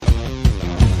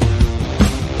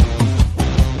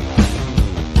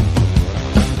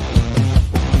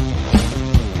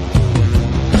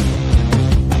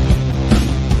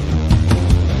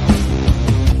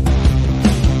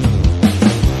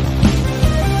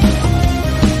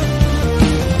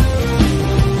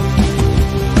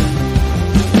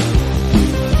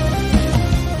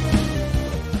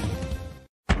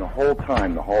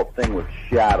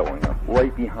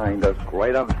behind us,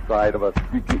 right on the side of us.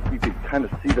 You could kind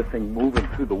of see the thing moving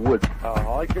through the woods.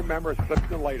 All I can remember is flipping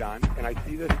the light on, and I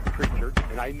see this creature,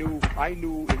 and I knew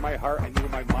in my heart, I knew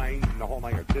in my mind, and the whole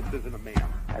night, this isn't a man.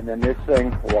 And then this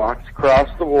thing walks across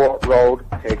the road,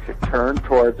 takes a turn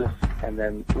towards us, and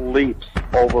then leaps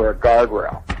over a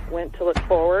guardrail. Went to look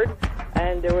forward,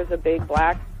 and there was a big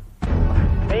black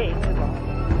face.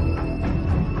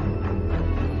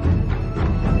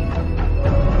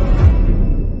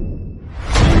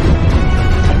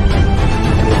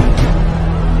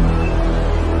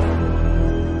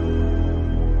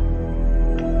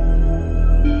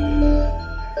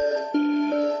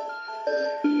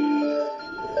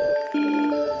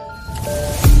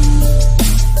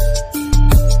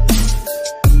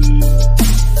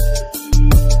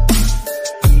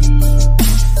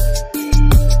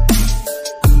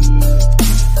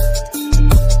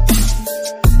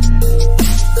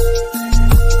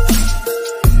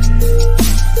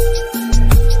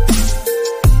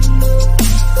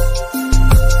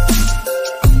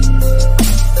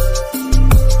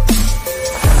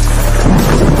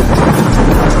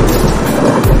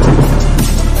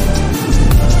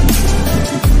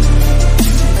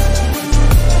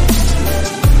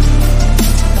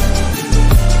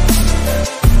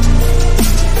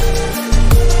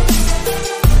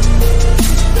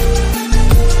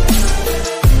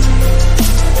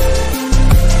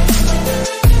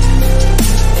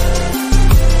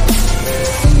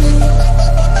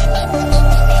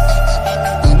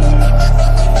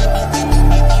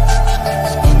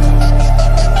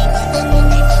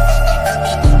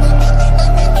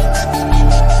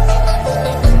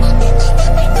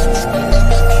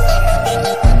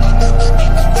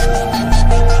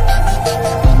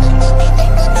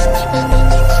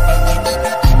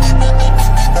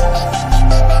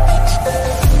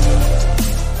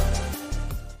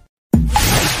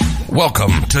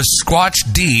 Welcome to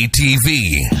Squatch D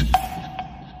TV,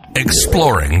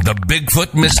 exploring the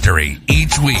Bigfoot mystery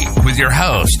each week with your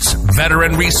hosts,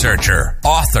 veteran researcher,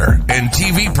 author, and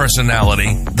TV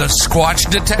personality, the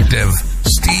Squatch Detective,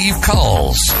 Steve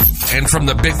Kulls, and from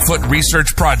the Bigfoot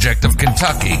Research Project of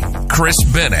Kentucky, Chris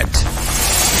Bennett.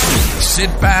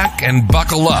 Sit back and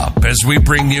buckle up as we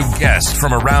bring you guests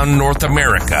from around North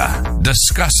America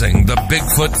discussing the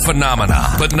Bigfoot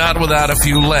phenomena, but not without a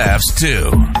few laughs,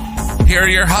 too. Here are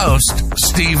your hosts,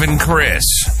 Steve and Chris.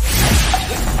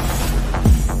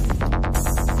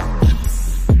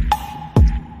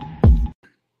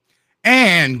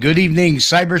 And good evening,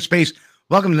 cyberspace.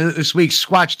 Welcome to this week's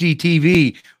Squatch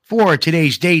DTV for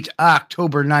today's date,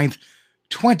 October 9th,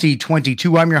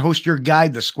 2022. I'm your host, your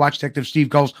guide, the Squatch Detective Steve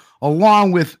Kulls,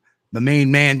 along with the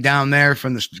main man down there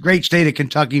from the great state of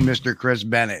Kentucky, Mr. Chris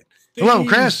Bennett. Steve, hello,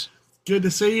 Chris. Good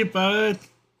to see you, bud.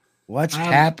 What's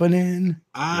happening?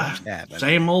 What's happening?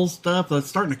 Same old stuff. It's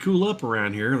starting to cool up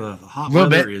around here. The hot Little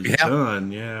weather bit, is yeah.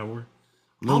 done. Yeah, we're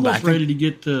Little almost bit, I ready to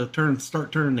get to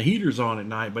start turning the heaters on at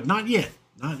night, but not yet.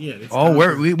 Not yet. It's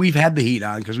We've had the heat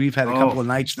on because we've had a couple of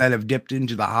nights that have dipped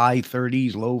into the high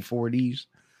 30s, low 40s.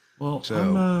 Well,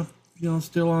 so, I'm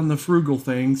still on the frugal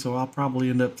thing, so I'll probably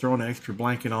end up throwing an extra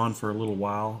blanket on for a little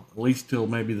while, at least till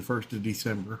maybe the 1st of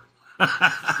December.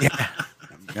 yeah.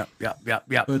 Yep.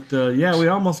 But we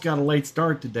almost got a late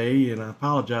start today, and I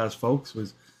apologize, folks.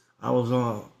 I was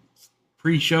on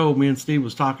pre-show. Me and Steve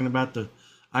was talking about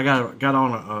I got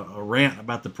on a rant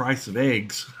about the price of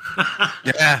eggs.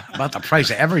 Yeah, about the price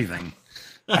of everything.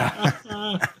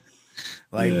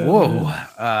 Whoa.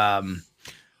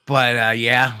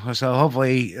 So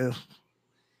hopefully,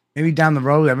 maybe down the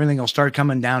road, everything will start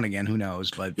coming down again. Who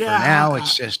knows? But for now,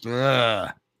 it's just,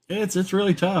 It's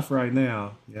really tough right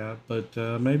now. Yeah, but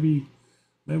maybe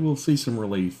we'll see some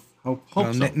relief. Hope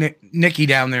so. Nikki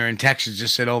down there in Texas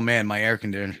just said, "Oh man, my air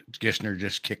conditioner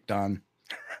just kicked on."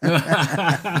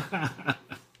 The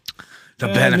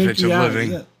benefits Nikki, of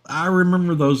living. I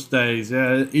remember those days.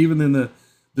 Yeah, even in the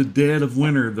dead of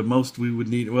winter, the most we would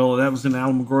need. Well, that was in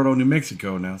Alamogordo, New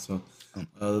Mexico. Now, so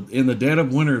in the dead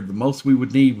of winter, the most we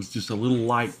would need was just a little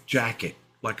light jacket,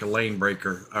 like a rain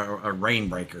breaker.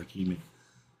 Excuse me.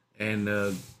 And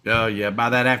by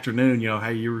that afternoon,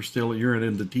 hey, you're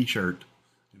in the t-shirt,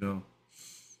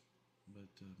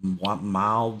 But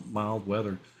mild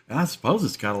weather, and I suppose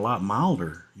it's got a lot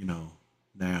milder,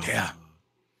 now. Yeah.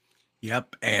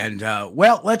 Yep. And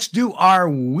let's do our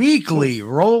weekly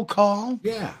roll call.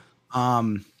 Yeah.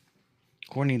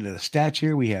 According to the stats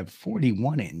here, we have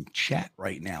 41 in chat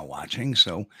right now watching.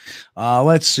 So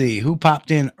let's see who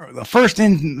popped in. The first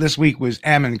in this week was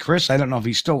Ammon Chris. I don't know if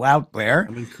he's still out there.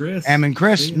 Ammon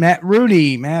Chris, yeah. Matt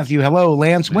Rudy, Matthew, hello,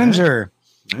 Lance Windsor.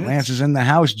 Lance is in the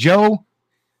house. Joe,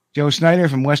 Joe Snyder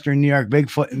from Western New York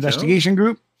Bigfoot Investigation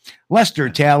Group. Lester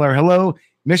Taylor, hello.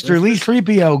 Mr. Lee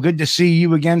 3PO, good to see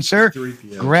you again, sir.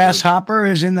 3PO. Grasshopper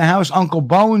is in the house. Uncle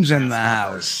Bones in the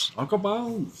house. Uncle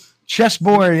Bones.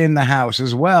 Chessboard in the house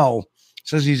as well.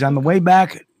 Says he's on the way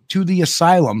back to the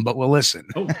asylum, but we'll listen.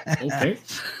 Oh, okay.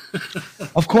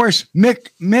 Of course,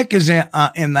 Mick is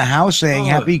in the house saying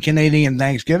happy Canadian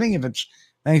Thanksgiving. If it's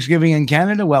Thanksgiving in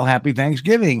Canada, well, happy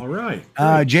Thanksgiving. All right.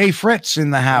 Jay Fritz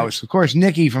in the house. Of course,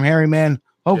 Nikki from Harry Man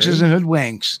Hoaxes and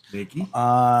Hoodwinks. Nikki.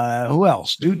 Who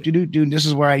else? This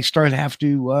is where I have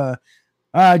to.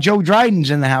 Joe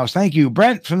Dryden's in the house. Thank you.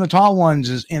 Brent from the Tall Ones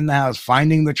is in the house.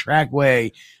 Finding the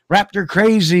Trackway. Raptor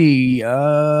Crazy.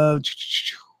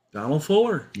 Donald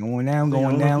Fuller. Going down.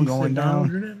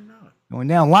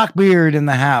 Lockbeard in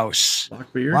the house.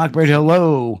 Lockbeard,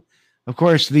 hello. Of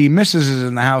course, the missus is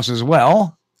in the house as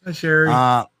well. Hi, Sherry.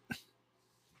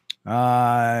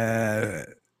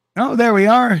 Oh, there we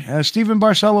are. Stephen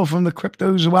Barcelo from the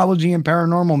Cryptozoology and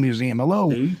Paranormal Museum. Hello.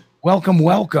 Hey. Welcome.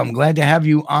 Glad to have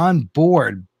you on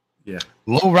board. Yeah.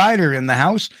 Low Rider in the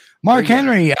house. Mark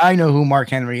Henry. I know who Mark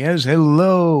Henry is.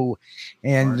 Hello.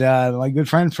 And my good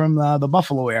friend from the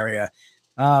Buffalo area.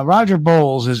 Roger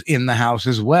Bowles is in the house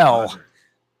as well.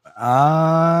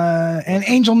 And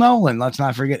Angel Nolan. Let's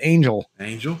not forget Angel.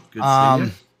 Angel. Good to see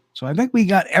you. So I think we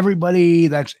got everybody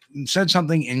that's said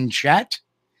something in chat.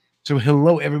 So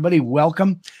hello, everybody.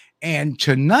 Welcome. And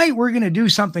tonight we're going to do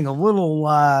something a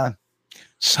little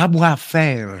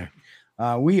savoir-faire.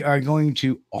 We are going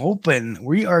to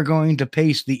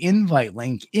paste the invite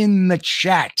link in the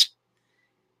chat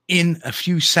in a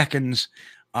few seconds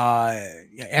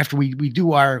after we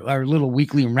do our little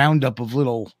weekly roundup of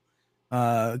little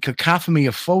cacophony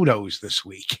of photos this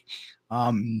week.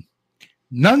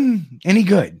 None any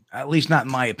good, at least not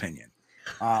in my opinion.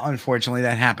 Unfortunately,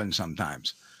 that happens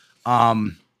sometimes.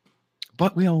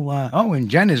 But we'll and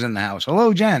Jen is in the house.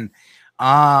 Hello, Jen.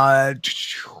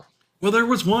 Well, there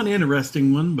was one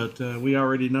interesting one, but we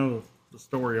already know the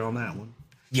story on that one.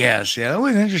 Yes, yeah, it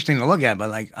was interesting to look at, but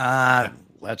like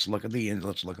let's look at the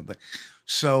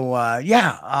so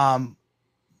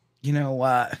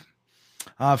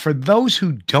for those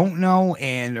who don't know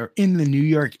and are in the New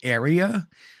York area,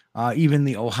 even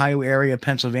the Ohio area,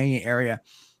 Pennsylvania area,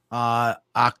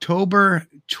 October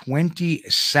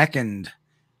 22nd,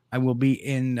 I will be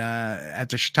in at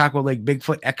the Chautauqua Lake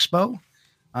Bigfoot Expo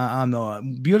on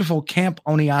the beautiful Camp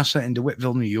Oneasa in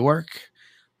DeWittville, New York.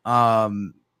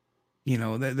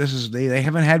 They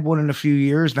haven't had one in a few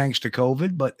years thanks to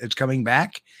COVID, but it's coming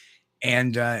back,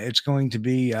 and it's going to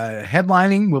be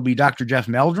headlining will be Dr. Jeff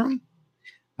Meldrum,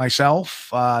 myself,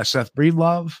 Seth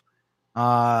Breedlove,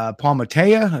 Paul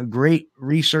Matea, a great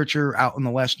researcher out in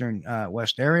the West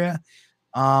area,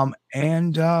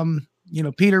 and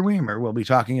Peter Weimer will be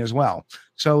talking as well.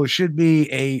 So it should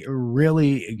be a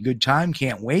really good time.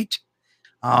 Can't wait.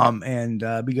 And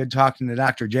be good talking to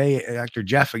Dr.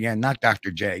 Jeff again, not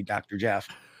Dr. J, Dr. Jeff.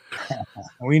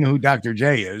 We know who Dr.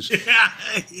 J is.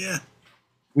 Yeah.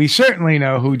 We certainly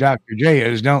know who Dr. J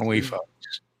is, don't we, folks?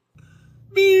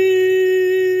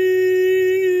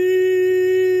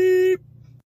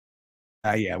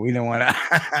 Yeah, we don't want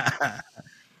to.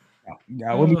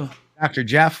 No, we'll be Dr.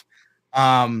 Jeff.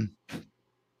 And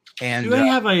do they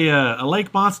have a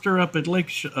lake monster up at Lake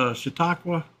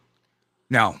Chautauqua?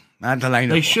 No, not that I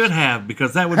know. They should have,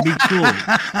 because that would be cool.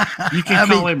 You can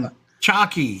call him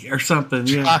Chalky or something.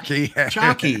 Chalky, yeah.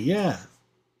 Chalky, yeah.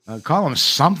 Call him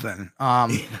something.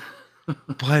 But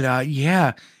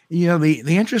the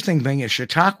interesting thing is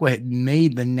Chautauqua had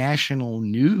made the national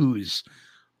news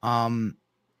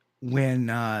when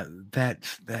that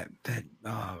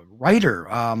writer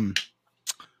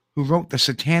who wrote the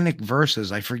Satanic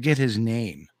Verses, I forget his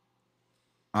name.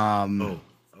 But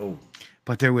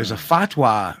there was a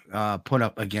fatwa put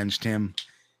up against him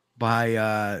by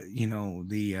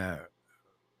the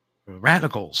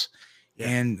radicals. Yeah.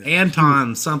 And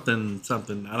Anton something.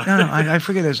 I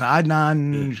forget his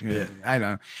Adnan. Yeah. I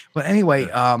don't know. But anyway,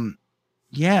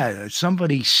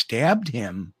 somebody stabbed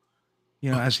him,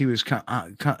 as he was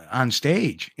on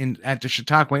stage at the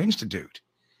Chautauqua Institute.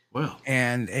 Well,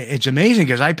 and it's amazing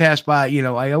because I pass by,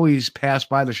 I always pass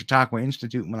by the Chautauqua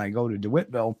Institute when I go to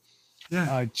DeWittville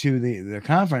to the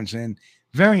conference, and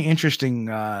very interesting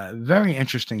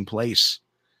place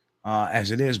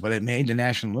as it is, but it made the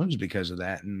national news because of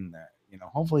that. And,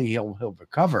 hopefully he'll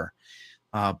recover.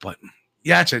 But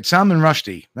yeah, that's it. Salman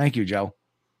Rushdie. Thank you, Joe.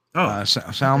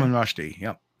 Salman Rushdie.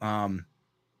 Yep.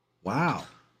 Wow.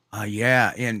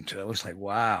 Yeah. And it was like,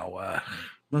 wow.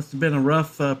 Must have been a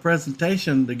rough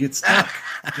presentation to get stuck.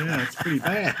 Yeah, it's pretty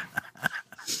bad.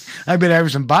 I've been having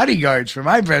some bodyguards for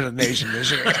my presentation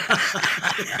this year.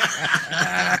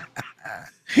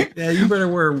 Yeah, you better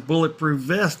wear a bulletproof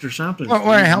vest or something.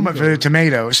 Or a helmet for the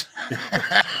tomatoes.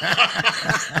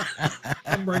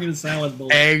 I'm bringing a salad bowl.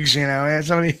 Eggs,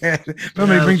 somebody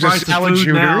brings a salad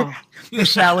shooter. Now. A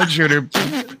salad shooter.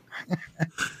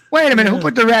 Wait a minute, who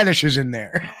put the radishes in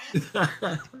there?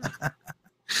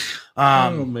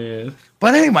 Oh man!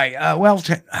 But anyway,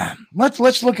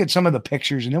 let's look at some of the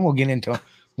pictures, and then we'll get into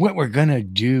what we're gonna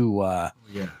do.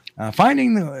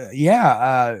 Finding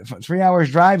the 3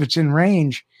 hours drive. It's in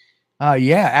range.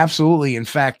 Yeah, absolutely. In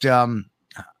fact,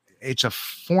 it's a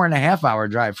 4.5 hour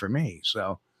drive for me.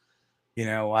 So,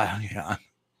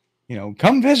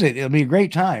 come visit. It'll be a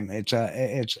great time.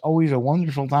 It's always a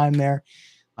wonderful time there.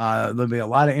 There'll be a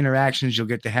lot of interactions. You'll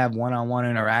get to have one-on-one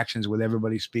interactions with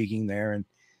everybody speaking there, and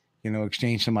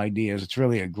exchange some ideas. It's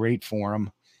really a great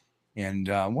forum, and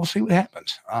we'll see what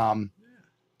happens.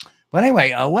 But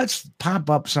anyway, let's pop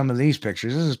up some of these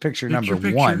pictures. This is picture number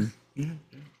one. Yeah.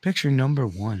 Picture number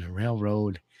one, a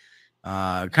railroad.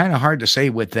 Kind of hard to say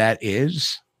what that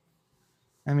is.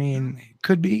 I mean, it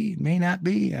could be, may not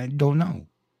be. I don't know.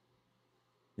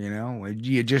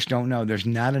 You just don't know. There's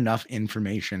not enough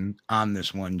information on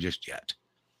this one just yet.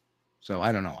 So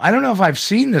I don't know. I don't know if I've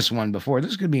seen this one before.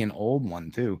 This could be an old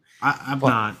one too. I've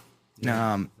not.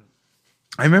 I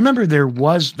remember there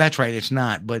was. That's right. It's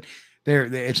not. But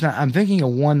it's not. I'm thinking of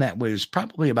one that was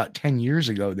probably about 10 years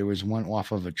ago. There was one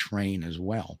off of a train as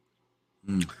well,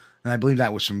 and I believe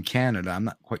that was from Canada. I'm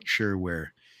not quite sure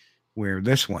where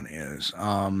this one is.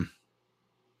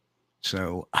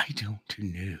 So I don't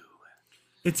know.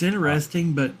 It's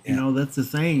interesting, but that's the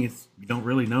thing. You don't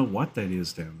really know what that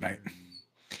is down there. Right.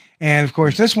 And of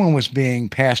course, this one was being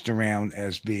passed around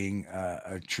as being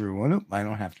a true one. Oop, I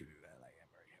don't have to do that.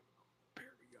 There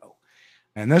we go.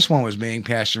 And this one was being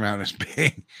passed around as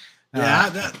being.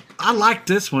 I like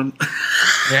this one.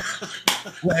 Yeah.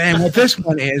 And what this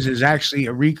one is actually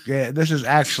this is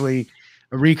actually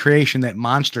a recreation that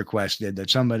Monster Quest did, that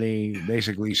somebody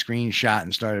basically screenshot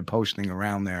and started posting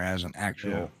around there as an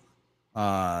actual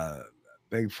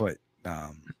Bigfoot.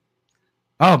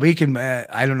 But you can.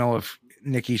 I don't know if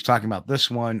Nikki's talking about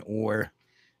this one or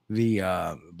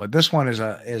but this one is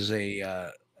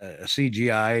a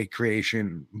CGI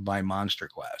creation by Monster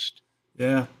Quest.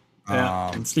 Yeah.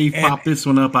 And Steve popped this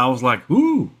one up. I was like,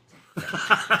 ooh.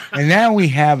 And now we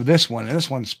have this one, and this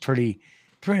one's pretty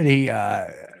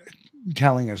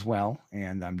telling as well.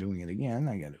 And I'm doing it again.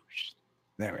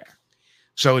 There we are.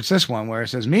 So it's this one where it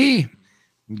says, "Me,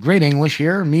 great English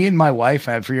here. Me and my wife."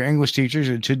 For your English teachers,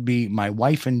 it should be "my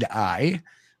wife and I."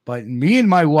 But me and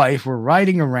my wife were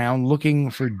riding around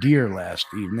looking for deer last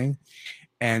evening,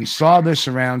 and saw this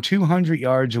around 200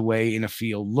 yards away in a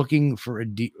field, looking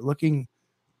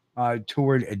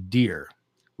toward a deer.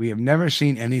 We have never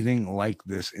seen anything like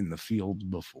this in the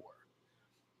field before.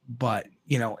 But,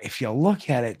 if you look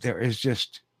at it, there is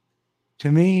just,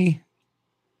 to me,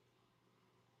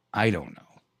 I don't know.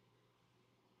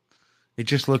 It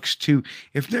just looks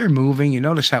if they're moving, you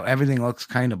notice how everything looks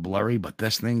kind of blurry, but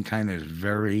this thing kind of is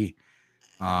very,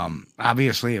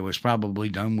 obviously it was probably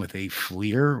done with a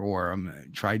FLIR or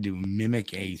tried to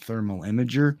mimic a thermal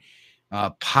imager,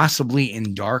 possibly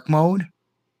in dark mode.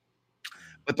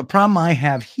 But the problem I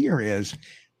have here is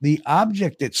the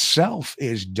object itself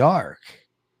is dark.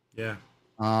 Yeah.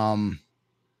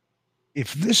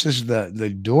 If this is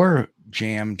the door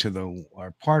jamb to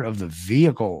or part of the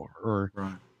vehicle, or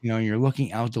right. You're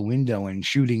looking out the window and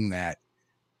shooting that,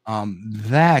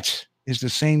 that is the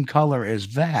same color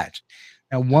as that.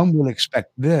 Now, one would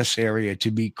expect this area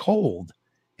to be cold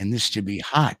and this to be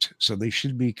hot, so they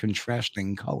should be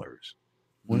contrasting colors.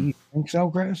 Wouldn't you think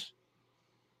so, Chris?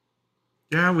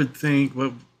 Yeah, I would think.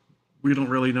 Well, we don't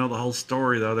really know the whole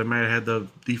story, though. They may have had the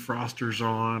defrosters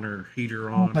on or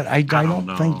heater on. But I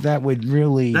don't think that would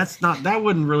really. That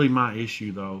wasn't really my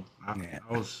issue, though.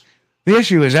 The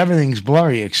issue is everything's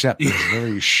blurry except this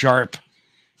very sharp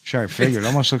figure. It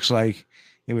almost looks like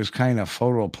it was kind of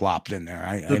photo plopped in there.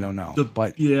 I don't know.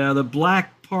 The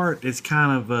black part is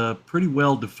kind of pretty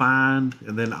well defined,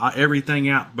 and then everything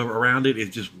out around it is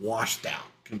just washed out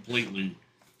completely.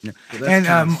 Yeah. So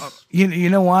and you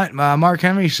know what? Mark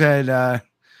Henry said,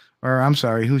 or I'm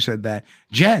sorry, who said that?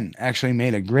 Jen actually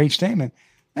made a great statement.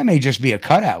 That may just be a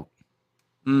cutout.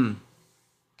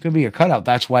 Could be a cutout.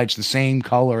 That's why it's the same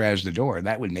color as the door.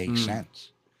 That would make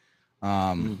sense.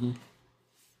 And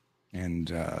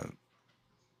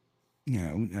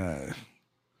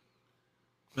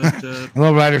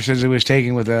Hello Rider says it was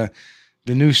taken with the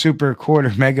new super quarter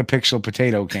megapixel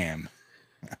potato cam.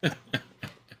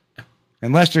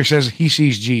 And Lester says he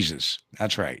sees Jesus.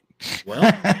 That's right. Well,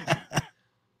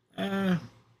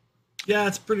 yeah,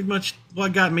 it's pretty much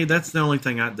what got me. That's the only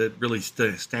thing that really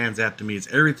stands out to me is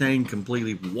everything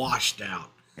completely washed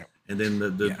out. Yep. And then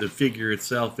the figure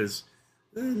itself is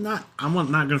not, I'm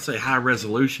not going to say high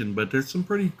resolution, but there's some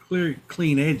pretty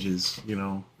clean edges, you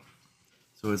know.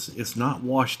 So it's not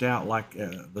washed out like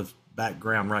the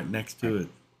background right next to it.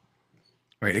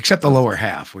 Right, except the lower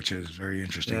half, which is very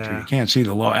interesting too. You can't see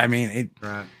the lower. I mean,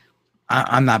 right.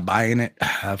 I'm not buying it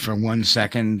for 1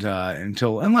 second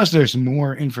unless there's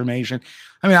more information.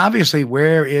 I mean, obviously,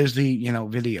 where is the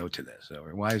video to this,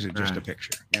 or why is it just a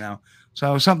picture?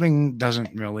 So something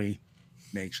doesn't really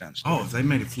make sense. Oh, if they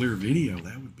made a FLIR video,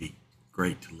 that would be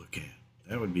great to look at.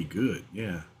 That would be good.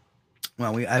 Yeah.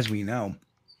 Well, as we know,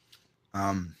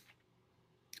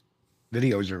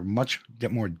 videos are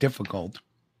get more difficult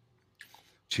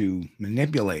to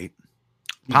manipulate.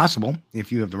 Possible if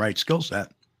you have the right skill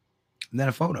set. Than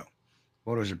a photo.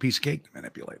 Photos are a piece of cake to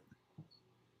manipulate.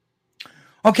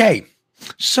 Okay,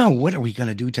 so what are we going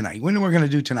to do tonight? What we're going to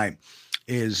do tonight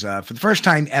is, for the first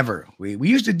time ever, we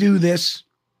used to do this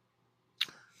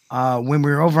when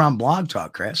we were over on Blog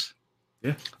Talk, Chris.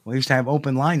 Yeah. We used to have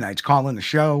open line nights, call in the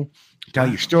show, tell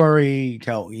your story,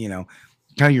 tell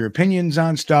your opinions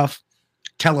on stuff,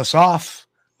 tell us off,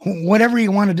 whatever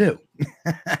you want to do.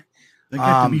 They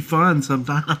got to be fun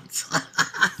sometimes.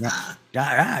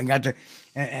 I got to,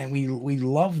 and we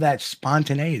love that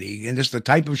spontaneity, and it's the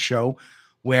type of show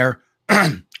where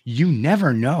you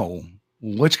never know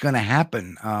what's going to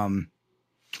happen.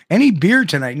 Any beer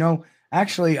tonight? No,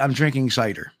 actually, I'm drinking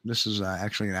cider. This is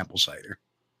actually an apple cider.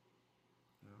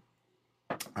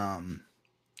 I'm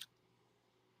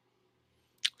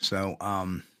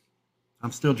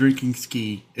still drinking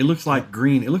ski. It looks like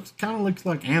green. It kind of looks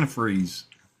like antifreeze.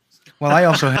 Well, I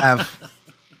also have.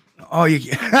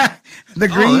 The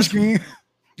green screen.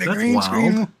 The green wild.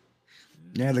 screen.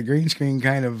 Yeah, the green screen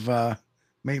kind of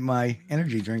made my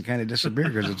energy drink kind of disappear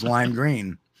because it's lime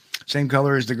green, same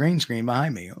color as the green screen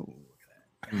behind me. Oh,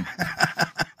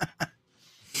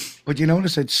 but you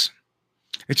notice it's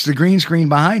the green screen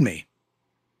behind me.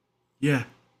 Yeah,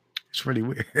 it's pretty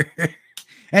weird.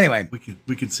 Anyway,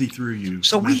 we can see through you.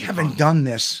 So we haven't done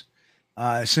this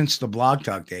since the Blog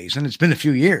Talk days, and it's been a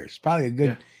few years, probably a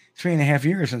good 3.5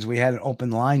 years since we had an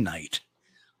open line night.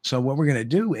 So what we're going to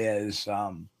do is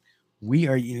we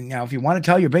are now, if you want to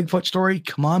tell your Bigfoot story,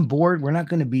 come on board. We're not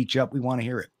going to beat you up. We want to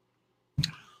hear it.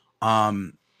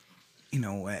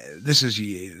 This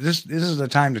is the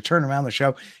time to turn around the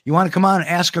show. You want to come on and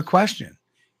ask a question.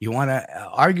 You want to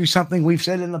argue something we've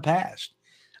said in the past.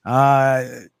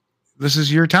 This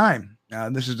is your time.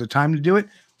 This is the time to do it.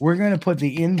 We're going to put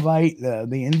the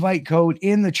invite code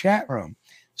in the chat room.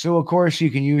 So, of course,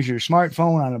 you can use your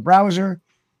smartphone on a browser.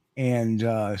 And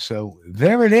so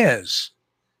there it is.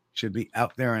 Should be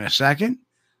out there in a second.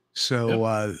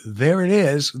 So there it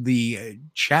is, the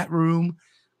chat room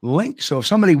link. So if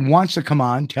somebody wants to come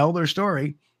on, tell their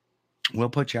story, we'll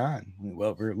put you on.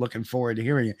 Well, we're looking forward to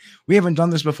hearing you. We haven't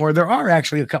done this before. There are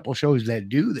actually a couple shows that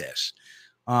do this.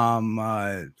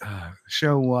 I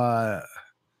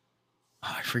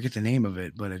forget the name of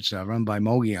it, but it's run by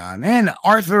Mogion, and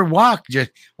Arthur Watch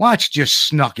just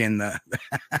snuck in the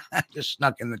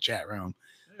chat room.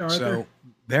 Hey, so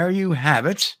there you have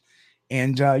it.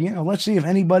 And let's see if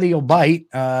anybody will bite.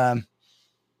 The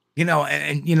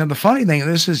funny thing,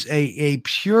 this is a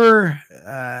pure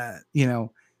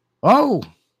oh,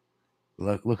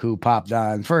 look who popped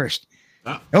on first.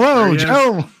 Hello,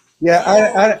 Joe.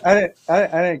 Yeah, I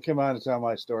didn't come on to tell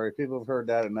my story. People have heard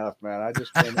that enough, man. I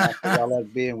just came out because I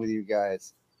like being with you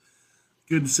guys.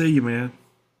 Good to see you, man.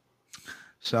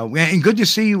 So, and good to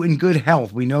see you in good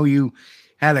health. We know you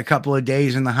had a couple of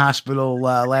days in the hospital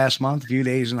last month, a few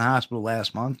days in the hospital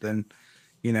last month, and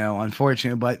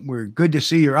unfortunate, but we're good to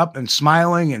see you're up and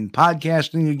smiling and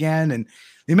podcasting again. And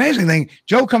the amazing thing,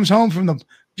 Joe comes home from the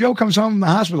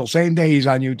hospital same day he's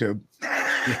on YouTube.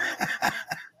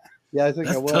 Yeah, I think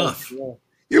That's I was. Tough. Yeah.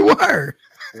 You were.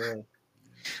 Yeah.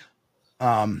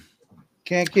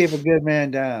 Can't keep a good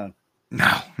man down.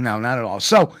 No, not at all.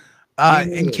 So,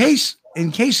 in case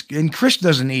Chris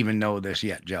doesn't even know this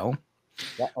yet, Joe,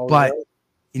 but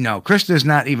Chris does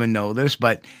not even know this,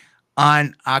 but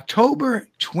on October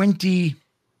 30th,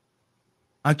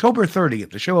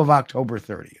 the show of October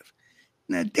 30th,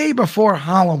 the day before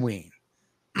Halloween,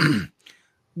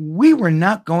 we were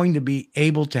not going to be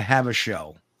able to have a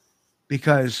show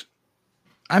because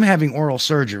I'm having oral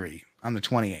surgery on the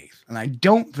 28th, and I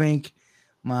don't think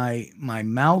my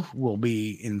mouth will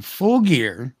be in full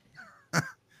gear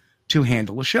to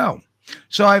handle a show.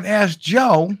 So I've asked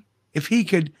Joe if he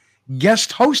could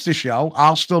guest host the show.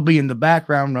 I'll still be in the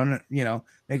background running,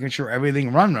 making sure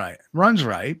everything runs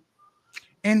right,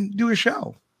 and do a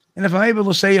show. And if I'm able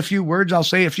to say a few words, I'll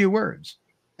say a few words.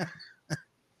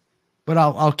 But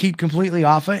I'll keep completely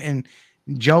off it, and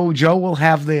Joe will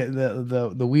have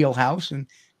the wheelhouse, and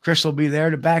Chris will be there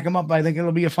to back him up. I think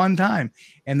it'll be a fun time,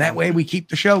 and that way we keep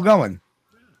the show going.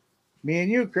 Me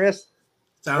and you, Chris.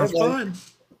 Sounds fun.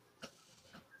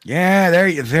 Yeah,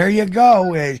 there you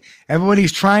go.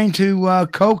 Everybody's trying to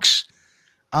coax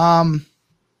Don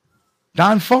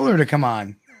Fuller to come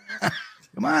on.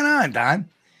 Come on, Don.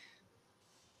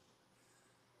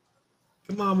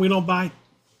 Come on, we don't bite.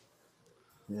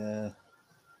 Yeah.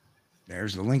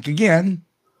 There's the link again.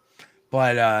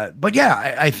 But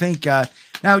yeah, I think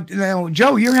now,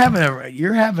 Joe, you're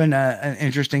having an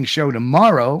interesting show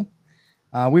tomorrow.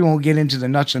 We won't get into the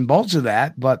nuts and bolts of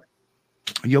that, but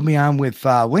you'll be on with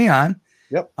Leon.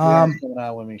 Yep. Coming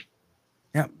on with me.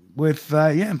 Yeah, with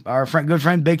our good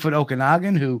friend Bigfoot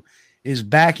Okanagan, who is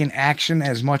back in action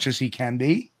as much as he can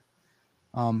be.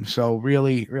 So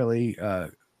really, really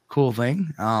cool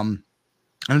thing. And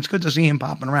it's good to see him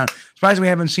popping around. Surprised we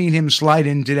haven't seen him slide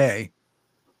in today.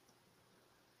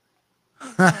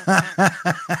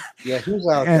 Yeah, he's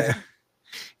out there.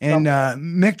 And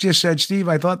Mick just said, Steve,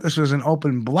 I thought this was an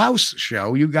open blouse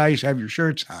show. You guys have your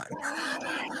shirts on.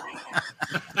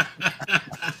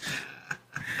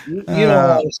 You don't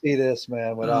want to see this,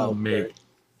 man, without Oh, a shirt.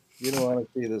 You don't want to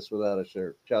see this without a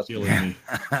shirt. Trust me.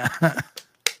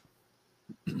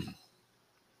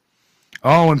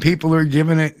 Oh, and people are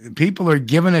giving it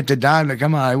to Don to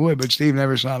come on. I would, but Steve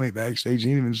never saw me backstage. He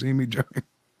didn't even see me during.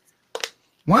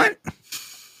 What?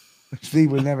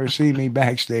 Steve would never see me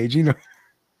backstage, during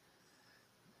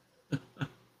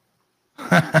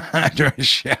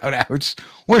shout outs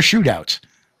or shootouts.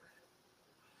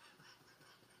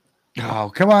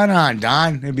 Oh, come on,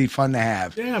 Don. It'd be fun to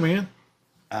have. Yeah, man.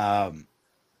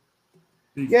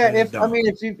 Yeah,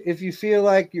 if you feel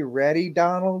like you're ready,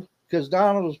 Donald, because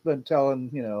Donald's been telling,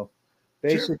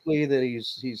 basically that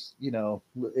he's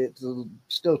it's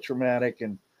still traumatic,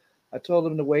 and I told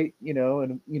him to wait,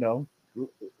 and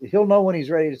he'll know when he's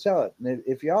ready to tell it. And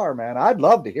if you are, man, I'd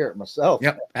love to hear it myself.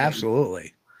 Yep,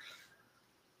 absolutely.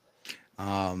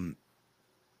 But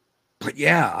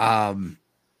yeah,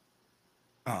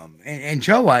 and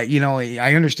Joe,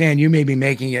 I understand you may be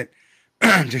making it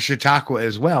to Chautauqua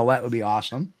as well. That would be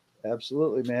awesome.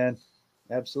 Absolutely, man.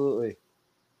 Absolutely. I'm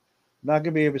not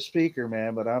gonna be a speaker,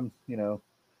 man, but I'm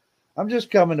just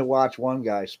coming to watch one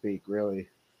guy speak, really.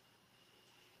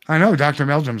 I know Dr.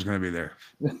 Meldrum's going to be there.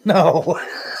 No.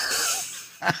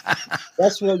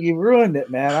 That's what you ruined it,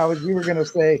 man. You were going to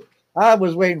say, I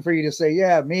was waiting for you to say,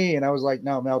 yeah, me. And I was like,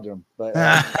 no, Meldrum. But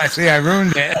I see, I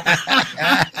ruined it.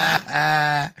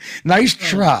 Nice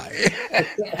try.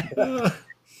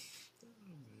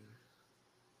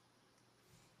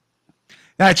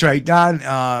 That's right,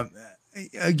 Don.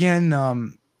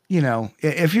 Again,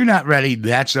 if you're not ready,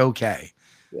 that's okay.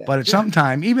 Yeah. But at some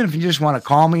time, even if you just want to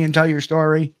call me and tell your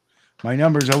story, my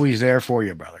number's always there for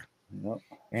you, brother. Yep.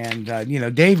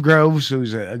 And, Dave Groves,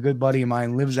 who's a good buddy of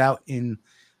mine, lives out in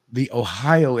the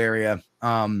Ohio area.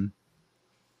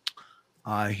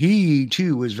 He,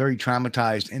 too, was very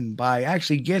traumatized. And by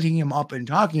actually getting him up and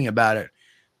talking about it,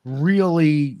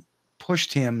 really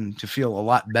pushed him to feel a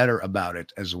lot better about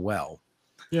it as well.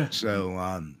 Yeah. So,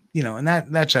 and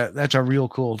that's a real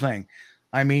cool thing.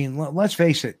 I mean, let's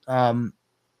face it.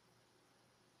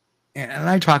 And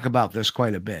I talk about this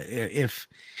quite a bit. If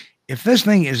this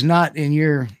thing is not in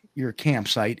your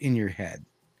campsite in your head,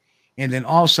 and then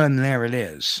all of a sudden there it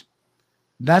is,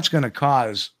 that's going to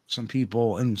cause some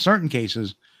people, in certain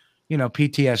cases,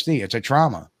 PTSD. It's a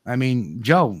trauma. I mean,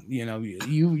 Joe,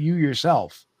 you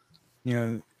yourself,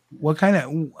 what kind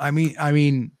of? I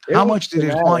mean, how much did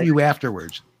it haunt you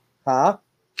afterwards? Huh?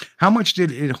 How much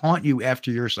did it haunt you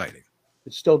after your sighting?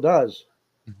 It still does.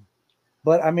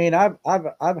 But I mean, I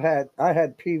had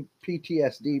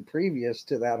PTSD previous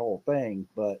to that whole thing,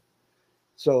 but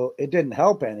so it didn't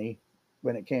help any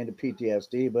when it came to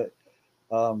PTSD. But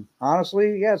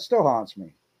honestly, yeah, it still haunts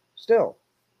me. Still,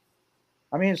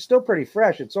 I mean, it's still pretty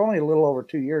fresh. It's only a little over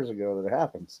 2 years ago that it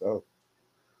happened. So,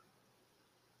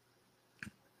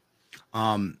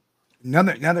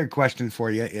 another question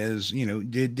for you is,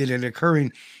 did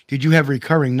it did you have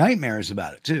recurring nightmares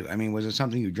about it too? I mean, was it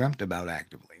something you dreamt about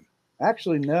actively?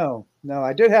 Actually, no.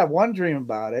 I did have one dream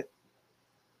about it,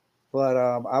 but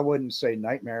I wouldn't say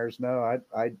nightmares. No,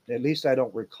 I at least I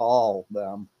don't recall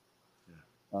them.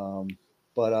 Yeah.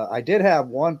 But I did have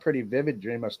one pretty vivid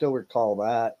dream. I still recall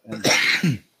that, and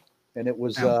and it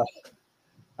was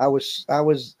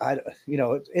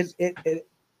it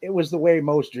it was the way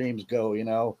most dreams go, you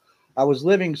know. I was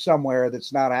living somewhere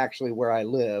that's not actually where I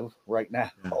live right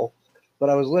now, but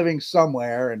I was living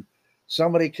somewhere, and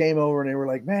somebody came over and they were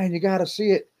like, "Man, you got to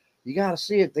see it. You got to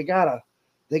see it. They got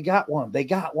one. They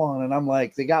got one." And I'm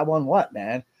like, "They got one what,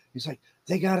 man?" He's like,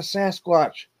 "They got a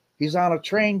Sasquatch. He's on a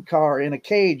train car in a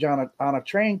cage on a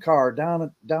train car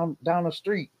down a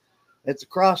street. It's a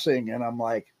crossing." And I'm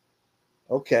like,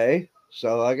 "Okay,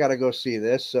 so I got to go see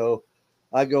this." So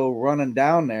I go running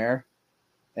down there,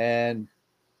 and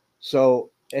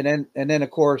then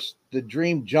of course the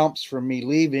dream jumps from me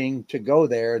leaving to go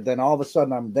there. Then all of a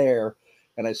sudden I'm there,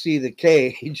 and I see the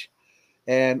cage,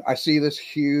 and I see this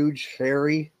huge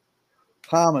hairy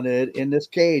hominid in this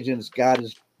cage, and it's got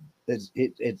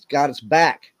its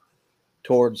back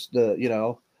towards the, you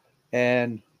know,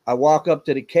 and I walk up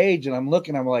to the cage and I'm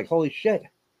looking, I'm like, holy shit,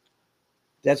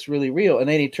 that's really real. And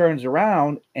then he turns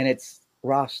around and it's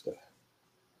Rasta.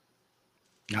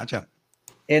 Gotcha.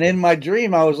 And in my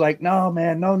dream, I was like, no,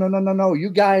 man, no. You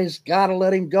guys got to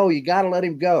let him go. You got to let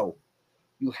him go.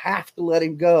 You have to let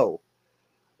him go.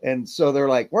 And so they're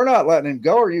like, we're not letting him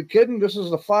go. Are you kidding? This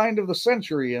is the find of the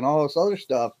century and all this other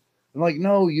stuff. I'm like,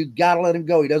 no, you got to let him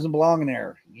go. He doesn't belong in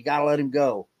there. You got to let him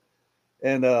go.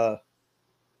 And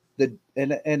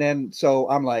then so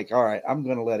I'm like, all right, I'm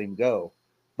going to let him go.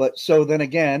 But so then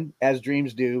again, as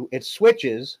dreams do, it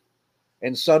switches,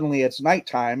 and suddenly it's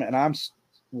nighttime, and I'm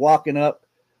walking up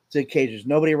to the cage. There's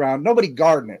nobody around, nobody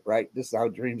guarding it, right? This is how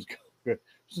dreams go. There's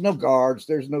no guards.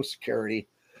 There's no security.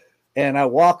 And I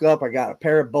walk up. I got a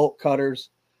pair of bolt cutters,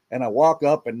 and I walk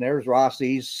up, and there's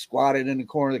Rossi. He's squatted in the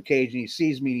corner of the cage, and he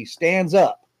sees me. And he stands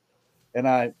up, and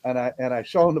I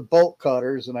show him the bolt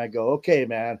cutters, and I go, okay,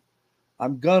 man,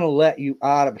 I'm gonna let you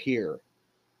out of here.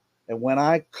 And when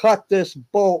I cut this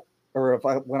bolt, or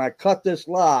when I cut this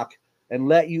lock and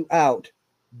let you out,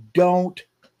 don't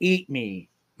eat me.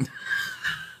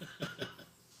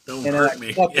 Don't and hurt I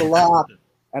me. cut the lock,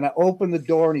 and I opened the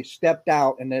door, and he stepped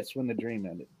out, and that's when the dream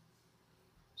ended.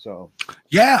 So,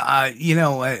 yeah, I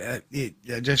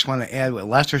just want to add what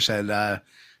Lester said to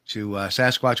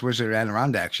Sasquatch Wizard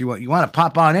Adirondacks. You want to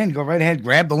pop on in, go right ahead,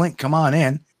 grab the link, come on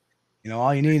in. You know,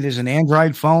 all you need is an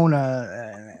Android phone,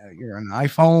 you're an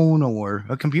iPhone or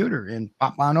a computer, and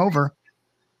pop on over.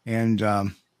 And that's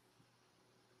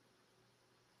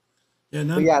the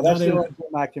only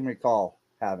thing I can recall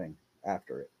having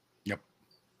after it. Yep.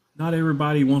 Not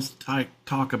everybody wants to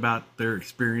talk about their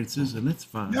experiences, and it's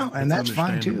fine. No, and that's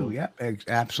fine too. Yep,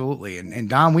 absolutely. And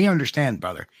Don, we understand,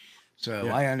 brother. So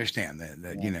I understand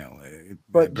that you know.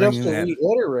 But just to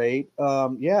reiterate,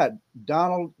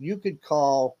 Donald, you could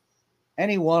call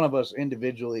any one of us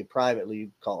individually, privately. You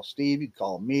could call Steve, you could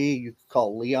call me, you could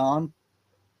call Leon.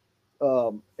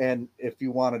 And if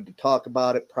you wanted to talk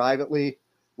about it privately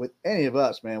with any of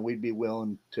us, man, we'd be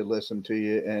willing to listen to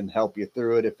you and help you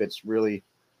through it if it's really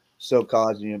so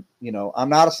causing you. You know, I'm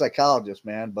not a psychologist,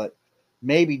 man, but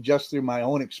maybe just through my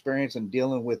own experience and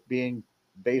dealing with being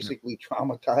basically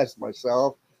traumatized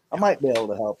myself, I might be able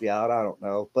to help you out. I don't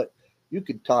know, but you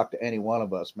could talk to any one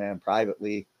of us, man,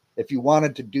 privately, if you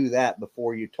wanted to do that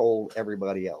before you told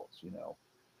everybody else, you know.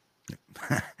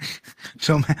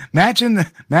 So matching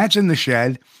the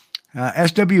shed,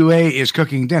 SWA is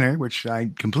cooking dinner, which I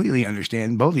completely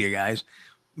understand, both of you guys.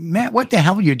 Matt, what the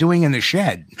hell are you doing in the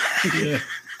shed? Yeah.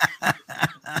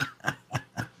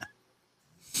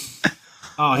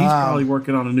 Oh, he's probably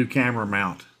working on a new camera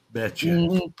mount.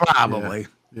 Betcha. Probably.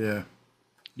 Yeah.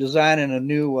 Designing a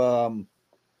new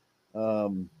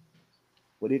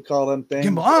what do you call them things?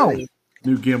 Gimbal. Oh,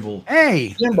 new gimbal.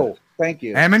 Hey. Gimbal. Thank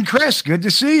you. Em and Chris, good to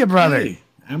see you, brother.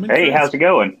 Hey, how's it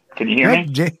going? Can you hear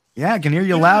me? Yeah, I can hear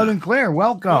you loud and clear.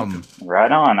 Welcome.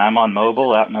 Right on. I'm on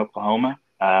mobile out in Oklahoma.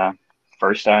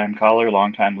 First time caller,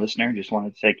 long time listener. Just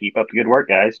wanted to say keep up the good work,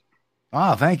 guys.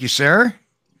 Oh, thank you, sir.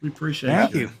 We appreciate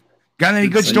Thank it. you. Got any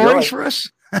good stories for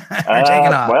us? Well, I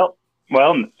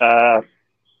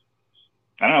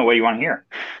don't know what you want to hear.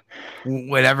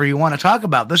 Whatever you want to talk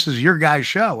about. This is your guys'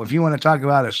 show. If you want to talk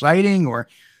about a sighting or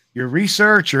your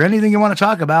research or anything you want to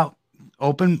talk about,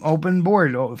 open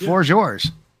board. Floor's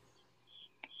yours.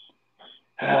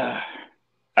 I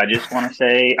just want to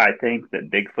say I think that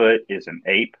Bigfoot is an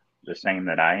ape, the same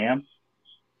that I am.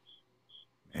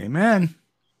 Amen.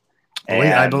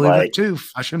 I believe it too.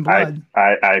 Flesh and blood.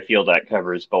 I feel that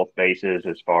covers both bases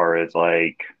as far as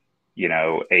like, you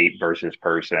know, ape versus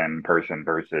person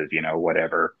versus, you know,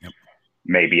 whatever. Yep.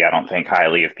 Maybe I don't think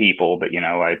highly of people, but, you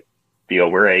know, I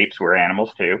feel we're apes, we're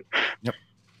animals too. Yep.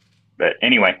 But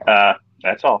anyway,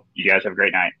 that's all. You guys have a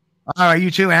great night. All right,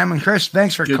 you too, Am and Chris.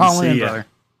 Thanks for calling in, brother.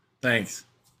 Thanks.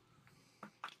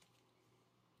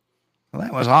 Well,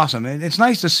 that was awesome. It's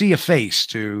nice to see a face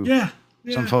to Yeah.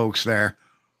 some folks there.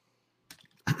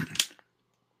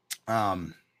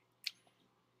 But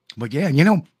yeah, you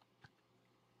know,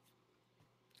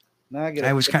 Now I get.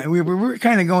 I was kind of, we were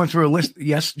kind of going through a list.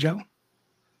 Yes, Joe?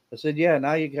 I said, yeah.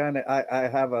 Now you kind of. I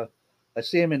have a. I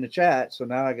see him in the chat, so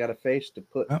now I got a face to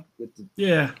put Oh. with the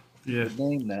Yeah.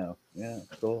 name now. Yeah,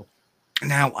 cool.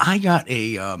 Now I got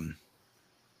a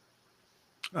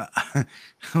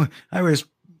I was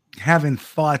having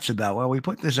thoughts about, well, we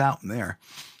put this out in there,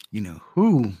 you know,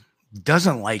 who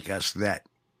doesn't like us that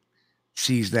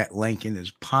sees that link and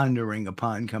is pondering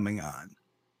upon coming on,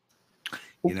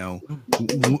 you know,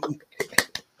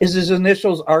 Is his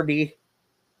initials RD?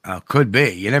 could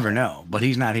be, you never know, but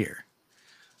he's not here.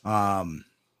 But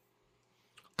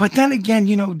then again,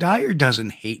 you know, Dyer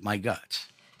doesn't hate my guts,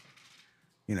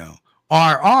 you know.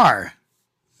 RR.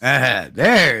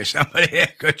 There's somebody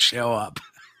that could show up.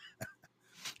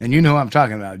 And you know who I'm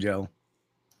talking about, Joe.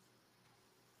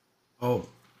 Oh,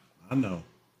 I know.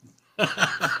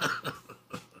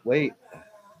 Wait,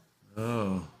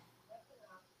 Oh,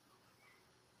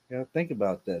 gotta think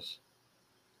about this.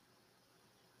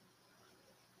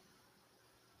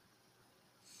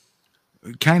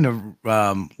 Kind of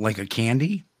like a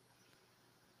candy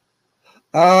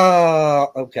Oh,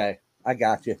 okay. I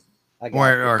got you.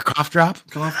 or a cough drop.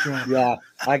 cough drop. Yeah,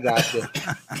 I got you.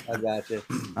 I got you.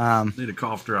 Need a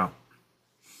cough drop.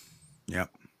 Yep.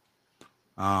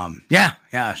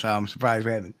 Yeah. So I'm surprised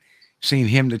we haven't seen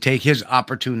him to take his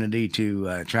opportunity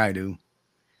to try to.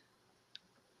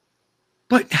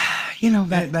 But you know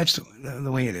that's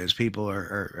the way it is. People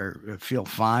are feel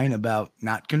fine about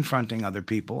not confronting other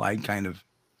people. I kind of,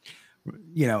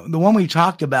 you know, the one we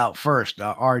talked about first,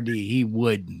 RD, he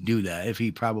would do that if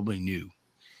he probably knew.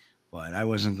 But I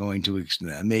wasn't going to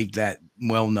make that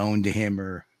well known to him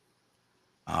or.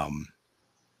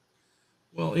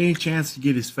 Well, any chance to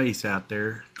get his face out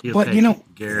there, he'll But, take you know,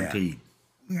 it, guaranteed.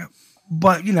 Yeah.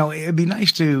 But, you know, it'd be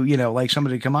nice to, you know, like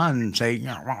somebody come on and say, you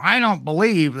know, well, I don't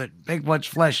believe that Bigfoot's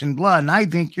flesh and blood, and I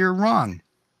think you're wrong.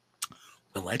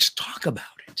 Well, let's talk about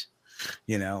it.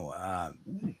 You know,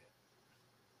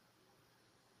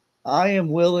 I am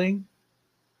willing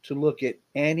to look at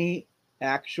any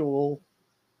actual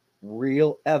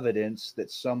real evidence that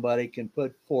somebody can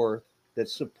put forth that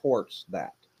supports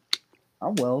that.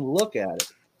 I'm willing to look at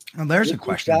it. well, there's If a it's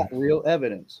question. got real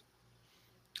evidence.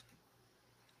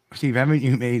 Steve, haven't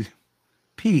you made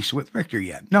peace with Richter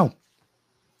yet? No,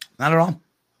 not at all.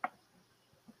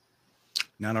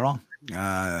 Not at all.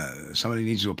 Somebody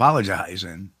needs to apologize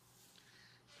and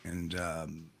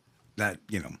that,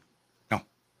 you know, no.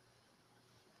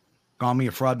 Call me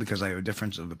a fraud because I have a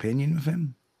difference of opinion with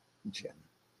him. Yeah.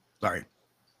 Sorry.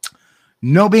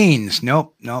 No beans.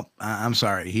 Nope. I'm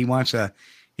sorry. He wants to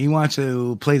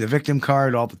play the victim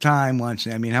card all the time. I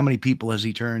mean, how many people has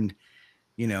he turned,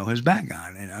 you know, his back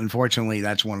on? And unfortunately,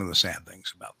 that's one of the sad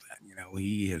things about that. You know,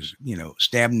 he has, you know,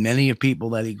 stabbed many of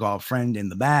people that he called friend in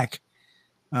the back.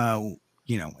 You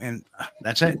know, and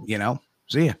that's it. You know,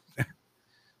 see ya.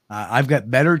 I've got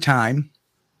better time.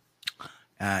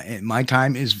 And my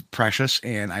time is precious,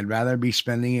 and I'd rather be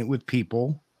spending it with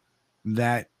people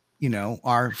that, you know,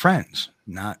 are friends,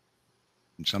 not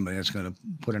somebody that's going to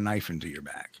put a knife into your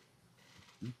back.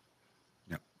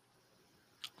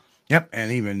 Yep.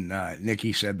 And even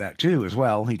Nikki said that too, as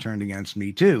well. He turned against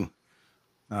me too.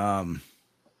 Of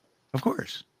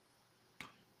course.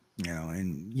 You know,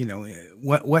 and you know,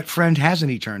 what friend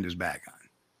hasn't he turned his back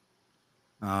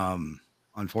on?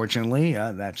 Unfortunately,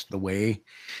 that's the way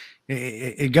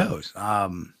it goes.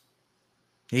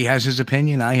 He has his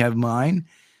opinion. I have mine.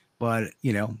 But,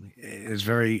 you know, it's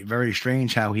very, very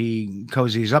strange how he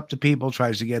cozies up to people,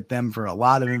 tries to get them for a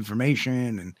lot of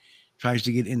information and tries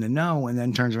to get in the know, and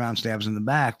then turns around, stabs in the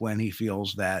back when he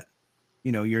feels that,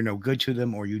 you know, you're no good to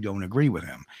them or you don't agree with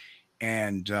him.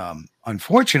 And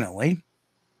unfortunately,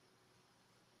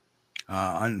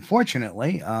 I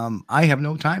have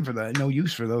no time for that, no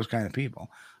use for those kind of people.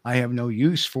 I have no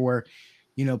use for,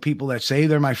 you know, people that say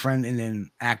they're my friend and then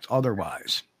act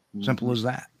otherwise. Mm-hmm. Simple as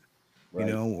that. Right.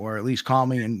 You know, or at least call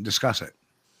me and discuss it.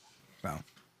 So,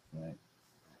 right.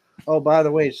 Oh, by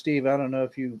the way, Steve, I don't know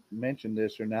if you mentioned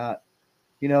this or not.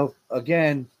 You know,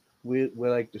 again, we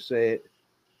like to say it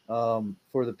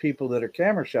for the people that are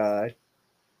camera shy.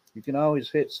 You can always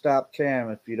hit stop cam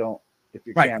if you're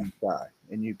right. Camera shy,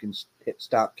 and you can hit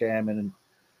stop cam and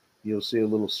you'll see a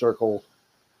little circle.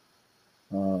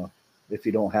 If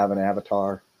you don't have an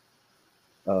avatar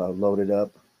loaded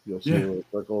up. You'll see a little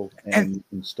circle, and you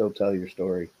can still tell your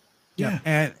story. Yeah.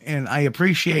 And I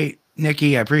appreciate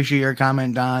Nikki. I appreciate your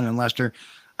comment, Don and Lester.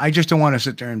 I just don't want to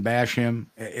sit there and bash him.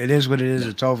 It is what it is.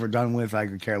 It's over, done with. I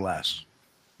could care less.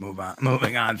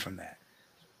 Moving on from that.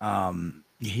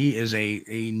 He is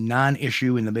a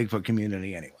non-issue in the Bigfoot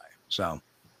community anyway. So,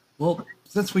 well,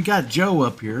 since we got Joe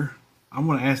up here, I'm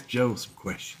going to ask Joe some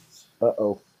questions.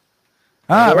 Uh-oh.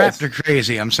 Raptor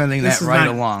crazy. I'm sending that right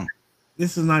along.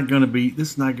 This is not going to be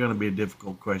a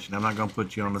difficult question. I'm not going to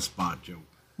put you on the spot, Joe.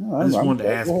 No, I just wanted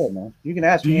to ask. Go ahead, man. You can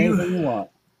ask me anything you want.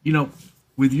 You know,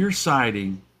 with your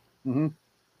sighting, and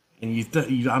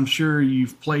I'm sure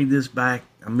you've played this back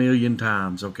a million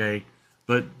times, okay?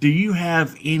 But do you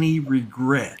have any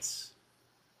regrets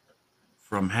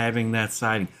from having that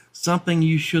sighting? Something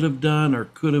you should have done or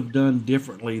could have done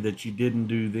differently that you didn't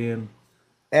do then?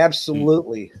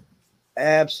 Absolutely.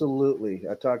 Absolutely.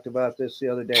 I talked about this the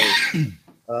other day.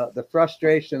 The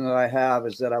frustration that I have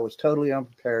is that I was totally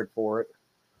unprepared for it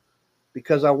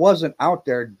because I wasn't out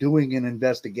there doing an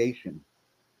investigation.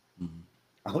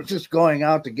 I was just going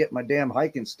out to get my damn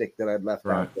hiking stick that I'd left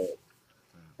out there.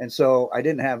 And so I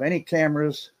didn't have any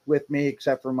cameras with me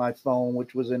except for my phone,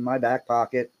 which was in my back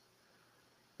pocket.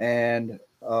 And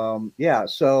I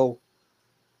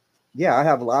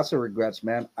have lots of regrets,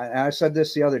 man. I said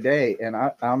this the other day, and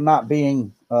I'm not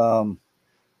being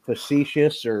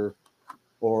facetious or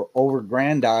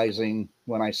over-grandizing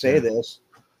when I say this.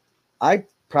 I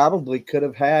probably could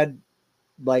have had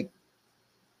like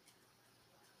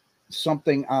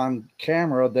something on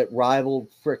camera that rivaled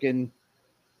frickin'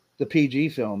 the PG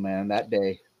film, man, that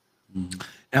day.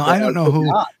 Now, I don't know who,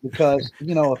 because,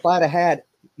 if I'd had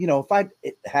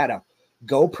a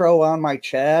GoPro on my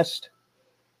chest,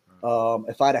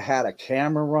 if I'd have had a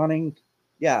camera running,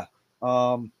 I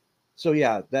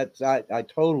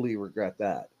totally regret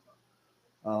that.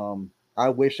 I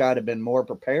wish I'd have been more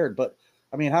prepared, but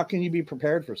I mean, how can you be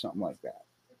prepared for something like that?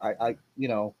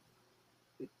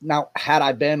 Now, had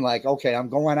I been like, okay, I'm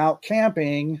going out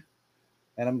camping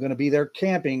and I'm going to be there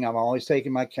camping, I'm always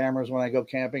taking my cameras when I go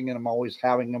camping and I'm always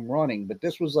having them running. But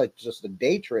this was like just a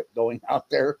day trip going out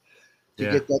there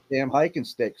to get that damn hiking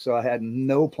stick. So I had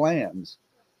no plans.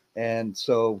 And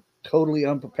so totally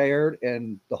unprepared.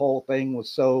 And the whole thing was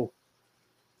so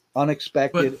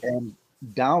unexpected and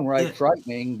downright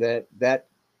frightening that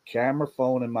camera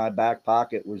phone in my back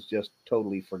pocket was just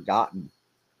totally forgotten.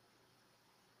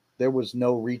 There was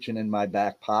no reaching in my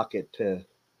back pocket to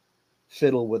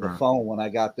fiddle with a phone when I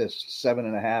got this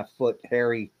 7.5 foot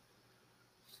hairy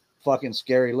fucking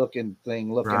scary looking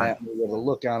thing looking at me with a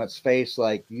look on its face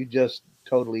like, you just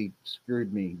totally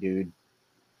screwed me, dude.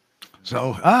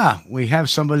 So we have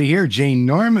somebody here, Jane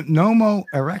Nomo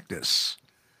Erectus.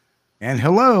 And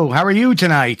hello, how are you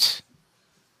tonight?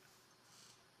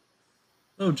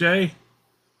 Oh, Jay.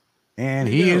 And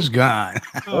he is gone.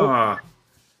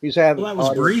 He's having that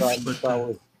was brief,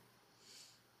 but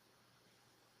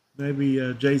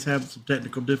maybe Jay's having some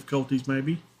technical difficulties,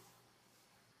 maybe.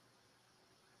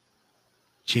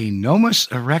 Genomus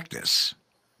erectus.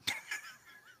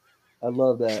 I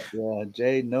love that. Yeah,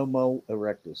 J Nomo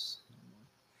erectus.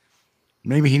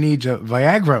 Maybe he needs a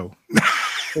Viagra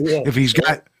if he's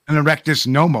got an erectus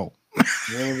nomo.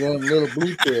 One of them little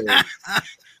blue pills.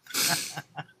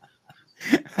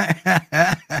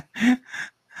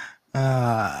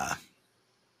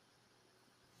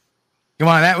 Come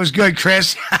on, that was good,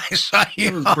 Chris. I saw you.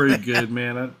 That was pretty good,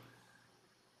 man.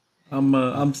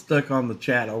 I'm stuck on the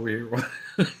chat over here.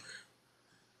 He'll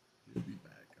be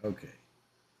back. Okay.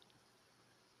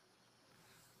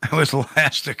 I was the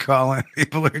last to call in.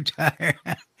 People are tired.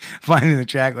 Finding the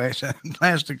chat, I said,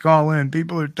 last to call in.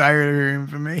 People are tired of hearing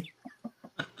from me.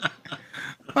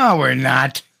 Oh, we're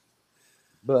not.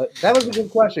 But that was a good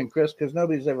question, Chris, because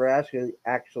nobody's ever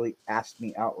actually asked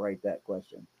me outright that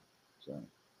question. So,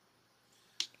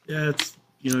 yeah, it's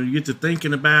you get to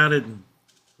thinking about it, and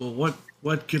well,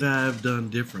 what could I have done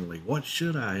differently? What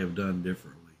should I have done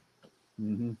differently?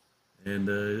 Mm-hmm. And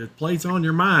it plays on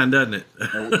your mind, doesn't it?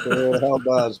 It sure the hell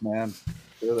does, man.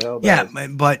 Sure the hell does. Yeah,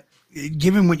 but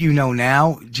given what you know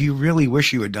now, do you really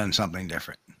wish you had done something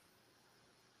different?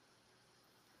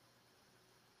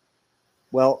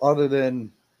 Well, other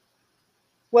than,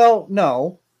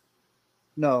 no.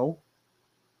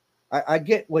 I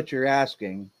get what you're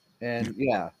asking, and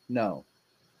no.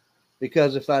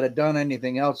 Because if I'd have done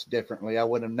anything else differently, I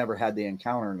would have never had the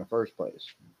encounter in the first place.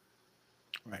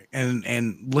 Right.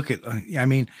 And look at, I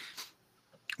mean,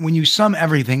 when you sum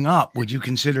everything up, would you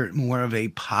consider it more of a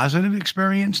positive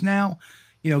experience now?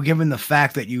 Given the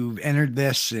fact that you've entered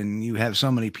this and you have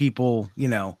so many people,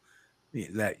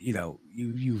 that,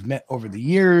 you've met over the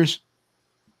years,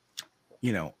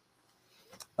 Yeah,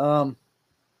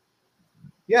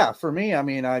 for me, I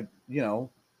mean,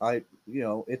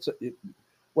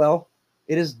 Well,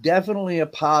 it is definitely a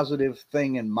positive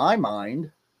thing in my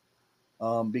mind,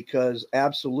 because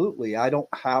absolutely, I don't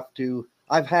have to.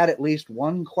 I've had at least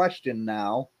one question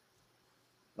now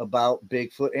about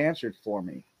Bigfoot answered for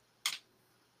me,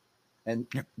 and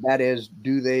that is,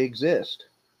 do they exist?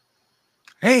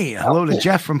 Hey, hello to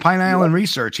Jeff from Pine Island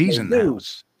Research. He's in the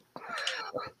house.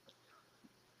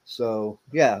 So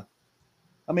yeah,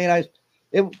 I mean, I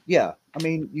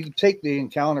mean, you can take the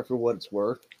encounter for what it's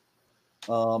worth.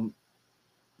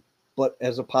 But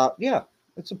as a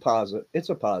it's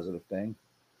a positive thing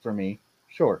for me.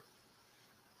 Sure.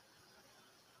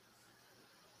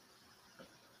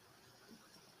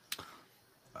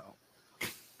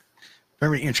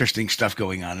 Very interesting stuff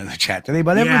going on in the chat today,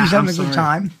 but everybody's having a good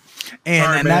time.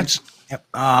 And that's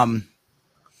let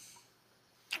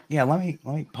me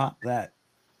pop that.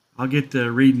 I'll get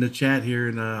to reading the chat here,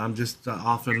 and I'm just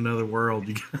off in another world.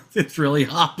 It's really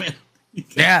hopping.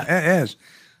 Yeah, it is.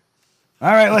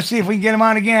 All right, let's see if we can get him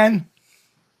on again.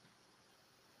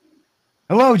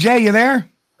 Hello, Jay, you there?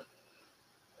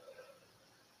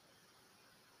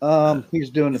 He's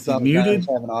doing the thumb. He's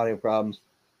having audio problems.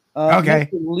 Okay.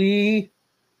 Mr. Lee.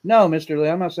 No, Mr. Lee,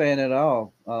 I'm not saying it at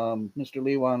all. Mr.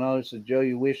 Lee want to know, says, Joe,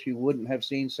 you wish you wouldn't have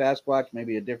seen Sasquatch,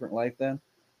 maybe a different life then?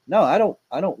 No, I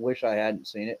don't wish I hadn't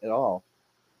seen it at all.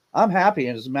 I'm happy.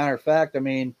 And as a matter of fact, I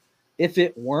mean, if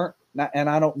it weren't, and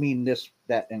I don't mean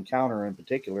that encounter in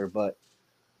particular, but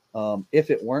if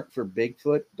it weren't for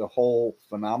Bigfoot, the whole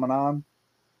phenomenon,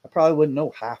 I probably wouldn't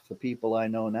know half the people I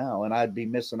know now. And I'd be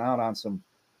missing out on some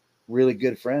really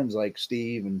good friends like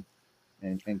Steve and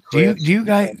Chris. Do you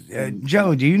guys,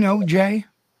 Joe, do you know Jay?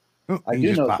 Oh, I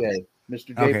do know Jay.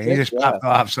 Mr. Jay. Okay, he just popped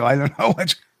off, so I don't know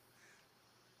what's.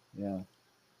 Yeah.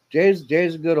 Jay's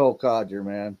a good old codger,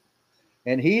 man.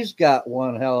 And he's got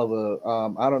one hell of a,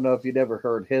 I don't know if you'd ever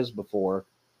heard his before.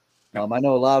 I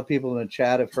know a lot of people in the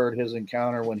chat have heard his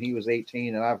encounter when he was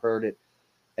 18, and I've heard it.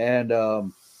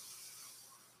 And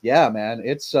yeah, man,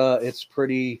 it's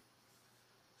pretty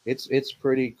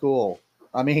cool.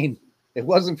 I mean, it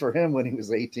wasn't for him when he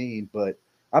was 18, but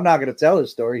I'm not going to tell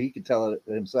his story. He can tell it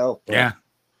himself.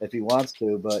 If he wants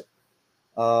to, but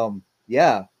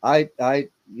yeah,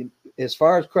 as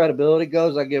far as credibility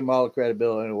goes, I give him all the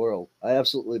credibility in the world. I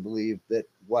absolutely believe that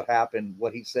what happened,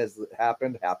 what he says that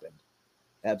happened.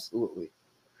 Absolutely.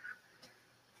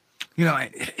 You know,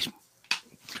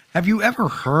 have you ever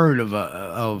heard of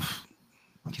I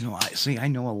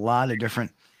know a lot of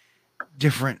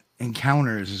different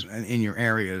encounters in your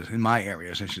areas, in my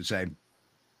areas, I should say.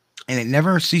 And it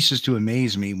never ceases to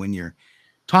amaze me when you're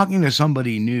talking to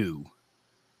somebody new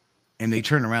and they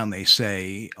turn around, they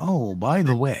say, oh, by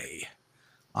the way,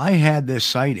 I had this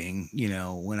sighting,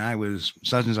 when I was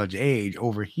such and such age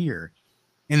over here.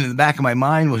 And in the back of my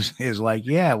mind is like,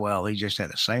 yeah, well, he just had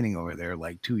a sighting over there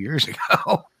like 2 years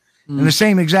ago in the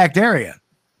same exact area.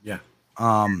 Yeah.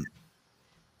 And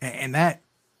that,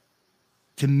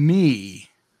 to me,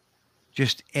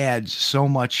 just adds so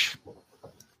much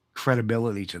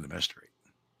credibility to the mystery.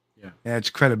 Yeah.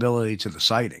 Adds credibility to the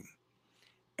sighting.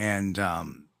 And,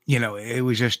 it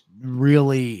was just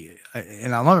really,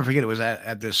 and I'll never forget, it was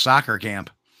at this soccer camp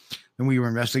and we were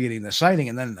investigating the sighting.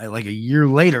 And then like a year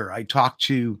later, I talked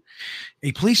to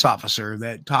a police officer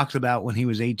that talks about when he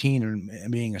was 18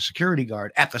 and being a security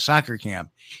guard at the soccer camp,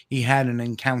 he had an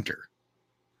encounter.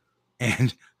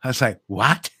 And I was like,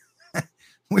 what?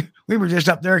 We were just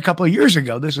up there a couple of years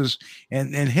ago. This is,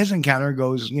 and his encounter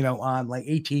goes, on like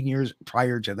 18 years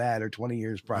prior to that or 20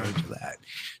 years prior to that.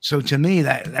 So to me,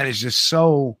 that is just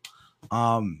so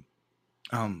monumental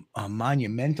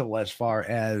as far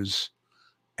as,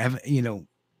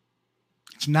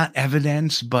 it's not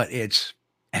evidence, but it's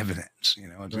evidence,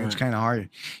 it's kind of hard,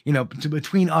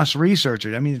 between us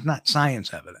researchers. I mean, it's not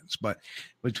science evidence, but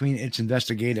between it's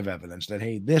investigative evidence that,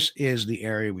 hey, this is the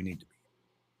area we need to be.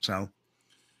 So.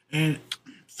 And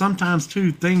sometimes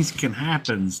too, things can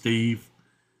happen, Steve,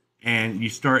 and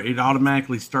it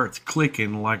automatically starts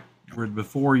clicking, like where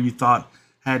before you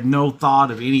had no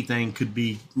thought of anything could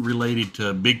be related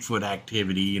to Bigfoot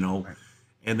activity, Right.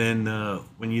 And then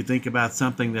when you think about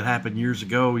something that happened years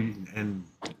ago, and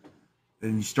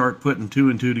then you start putting two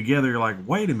and two together, you're like,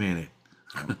 wait a minute,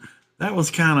 that was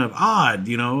kind of odd,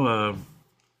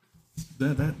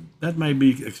 that may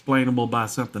be explainable by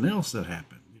something else that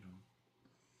happened.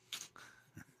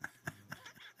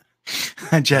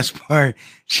 Chessboard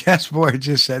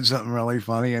just said something really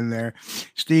funny in there.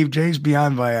 Steve, Jay's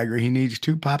beyond Viagra. He needs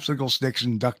 2 popsicle sticks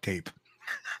and duct tape.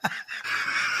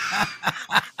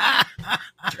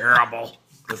 Terrible.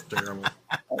 That's terrible.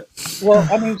 Well,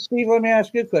 I mean, Steve, let me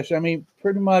ask you a question. I mean,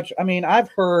 pretty much, I've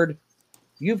heard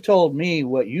you've told me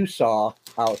what you saw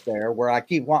out there, where I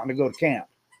keep wanting to go to camp,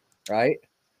 right?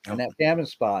 And that camping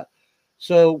spot.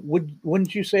 So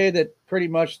wouldn't you say that pretty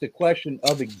much the question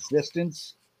of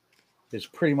existence is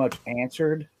pretty much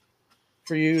answered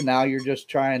for you? Now you're just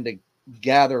trying to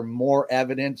gather more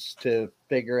evidence to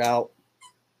figure out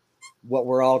what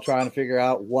we're all trying to figure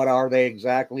out. What are they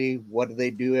exactly? What do they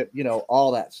do it?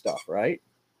 All that stuff, right?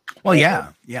 Well,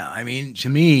 yeah. I mean, to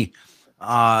me,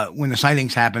 when the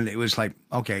sightings happened, it was like,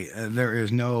 okay, there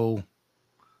is no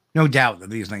doubt that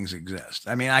these things exist.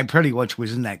 I mean, I pretty much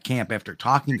was in that camp after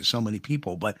talking to so many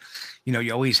people, but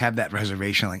you always have that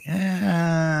reservation, like,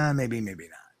 maybe not.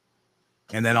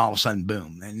 And then all of a sudden,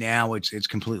 boom, and now it's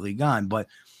completely gone. But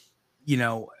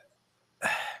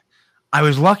I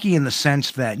was lucky in the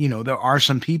sense that there are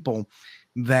some people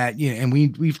that and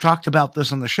we've talked about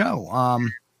this on the show.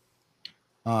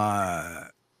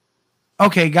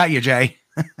 Okay, got you, Jay.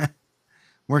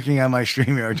 Working on my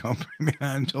StreamYard. Don't bring me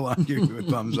on until I give you a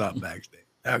thumbs up backstage.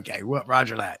 Okay, well,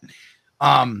 roger that.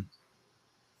 I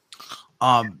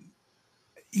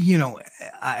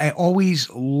always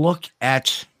look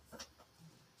at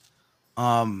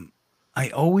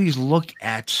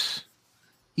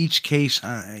each case,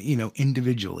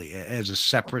 individually as a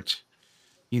separate,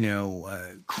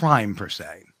 crime per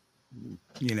se.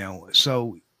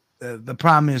 So the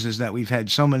problem is that we've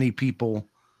had so many people.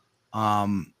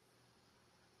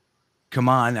 Come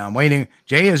on, I'm waiting.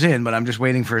 Jay is in, but I'm just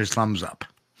waiting for his thumbs up.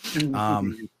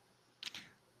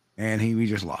 And we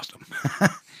just lost him.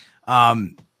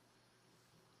 I'm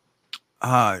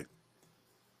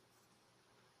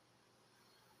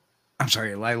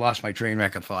sorry, I lost my train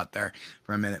wreck of thought there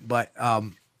for a minute. But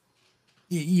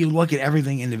you look at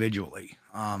everything individually,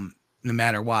 no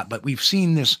matter what. But we've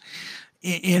seen this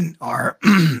in our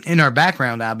in our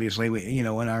background. Obviously, in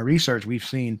our research, we've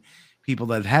seen people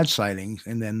that have had sightings,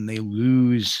 and then they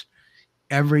lose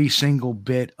every single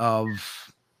bit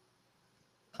of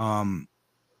I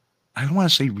don't want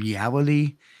to say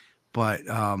reality, but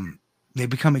they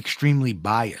become extremely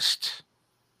biased.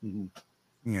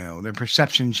 Mm-hmm. Their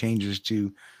perception changes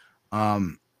to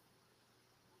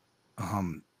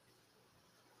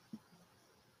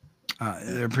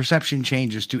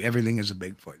everything is a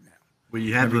Bigfoot now. Well,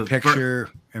 you have every the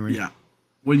picture, when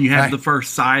you have the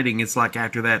first sighting, it's like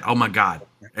after that, oh my God,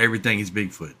 everything is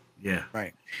Bigfoot. Yeah.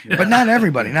 Right. Yeah. But not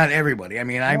everybody. I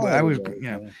mean, I was,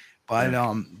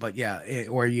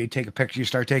 or you take a picture, you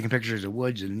start taking pictures of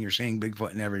woods and you're seeing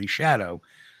Bigfoot in every shadow,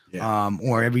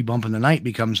 or every bump in the night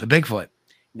becomes a Bigfoot.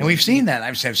 And we've seen that.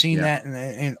 I've seen that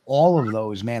in all of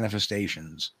those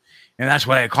manifestations. And that's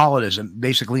what I call it, is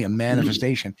basically a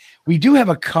manifestation. We do have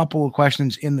a couple of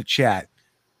questions in the chat.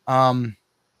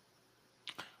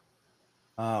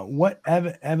 What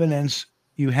evidence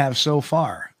you have so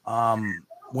far?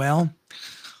 The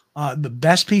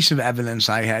best piece of evidence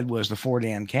I had was the Fort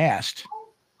Ann cast,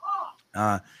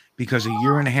 because a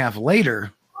year and a half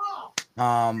later,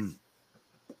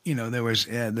 there was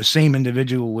the same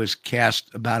individual was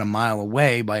cast about a mile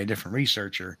away by a different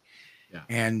researcher,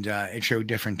 and it showed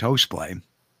different toe splay,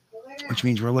 which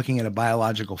means we're looking at a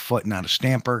biological foot, not a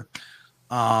stamper.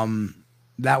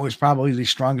 That was probably the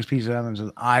strongest piece of evidence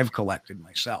that I've collected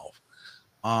myself.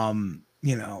 Like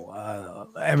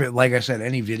I said,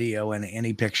 any video and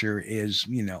any picture is,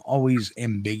 always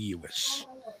ambiguous.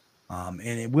 And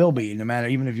it will be, no matter,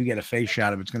 even if you get a face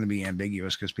shot of it, it's going to be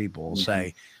ambiguous, because people will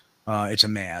say it's a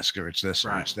mask, or it's this,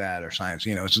 or it's that, or science.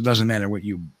 It doesn't matter what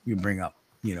you bring up,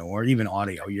 or even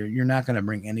audio. You're not going to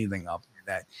bring anything up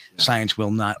that science will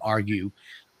not argue.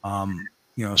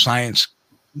 Science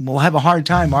will have a hard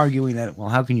time arguing that, well,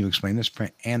 how can you explain this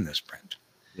print and this print?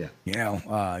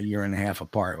 Year and a half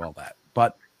apart, all that.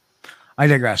 But I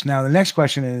digress. Now, the next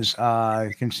question is,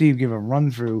 can Steve give a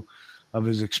run through of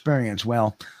his experience?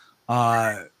 Well,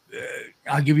 I'll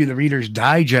give you the Reader's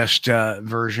Digest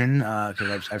version,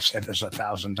 because I've said this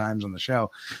 1,000 times on the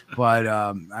show. But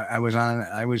I was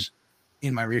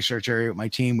in my research area with my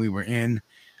team. We were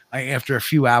after a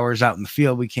few hours out in the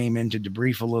field, we came in to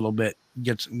debrief a little bit,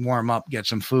 warm up, get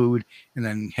some food, and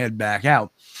then head back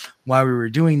out. While we were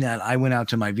doing that, I went out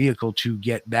to my vehicle to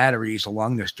get batteries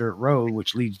along this dirt road,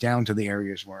 which leads down to the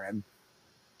areas we're in.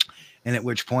 And at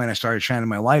which point I started shining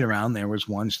my light around. There was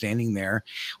one standing there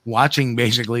watching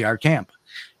basically our camp.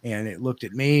 And it looked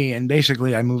at me, and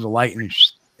basically I moved the light and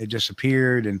it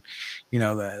disappeared. And,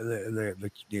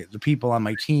 the people on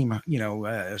my team,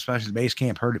 especially the base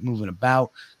camp, heard it moving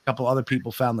about. A couple other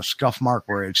people found the scuff mark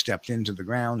where it stepped into the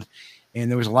ground. And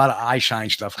there was a lot of eye shine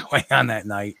stuff going on that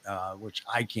night, which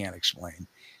I can't explain.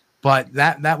 But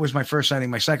that was my first sighting.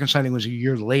 My second sighting was a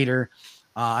year later.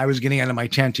 I was getting out of my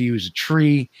tent to use a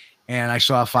tree, and I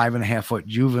saw a 5.5 foot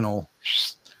juvenile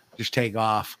just take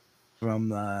off from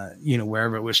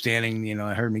wherever it was standing. It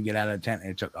heard me get out of the tent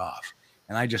and it took off.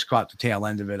 And I just caught the tail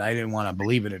end of it. I didn't want to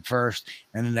believe it at first.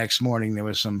 And the next morning there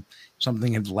was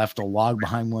something had left a log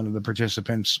behind one of the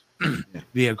participants'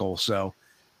 vehicles. So,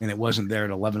 and it wasn't there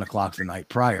at 11 o'clock the night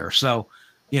prior. So,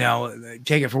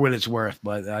 take it for what it's worth,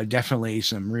 but definitely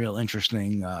some real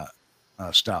interesting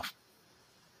stuff.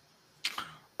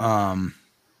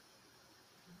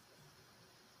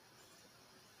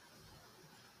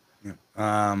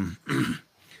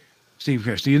 Steve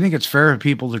Chris, do you think it's fair for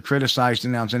people to criticize,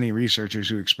 denounce any researchers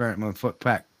who experiment with foot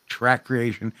track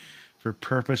creation for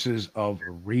purposes of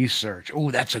research? Oh,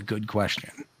 that's a good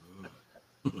question.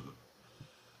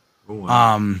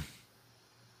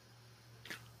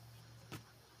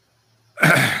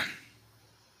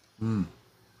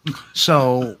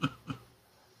 So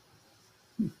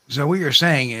what you're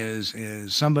saying is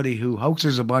somebody who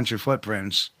hoaxes a bunch of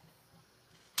footprints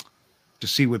to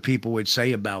see what people would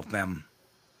say about them.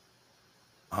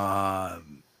 That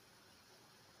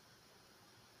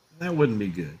wouldn't be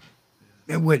good.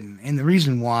 It wouldn't, and the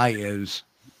reason why is,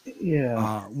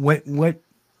 what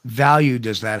value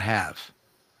does that have?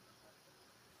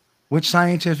 What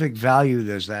scientific value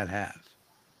does that have?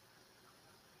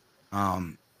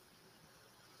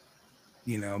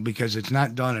 Because it's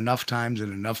not done enough times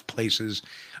in enough places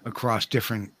across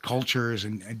different cultures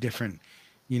and different,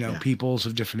 peoples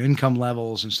of different income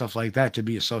levels and stuff like that to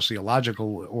be a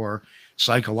sociological or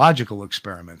psychological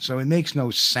experiment. So it makes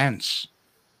no sense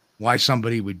why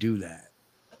somebody would do that.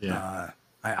 Yeah.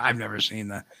 I've never seen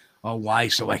the, why,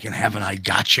 so I can have an I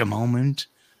gotcha moment.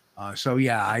 I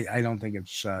don't think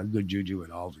it's good juju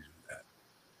at all to do that.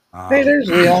 Hey, there's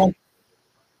Leon.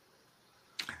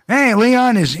 Hey,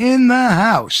 Leon is in the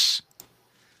house.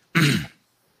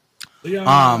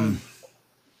 Leon.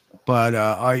 But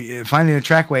Finding the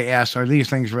Trackway asks, are these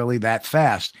things really that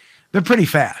fast? They're pretty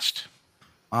fast.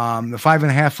 The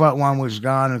 5.5 foot one was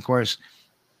gone. Of course,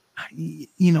 I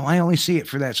only see it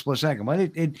for that split second, but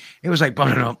it was like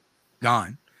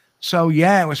gone. So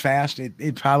yeah, it was fast.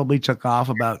 It probably took off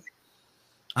about,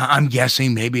 I'm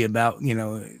guessing maybe about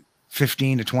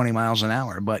 15 to 20 miles an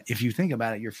hour. But if you think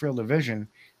about it, your field of vision,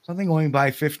 something going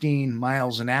by 15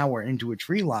 miles an hour into a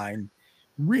tree line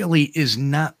really is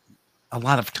not a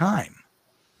lot of time.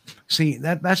 See,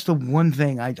 that's the one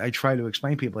thing I try to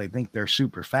explain to people. I think they're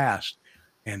super fast,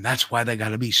 and that's why they got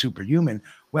to be superhuman.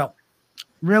 Well,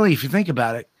 really, if you think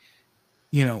about it,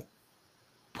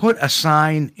 put a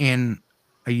sign in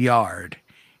a yard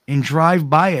and drive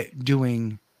by it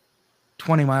doing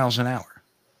 20 miles an hour,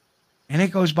 and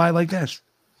it goes by like this.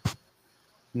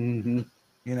 Mm-hmm.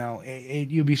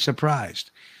 You'd be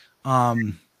surprised.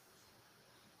 Jen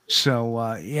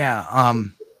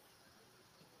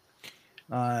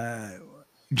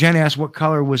asked, what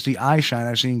color was the eye shine?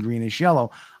 I've seen greenish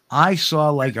yellow. I saw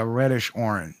like a reddish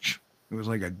orange. It was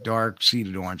like a dark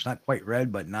seeded orange, not quite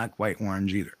red, but not quite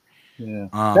orange either. Yeah,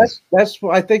 that's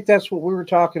what I think. That's what we were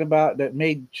talking about. That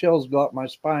made chills go up my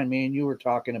spine. Me and you were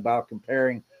talking about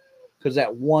comparing, because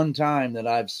that one time that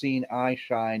I've seen eye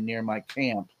shine near my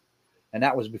camp, and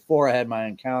that was before I had my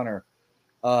encounter.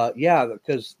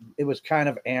 Because it was kind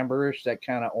of amberish, that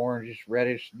kind of orangish,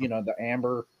 reddish, the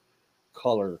amber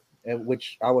color,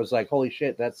 which I was like, holy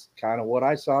shit, that's kind of what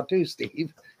I saw too,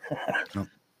 Steve.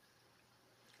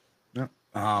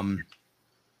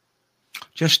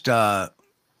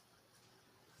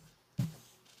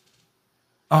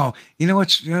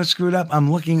 What's screwed up?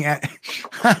 I'm looking at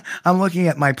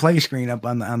my play screen up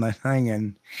on the thing,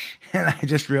 and I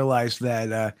just realized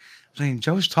that saying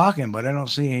Joe's talking, but I don't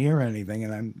see or hear anything,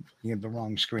 and I'm looking at the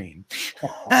wrong screen.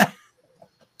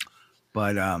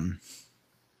 But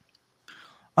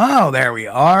there we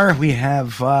are. We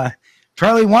have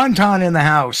Charlie Wonton in the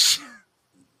house.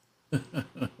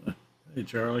 Hey,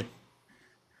 Charlie.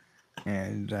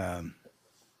 And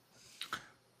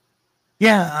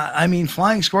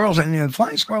flying squirrels, and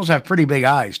flying squirrels have pretty big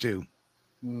eyes too.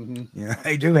 Mm-hmm. Yeah,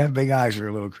 they do have big eyes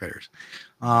for little critters.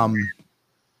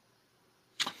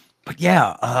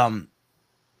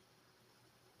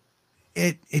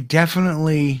 It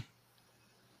definitely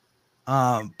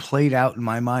played out in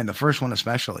my mind. The first one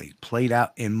especially played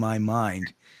out in my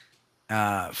mind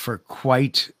for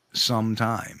quite some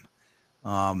time.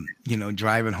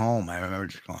 Driving home, I remember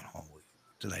just going, "Oh, what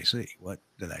did I see? What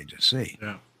did I just see?"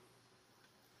 Yeah.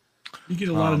 You get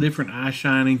a lot of different eye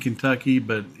shine in Kentucky,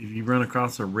 but if you run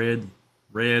across a red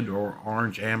or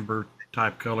orange amber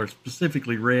type color,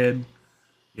 specifically red,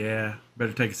 yeah,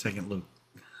 better take a second look.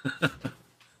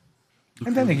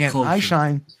 And then again, eye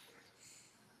shine.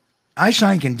 eye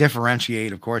shine can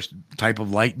differentiate, of course, the type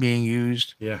of light being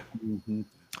used, Yeah. Mm-hmm.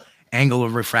 angle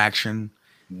of refraction,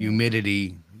 Yeah.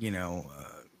 humidity,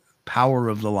 power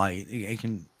of the light. It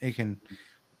can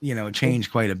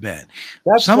change quite a bit.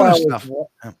 That's Some why of I the was,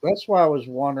 stuff. that's why I was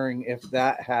wondering if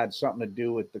that had something to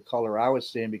do with the color I was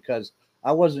seeing, because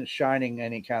I wasn't shining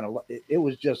any kind of. It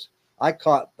was just I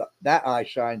caught that eye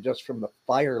shine just from the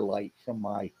firelight from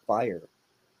my fire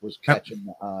was Yep. catching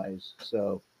the eyes.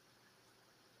 So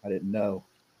I didn't know.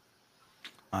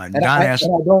 And Don asked,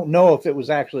 and I don't know if it was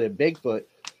actually a Bigfoot.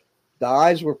 The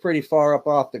eyes were pretty far up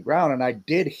off the ground, and I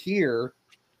did hear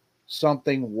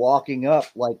something walking up,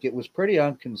 like it was pretty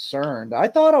unconcerned. I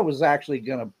thought it was actually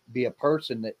going to be a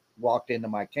person that walked into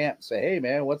my camp and say, "Hey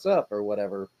man, what's up?" or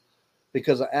whatever,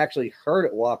 because I actually heard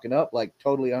it walking up like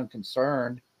totally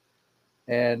unconcerned.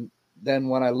 And then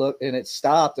when I looked, and it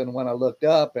stopped, and when I looked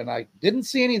up, and I didn't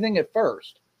see anything at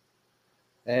first,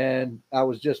 and I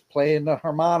was just playing the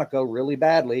harmonica really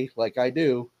badly like I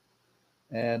do.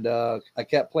 And I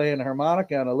kept playing the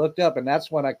harmonica, and I looked up, and that's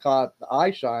when I caught the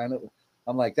eye shine.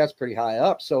 I'm like, that's pretty high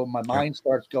up. So my mind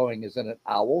starts going, is it an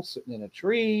owl sitting in a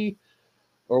tree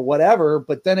or whatever?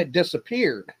 But then it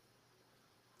disappeared.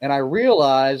 And I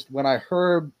realized when I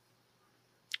heard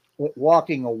it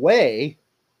walking away,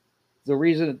 the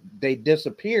reason they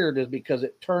disappeared is because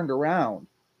it turned around.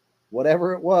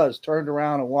 Whatever it was, turned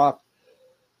around and walked.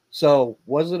 So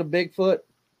was it a Bigfoot?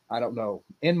 I don't know.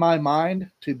 In my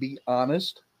mind, to be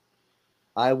honest,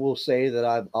 I will say that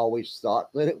I've always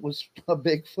thought that it was a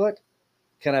Bigfoot.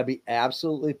 Can I be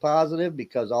absolutely positive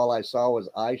because all I saw was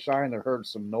eye shine and heard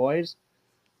some noise?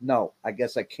 No, I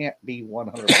guess I can't be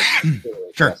 100%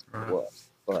 sure. Sure. Yes, it was,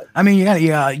 but I mean,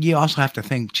 you also have to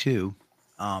think too.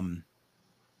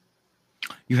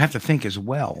 You have to think as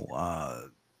well.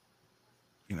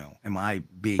 Am I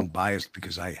being biased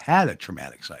because I had a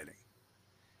traumatic sighting?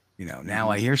 Now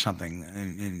I hear something,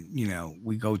 and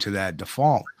we go to that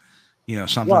default.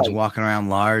 Something's Right. walking around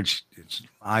large. Its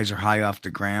eyes are high off the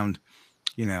ground.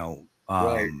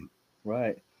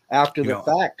 right after you the know-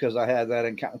 fact, because I had that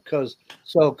encounter. Because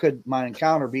so could my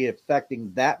encounter be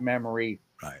affecting that memory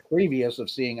Right. previous of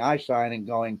seeing eye shine and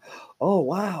going, "Oh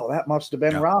wow, that must have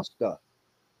been Yeah. Rasta."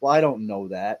 Well, I don't know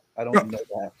that. I don't Yeah. know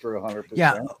that for 100%.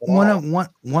 Yeah, at one all. of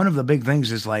one of the big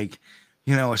things is like,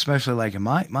 especially like in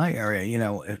my area,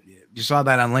 if you saw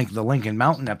that on the Lincoln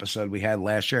Mountain episode we had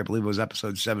last year. I believe it was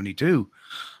episode 72.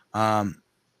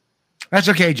 That's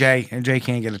okay, Jay, and Jay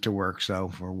can't get it to work, so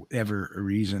for whatever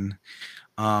reason,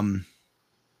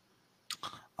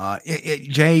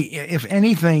 Jay, if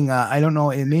anything, I don't know,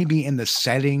 it may be in the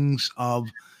settings of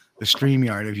the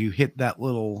StreamYard. If you hit that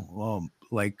little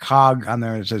like cog on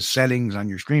there that says settings on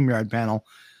your StreamYard panel,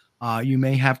 you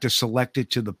may have to select it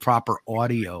to the proper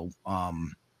audio,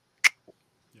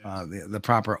 the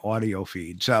proper audio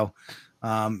feed. So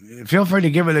feel free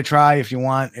to give it a try if you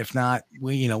want. If not,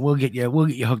 we'll get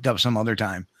you hooked up some other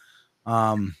time.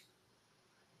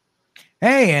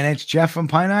 Hey, and it's Jeff from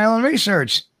Pine Island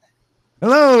Research.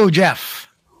 Hello, Jeff.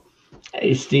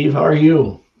 Hey, Steve, how are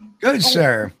you? Good,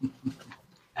 sir.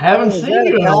 Haven't Is seen that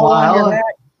you in a cow on your while. neck?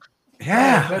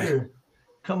 Yeah. Better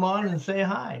come on and say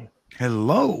hi.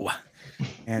 Hello.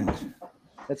 And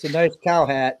That's a nice cow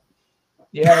hat.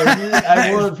 Yeah,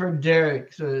 I wore it for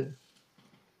Derek. So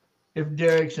if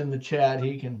Derek's in the chat,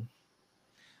 he can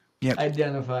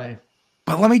identify.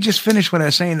 But let me just finish what I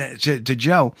was saying to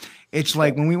Joe. It's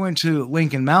like when we went to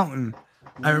Lincoln Mountain,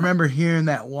 I remember hearing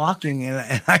that walking,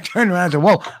 and I turned around and said,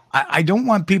 whoa, I don't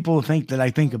want people to think that I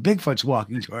think a Bigfoot's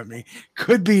walking toward me.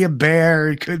 Could be a bear.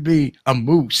 It could be a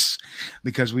moose,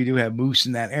 because we do have moose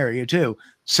in that area too.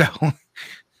 So,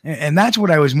 and that's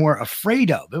what I was more afraid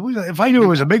of. It was, if I knew it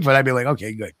was a Bigfoot, I'd be like,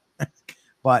 okay, good.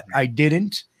 But I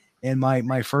didn't. And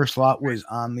my first thought was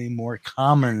on the more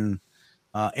common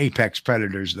apex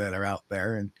predators that are out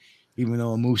there. And even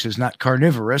though a moose is not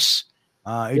carnivorous,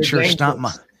 it sure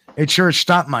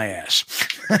stomped my ass.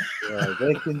 Yeah,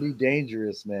 they can be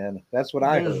dangerous, man. That's what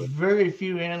I There's heard. very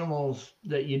few animals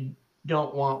that you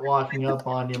don't want walking up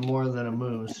on you more than a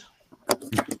moose.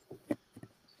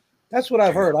 That's what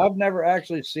I've heard. I've never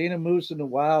actually seen a moose in the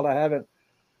wild. I haven't.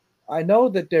 I know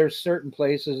that there's certain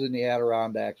places in the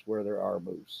Adirondacks where there are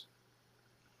moose.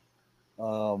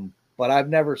 But I've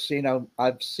never seen them.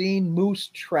 I've seen moose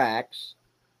tracks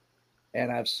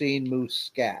and I've seen moose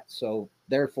scat. So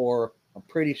therefore, I'm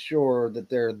pretty sure that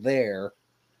they're there.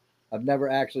 I've never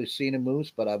actually seen a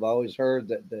moose, but I've always heard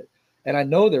that, and I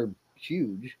know they're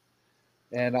huge.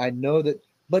 And I know that,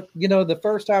 but the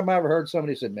first time I ever heard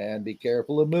somebody said, man, be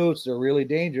careful of moose. They're really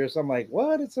dangerous. I'm like,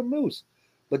 what? It's a moose.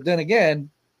 But then again,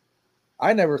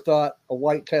 I never thought a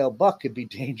white-tailed buck could be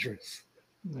dangerous.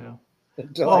 Yeah.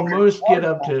 Until Well, I could moose get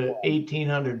walk up to that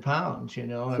 1,800 pounds, I mean,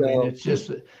 So- it's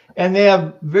just, and they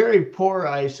have very poor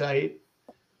eyesight.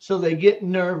 So they get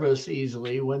nervous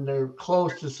easily when they're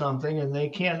close to something and they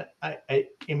can't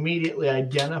immediately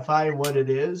identify what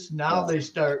it is. Now they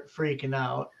start freaking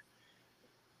out.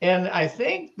 And I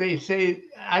think they say,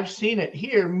 I've seen it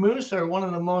here, moose are one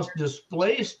of the most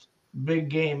displaced big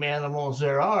game animals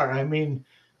there are. I mean,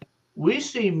 we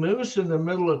see moose in the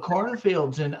middle of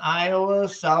cornfields in Iowa,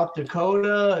 South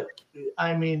Dakota.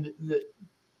 I mean,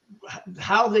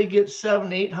 how they get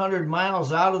 700-800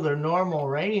 miles out of their normal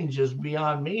range is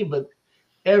beyond me, but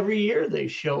every year they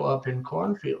show up in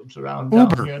cornfields around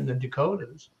down here in the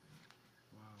Dakotas.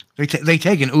 They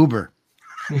take an Uber.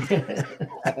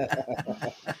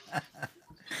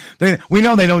 We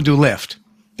know they don't do Lyft.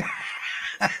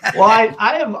 Well,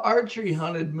 I have archery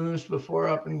hunted moose before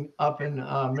up in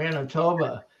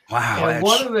Manitoba. Wow. And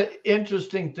one of the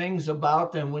interesting things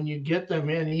about them, when you get them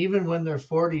in, even when they're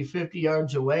 40, 50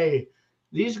 yards away,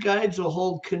 these guides will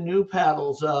hold canoe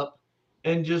paddles up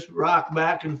and just rock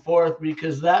back and forth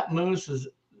because that moose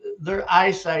their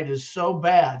eyesight is so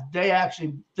bad. They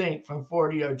actually think from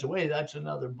 40 yards away, that's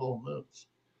another bull moose.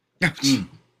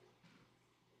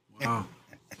 Wow.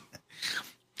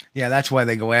 Yeah, that's why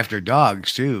they go after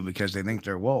dogs too, because they think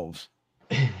they're wolves.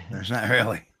 There's not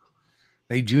really.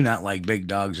 They do not like big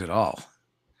dogs at all.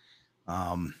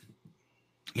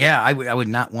 Yeah, I would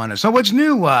not want to. So what's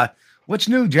new? What's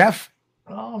new, Jeff?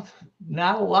 Oh,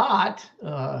 not a lot.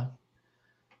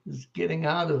 Just getting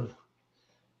out of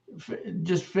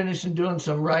just finishing doing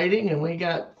some writing, and we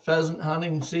got pheasant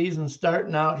hunting season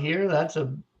starting out here. That's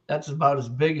about as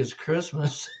big as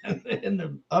Christmas in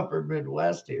the upper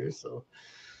Midwest here. So.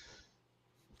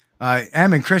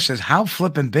 And Chris says, how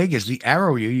flippin' big is the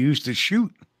arrow you used to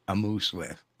shoot a moose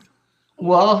with?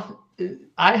 Well,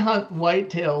 I hunt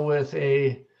whitetail with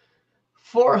a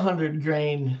 400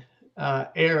 grain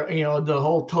arrow. The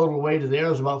whole total weight of the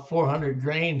arrow is about 400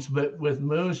 grains, but with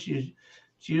moose, it's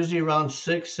usually around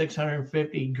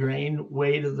 650 grain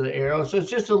weight of the arrow. So it's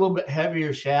just a little bit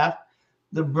heavier shaft.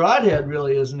 The broadhead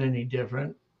really isn't any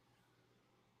different.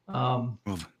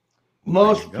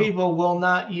 Most people will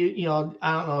not, I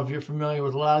don't know if you're familiar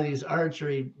with a lot of these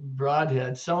archery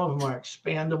broadheads. Some of them are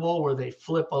expandable where they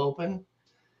flip open.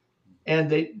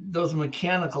 And those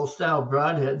mechanical style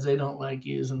broadheads, they don't like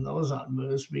using those on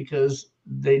moose because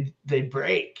they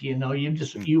break.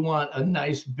 You want a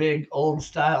nice big old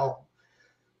style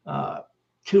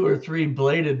 2 or 3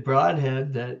 bladed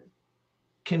broadhead that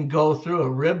can go through a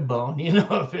rib bone,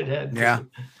 if it had. Yeah.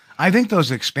 I think those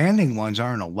expanding ones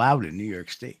aren't allowed in New York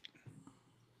State.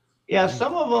 Yeah,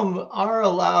 some of them are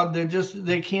allowed.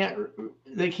 They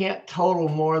can't total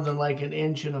more than like 1.25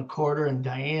 inches in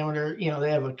diameter. They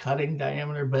have a cutting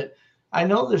diameter, but I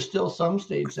know there's still some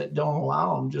states that don't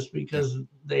allow them just because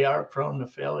they are prone to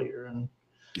failure. And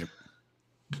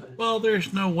well,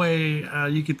 there's no way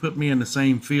you could put me in the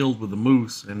same field with a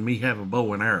moose and me have a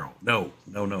bow and arrow. No,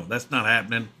 that's not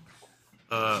happening.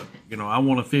 I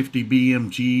want a 50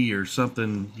 BMG or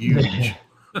something huge.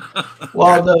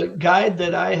 Well, the guide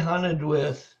that I hunted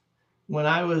with when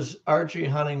I was archery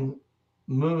hunting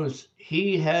moose,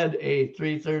 he had a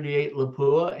 338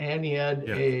 Lapua and he had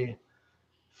a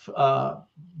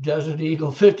Desert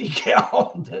Eagle 50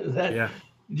 cal.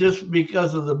 Just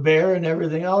because of the bear and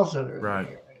everything else that are right.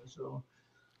 There. So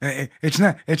it's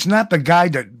not the guy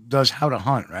that does how to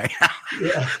hunt, right?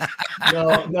 Yeah.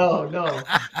 No.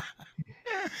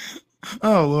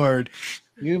 Oh Lord.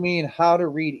 You mean how to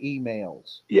read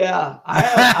emails? Yeah.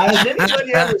 Has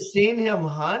anybody ever seen him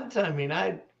hunt? I mean,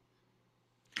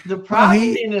 the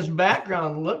property in his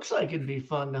background looks like it'd be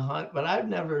fun to hunt, but I've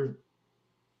never,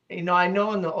 I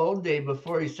know in the old day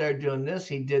before he started doing this,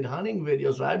 he did hunting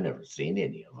videos, but I've never seen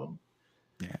any of them.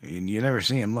 Yeah, and you never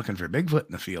see him looking for Bigfoot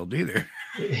in the field either.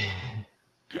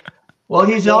 Well,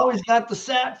 he's always got the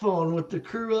sat phone with the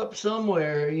crew up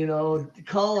somewhere,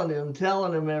 calling him,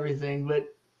 telling him everything, but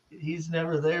he's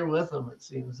never there with them, it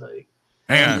seems like.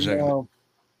 Hang on a second.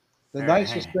 The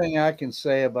nicest thing I can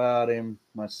say about him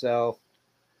myself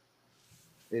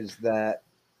is that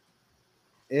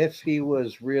if he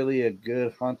was really a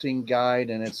good hunting guide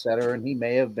and etc., and he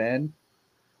may have been,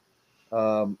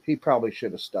 he probably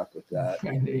should have stuck with that.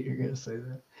 I knew you were going to say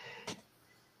that.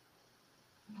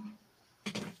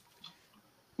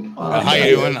 How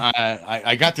you doing?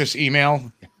 I got this email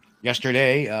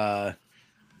yesterday.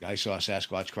 Guy saw a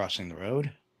Sasquatch crossing the road.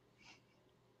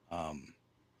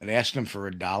 And asked him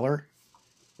for $1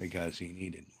 because he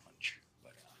needed lunch.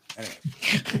 But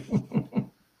anyway.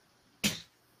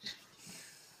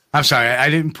 I'm sorry,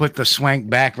 I didn't put the swank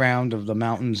background of the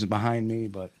mountains behind me,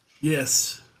 but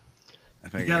Yes.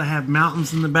 I You got to have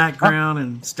mountains in the background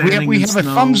and standing we in have a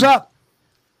snow. thumbs up.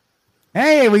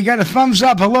 Hey, we got a thumbs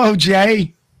up. Hello,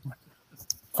 Jay.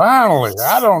 Finally,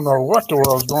 I don't know what the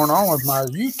world's going on with my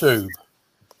YouTube.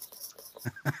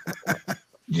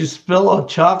 You spill a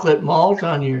chocolate malt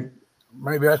on your.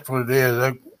 Maybe that's what it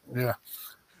is. Yeah.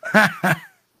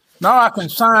 No, I can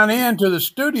sign in to the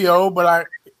studio, but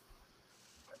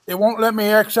it won't let me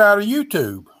X out of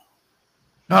YouTube.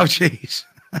 Oh, jeez.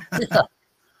 Yeah.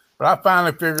 But I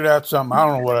finally figured out something. I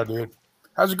don't know what I did.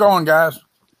 How's it going, guys?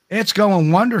 It's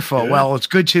going wonderful. Good. Well, it's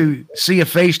good to see a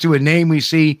face to a name we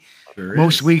see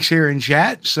most weeks here in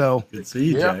chat. So Good to see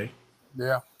you, Yeah. Jay.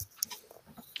 Yeah.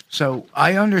 So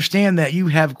I understand that you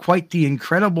have quite the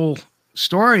incredible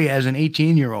story as an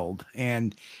 18-year-old,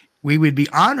 and we would be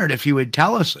honored if you would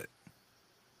tell us it.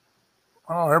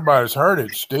 Oh, everybody's heard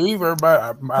it, Steve.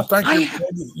 Everybody, I think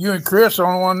you and Chris are the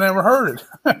only one that never heard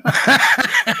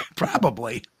it.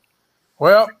 Probably.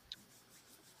 Well,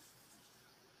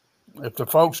 if the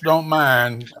folks don't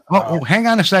mind. Hang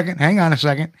on a second. Hang on a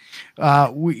second.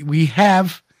 We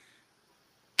have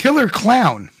Killer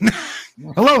Clown.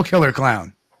 Hello, Killer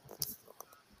Clown.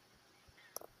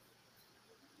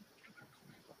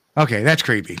 Okay, that's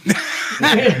creepy.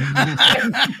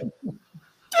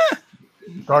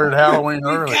 Started Halloween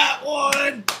early. We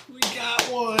got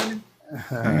one.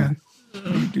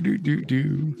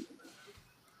 Do.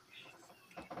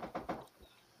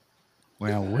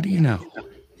 Well, what do you know?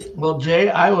 Well, Jay,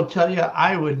 I will tell you,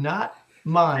 I would not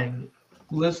mind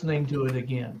listening to it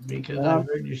again because I've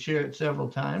heard you share it several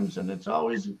times, and it's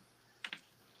always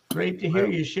great to hear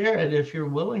you share it if you're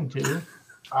willing to.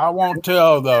 I won't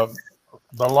tell the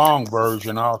long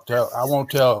version. I won't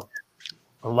tell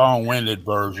the long-winded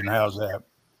version. How's that?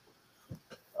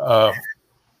 I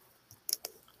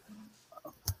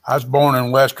was born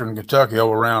in Western Kentucky,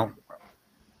 over around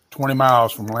 20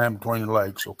 miles from Land Between the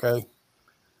Lakes. Okay.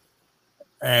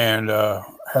 And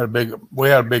we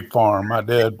had a big farm. My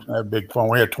dad had a big farm.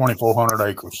 We had 2,400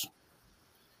 acres.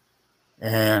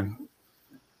 And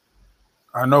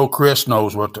I know Chris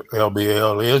knows what the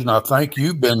LBL is, and I think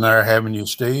you've been there, haven't you,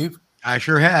 Steve? I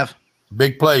sure have.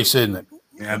 Big place, isn't it?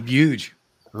 Yeah, huge.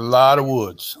 A lot of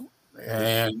woods.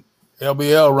 And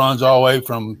LBL runs all the way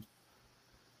from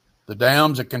the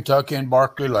dams at Kentucky and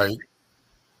Barkley Lake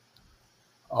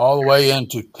all the way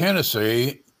into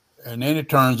Tennessee, and then it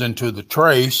turns into the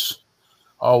Trace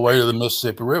all the way to the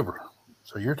Mississippi River.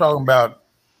 So you're talking about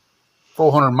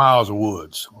 400 miles of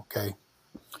woods, okay?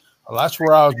 Well, that's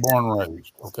where I was born and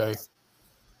raised, okay?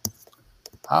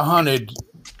 I hunted.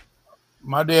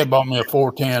 My dad bought me a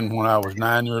 410 when I was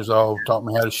 9 years old, taught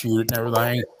me how to shoot it and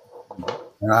everything.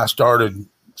 And I started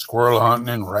squirrel hunting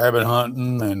and rabbit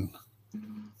hunting, and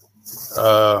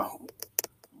I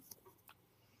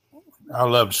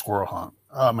loved squirrel hunt.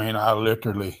 I mean, I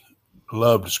literally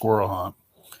loved to squirrel hunt.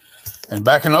 And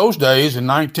back in those days, in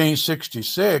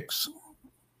 1966,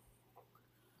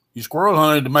 you squirrel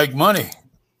hunted to make money.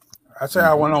 That's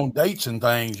how I went on dates and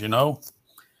things, you know.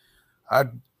 I'd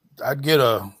get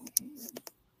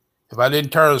if I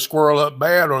didn't tear the squirrel up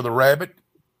bad, or the rabbit,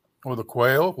 or the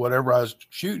quail, whatever I was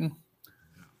shooting,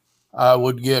 I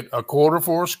would get a quarter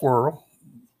for a squirrel.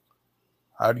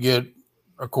 I'd get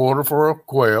a quarter for a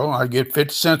quail. I'd get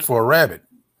 50 cents for a rabbit.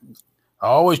 I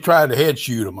always tried to head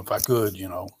shoot them if I could, you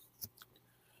know,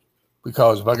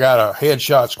 because if I got a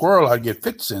headshot squirrel, I'd get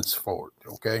 50 cents for it.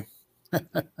 Okay.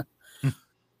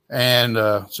 And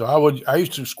so I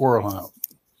used to squirrel hunt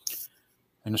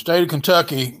in the state of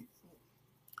Kentucky.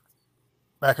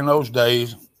 Back in those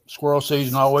days, squirrel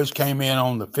season always came in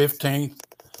on the 15th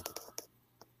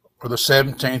or the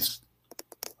 17th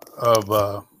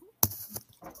of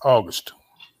August,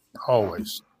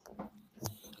 always.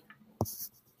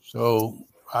 So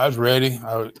I was ready.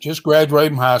 I just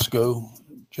graduated from high school,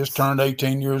 just turned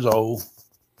 18 years old,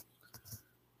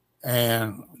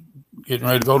 and getting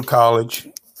ready to go to college.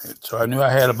 So I knew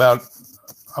I had about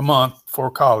a month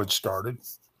before college started.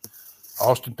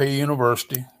 Austin Peay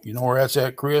University. You know where that's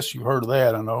at, Chris? You heard of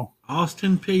that, I know.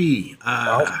 Austin Peay.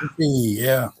 Austin Peay,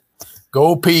 yeah.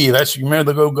 Go Peay. That's, you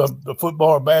remember the football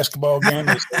or basketball game?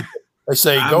 They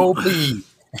say go Peay.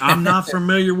 I'm not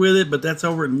familiar with it, but that's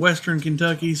over in Western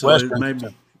Kentucky. So maybe,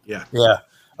 yeah. Yeah.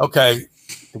 Okay.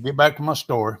 To get back to my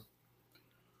story,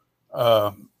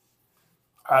 I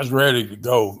was ready to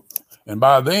go. And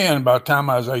by the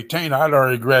time I was 18, I'd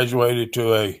already graduated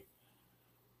to a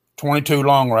 22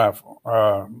 long rifle,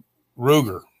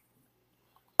 Ruger,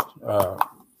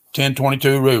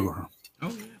 1022 Ruger. Oh,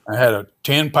 yeah. I had a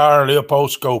 10-power Leopold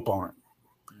scope on it.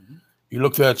 Mm-hmm. You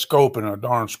look at that scope and a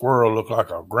darn squirrel looked like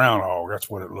a groundhog. That's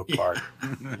what it looked like.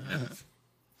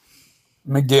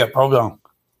 Let me dip. Hold on.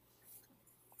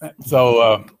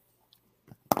 So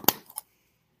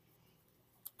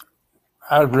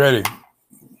I was ready.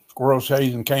 Squirrel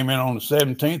season came in on the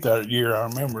 17th that year. I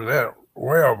remember that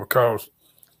well because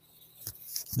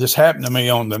this happened to me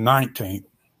on the 19th.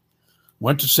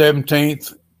 Went to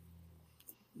 17th,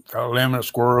 got a limit of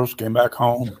squirrels, came back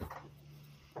home.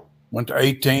 Went to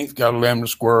 18th, got a limit of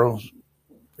squirrels,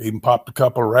 even popped a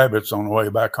couple of rabbits on the way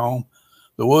back home.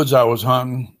 The woods I was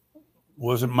hunting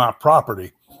wasn't my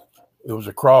property. It was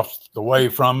across the way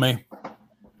from me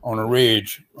on a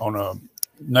ridge on a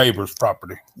neighbor's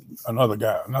property,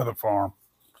 another farm.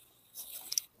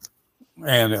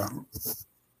 And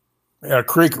had a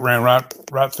creek that ran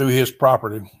right through his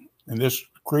property. And this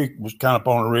creek was kind of up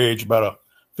on a ridge, about a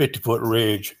 50-foot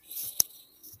ridge.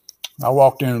 I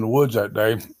walked into the woods that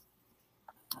day.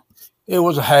 It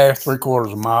was a half,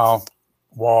 3/4 mile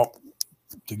walk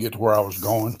to get to where I was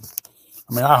going.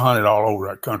 I mean, I hunted all over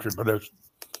that country, but it's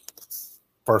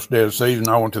first day of the season.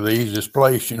 I went to the easiest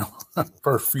place,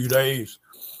 first few days.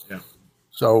 Yeah.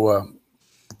 So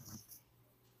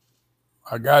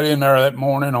I got in there that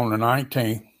morning on the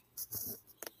 19th,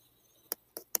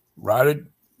 right at a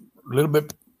little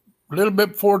bit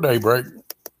before daybreak,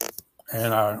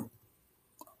 and I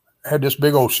had this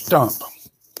big old stump.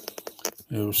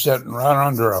 It was sitting right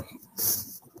under a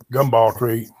gumball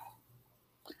tree,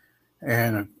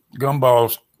 and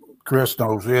gumballs, Chris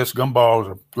knows this, gumball is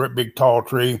a great big tall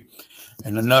tree,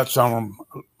 and the nuts on them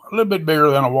a little bit bigger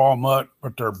than a walnut,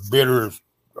 but they're bitter.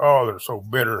 Oh, they're so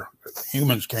bitter that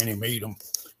humans can't even eat them,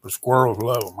 but squirrels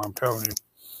love them, I'm telling you.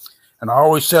 And I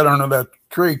always sat under that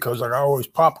tree because I always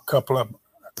pop a couple of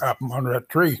them under that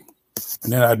tree,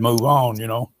 and then I'd move on,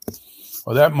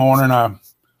 Well, that morning I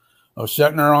was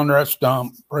sitting there under that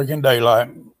stump, breaking daylight.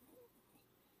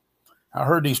 I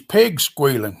heard these pigs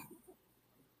squealing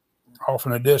off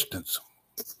in the distance,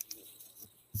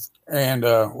 and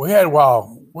we had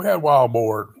wild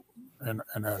boar in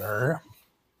that area,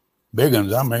 big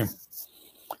ones, I mean.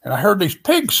 And I heard these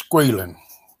pigs squealing.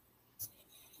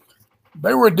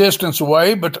 They were a distance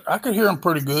away, but I could hear them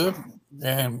pretty good,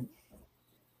 and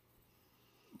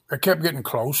they kept getting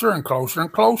closer and closer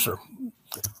and closer.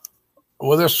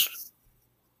 Well,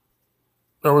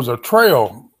 there was a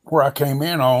trail where I came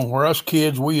in on where us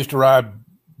kids, we used to ride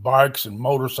bikes and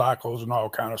motorcycles and all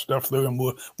kind of stuff through them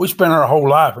woods. We spent our whole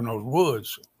life in those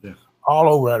woods, all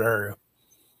over that area.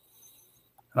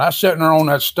 And I was sitting there on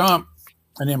that stump,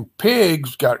 and them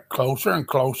pigs got closer and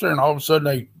closer, and all of a sudden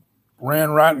they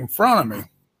ran right in front of me,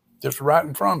 just right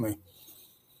in front of me.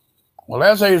 Well,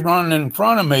 as they was running in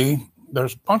front of me,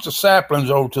 there's a bunch of saplings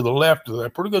over to the left of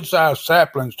that, pretty good sized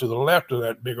saplings to the left of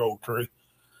that big old tree.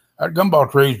 That gumball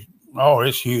tree,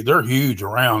 it's huge. They're huge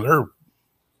around. They're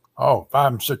 5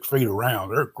 and 6 feet around.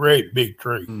 They're a great big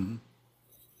tree. Mm-hmm.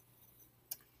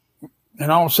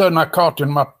 And all of a sudden I caught in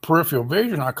my peripheral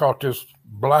vision, I caught this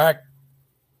black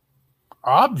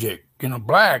object,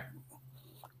 black.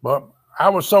 But I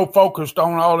was so focused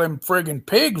on all them friggin'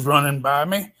 pigs running by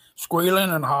me, squealing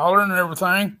and hollering and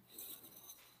everything.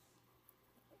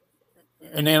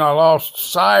 And then I lost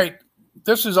sight.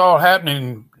 This is all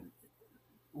happening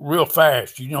real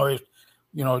fast. It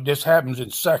just happens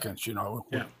in seconds,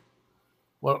 Yeah.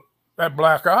 Well, that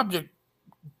black object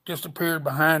disappeared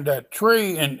behind that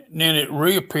tree, and then it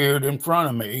reappeared in front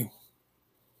of me.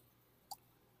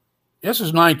 This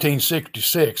is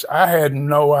 1966. I had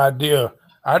no idea.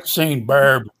 I'd seen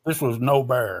bear, but this was no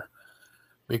bear,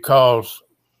 because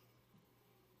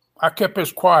I kept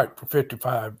this quiet for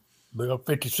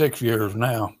 56 years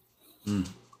now. Mm.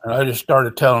 And I just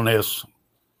started telling this.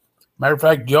 Matter of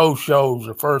fact, Joe's show was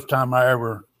the first time I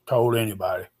ever told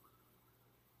anybody.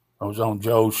 I was on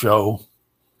Joe's show,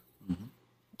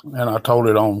 and I told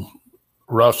it on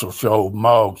Russell's show,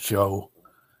 Mogg's show,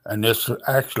 and this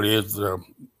actually is the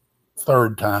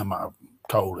third time I've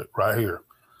told it right here.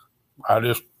 I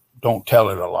just don't tell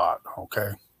it a lot,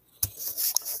 okay?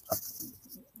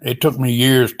 It took me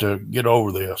years to get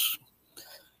over this.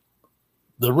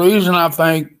 The reason I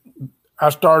think I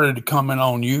started coming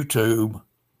on YouTube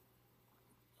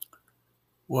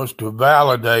was to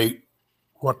validate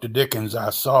what the dickens I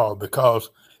saw, because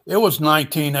it was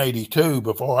 1982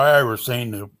 before I ever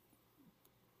seen the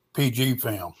PG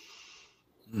film.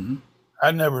 Mm-hmm.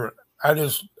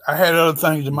 I had other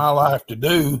things in my life to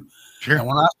do. Sure. And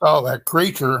when I saw that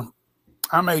creature,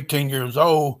 I'm 18 years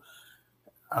old.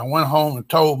 I went home and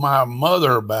told my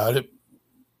mother about it.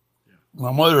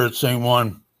 My mother had seen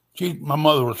one. My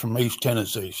mother was from East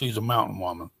Tennessee. She's a mountain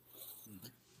woman.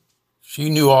 She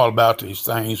knew all about these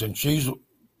things, and she's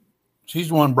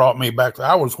the one brought me back.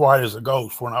 I was white as a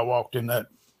ghost when I walked in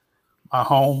my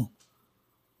home.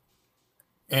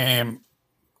 And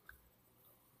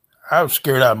I was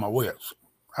scared out of my wits.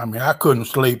 I mean, I couldn't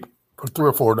sleep for 3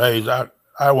 or 4 days.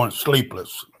 I went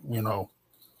sleepless, you know.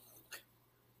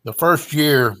 The first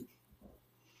year,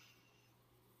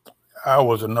 I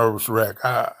was a nervous wreck.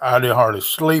 I didn't hardly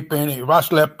sleep any. If I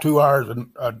slept 2 hours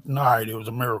a night, it was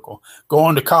a miracle.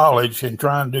 Going to college and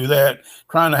trying to do that,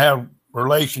 trying to have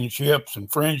relationships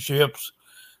and friendships.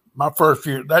 My first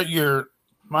year, that year,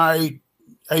 my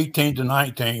 18 to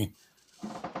 19,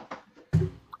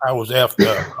 I was effed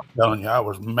up. I'm telling you, I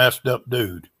was a messed up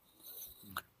dude.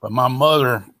 But my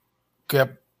mother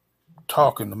kept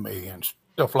talking to me and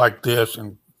stuff like this.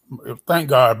 And thank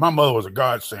God, my mother was a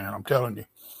godsend, I'm telling you.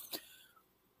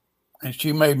 And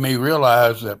she made me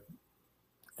realize that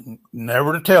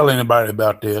never to tell anybody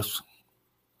about this,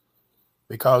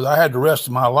 because I had the rest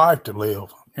of my life to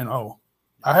live. You know,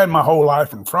 I had my whole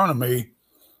life in front of me.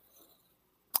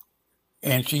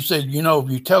 And she said, you know,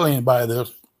 if you tell anybody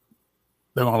this,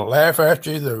 they're going to laugh at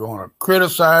you. They're going to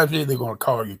criticize you. They're going to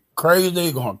call you crazy.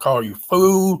 They're going to call you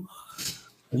fool.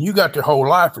 And you got your whole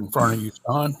life in front of you,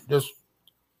 son. Just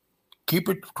keep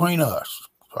it between us.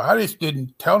 So I just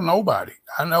didn't tell nobody.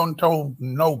 I never told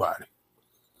nobody.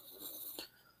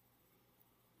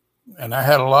 And I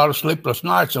had a lot of sleepless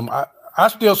nights. I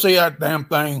still see that damn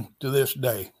thing to this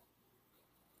day.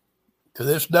 To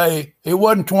this day, it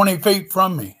wasn't 20 feet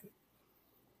from me.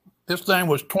 This thing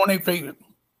was 20 feet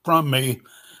from me.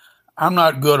 I'm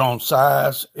not good on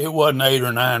size. It wasn't 8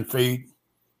 or 9 feet,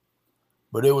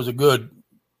 but it was a good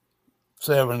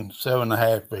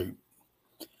 7.5 feet.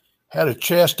 Had a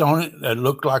chest on it that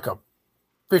looked like a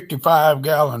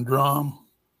 55-gallon drum.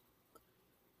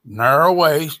 Narrow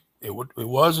waist. It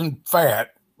wasn't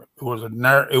fat. It was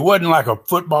it wasn't like a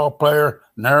football player,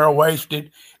 narrow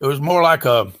waisted. It was more like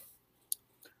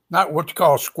not what you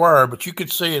call a square, but you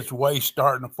could see its waist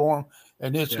starting to form,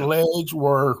 and its legs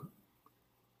were,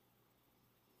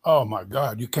 oh my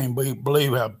God, you can't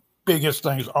believe how big this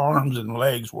thing's arms and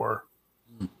legs were.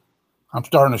 I'm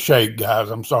starting to shake, guys.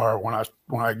 I'm sorry.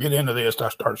 When I get into this, I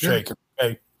start shaking.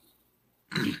 Okay.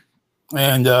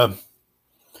 And the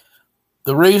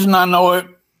reason I know it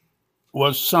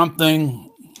was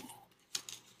something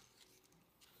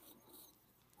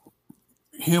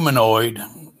humanoid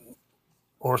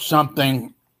or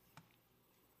something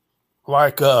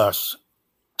like us.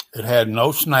 It had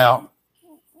no snout.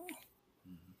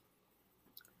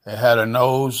 It had a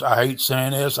nose. I hate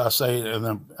saying this. I say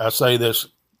this.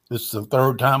 This is the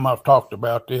third time I've talked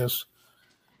about this.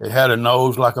 It had a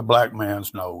nose like a black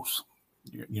man's nose.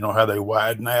 You know how they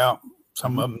widen out?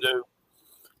 Some of them do.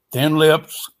 Thin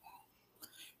lips.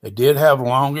 It did have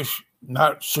longish,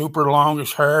 not super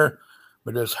longish hair,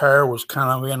 but his hair was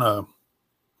kind of in a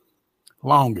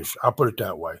longish. I'll put it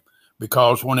that way.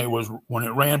 Because when it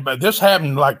ran back, this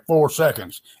happened like 4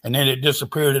 seconds, and then it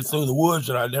disappeared through the woods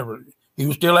that he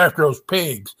was still after those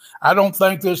pigs. I don't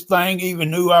think this thing even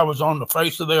knew I was on the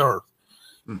face of the earth.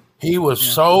 He was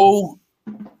so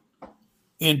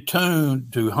in tune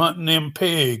to hunting them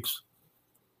pigs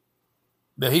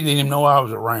that he didn't even know I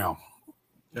was around.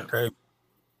 Yeah. Okay.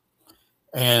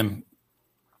 And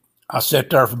I sat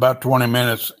there for about 20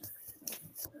 minutes,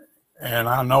 and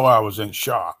I know I was in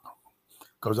shock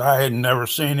because I had never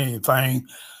seen anything,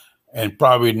 and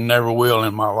probably never will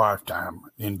in my lifetime,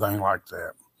 anything like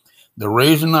that. The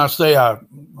reason I say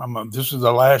this is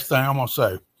the last thing I'm going to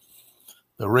say.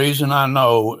 The reason I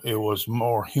know it was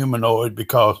more humanoid,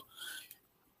 because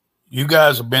you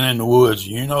guys have been in the woods.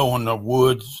 You know, when the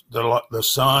woods, the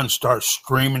sun starts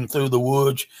streaming through the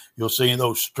woods, you'll see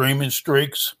those streaming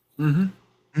streaks. Mm-hmm.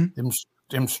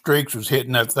 Them streaks was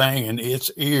hitting that thing, and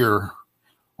its ear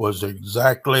was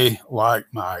exactly like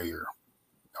my ear.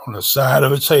 On the side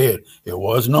of its head. It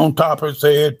wasn't on top of its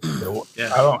head.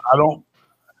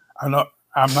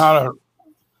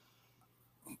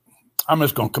 I'm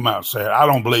just going to come out and say it. I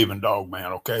don't believe in Dog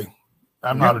Man, okay?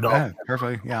 I'm not a dog man.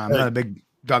 Perfectly. Yeah, I'm not a big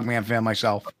Dog Man fan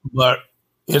myself. But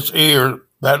its ear,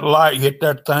 that light hit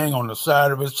that thing on the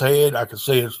side of its head. I could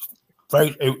see its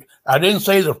face. I didn't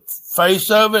see the face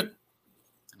of it.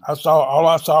 All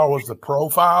I saw was the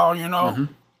profile, you know? Mm-hmm.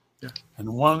 Yeah.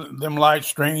 And one of them light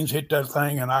streams hit that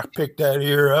thing, and I picked that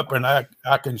ear up, and I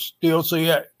can still see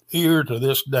that ear to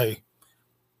this day.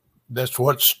 That's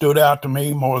what stood out to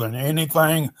me more than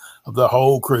anything of the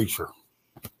whole creature.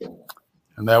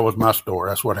 And that was my story.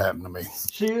 That's what happened to me.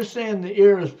 So you're saying the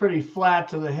ear was pretty flat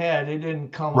to the head. It didn't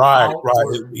come right.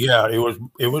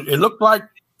 It looked like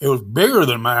it was bigger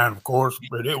than mine, of course,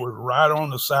 but it was right on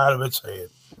the side of its head.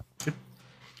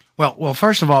 Well,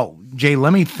 first of all, Jay,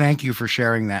 let me thank you for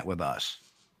sharing that with us.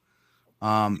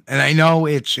 And I know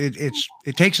it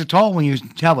takes a toll when you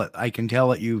tell it. I can tell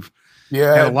that you've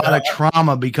had a lot of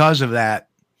trauma because of that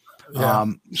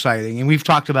sighting. And we've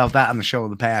talked about that on the show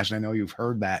in the past. And I know you've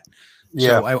heard that.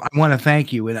 So I want to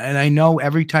thank you. And I know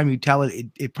every time you tell it,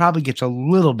 it probably gets a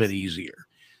little bit easier.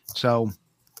 So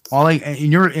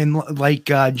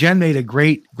Jen made a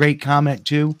great comment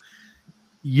too.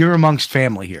 You're amongst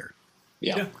family here.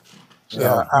 Yeah.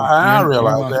 So, I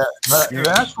realize that. But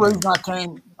that's the reason I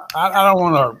came. I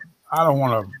don't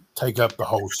want to take up the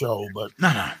whole show, but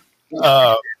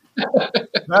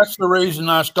that's the reason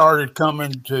I started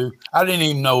coming to. I didn't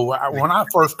even know when I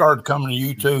first started coming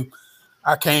to YouTube.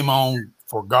 I came on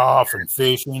for golf and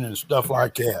fishing and stuff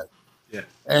like that. Yeah.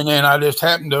 And then I just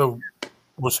happened to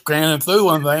was scanning through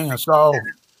one thing and saw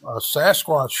a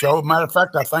Sasquatch show. Matter of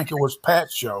fact, I think it was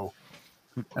Pat's show.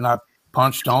 And I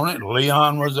punched on it.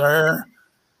 Leon was there.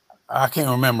 I can't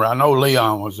remember. I know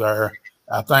Leon was there.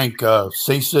 I think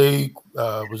CC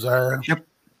was there. Yep.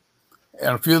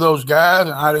 And a few of those guys.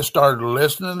 And I just started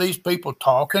listening to these people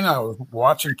talking. I was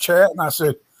watching chat. And I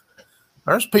said,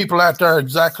 there's people out there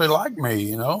exactly like me,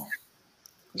 you know?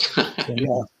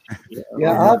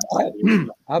 Yeah.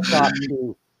 I've talked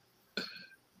to,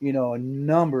 a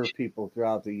number of people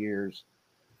throughout the years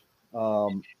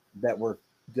that were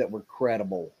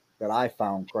credible, that I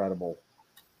found credible.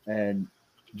 And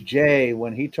Jay,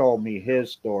 when he told me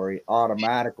his story,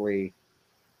 automatically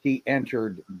he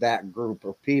entered that group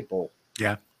of people.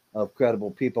 Yeah. Of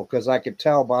credible people. Because I could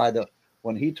tell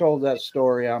when he told that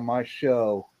story on my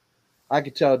show, I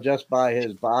could tell just by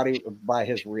his body, by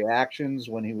his reactions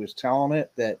when he was telling it,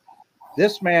 that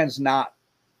this man's not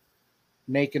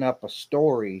making up a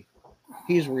story.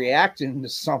 He's reacting to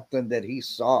something that he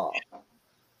saw,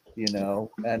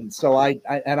 and so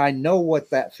I know what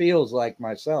that feels like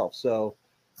myself. So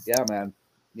yeah, man.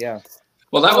 Yeah.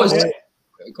 Well, that was go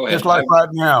ahead. It's like right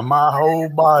now, my whole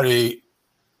body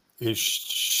is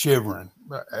shivering.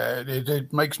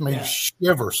 It makes me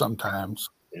shiver sometimes.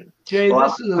 Jay,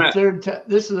 this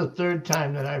is the third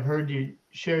time that I've heard you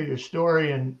share your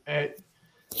story, and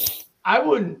I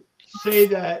wouldn't say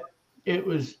that it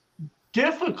was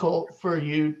difficult for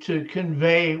you to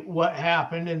convey what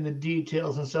happened and the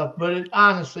details and stuff, but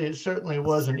honestly, it certainly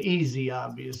wasn't easy.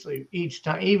 Obviously, each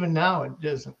time, even now, it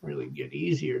doesn't really get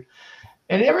easier.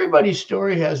 And everybody's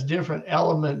story has different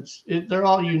elements. They're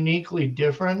all uniquely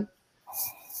different.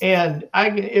 And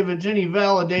if it's any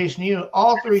validation,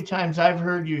 all three times I've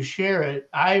heard you share it,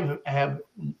 I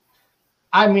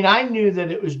knew that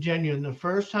it was genuine the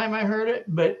first time I heard it,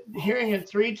 but hearing it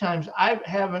three times, I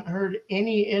haven't heard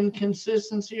any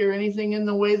inconsistency or anything in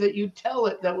the way that you tell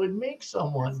it that would make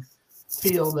someone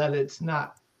feel that it's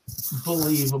not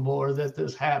believable or that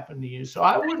this happened to you. So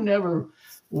I would never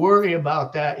worry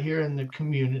about that here in the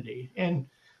community. And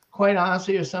quite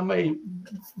honestly, if somebody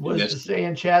was to say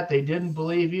in chat they didn't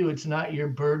believe you, it's not your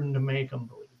burden to make them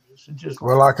believe you. So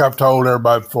well, like I've told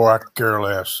everybody before, I could care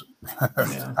less.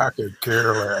 I could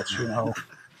care less,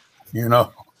 you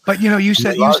know. But you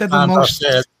said the most.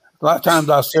 A lot of times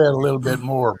I said a little bit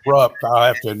more abrupt. I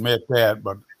have to admit that,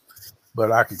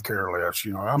 but I could care less.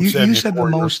 You said the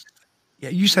most. Yeah,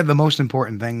 you said the most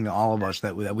important thing to all of us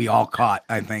that we all caught,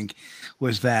 I think,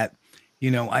 was that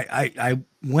I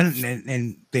went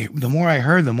and the more I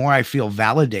heard, the more I feel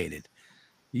validated.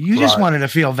 You just wanted to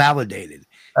feel validated.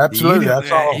 Absolutely,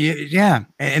 that's all. Yeah,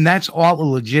 and that's all a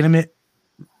legitimate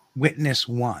witness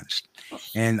wants.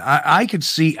 And I could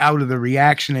see out of the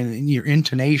reaction and in your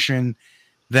intonation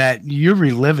that you're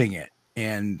reliving it.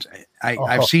 And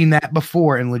I've seen that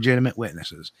before in legitimate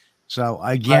witnesses. So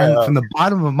again, from the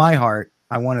bottom of my heart,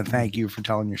 I want to thank you for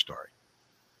telling your story.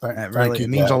 It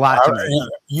means a lot to me.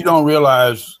 You don't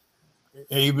realize,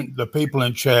 even the people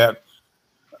in chat,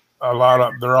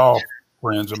 they're all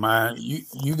friends of mine.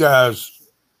 You guys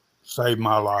saved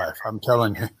my life. I'm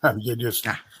telling you,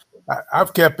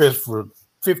 I've kept this for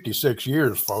 56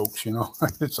 years, folks.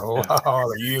 It's a lot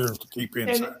of years to keep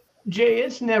inside. And Jay,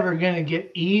 it's never going to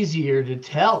get easier to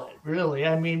tell it, really.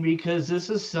 Because this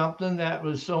is something that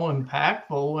was so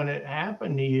impactful when it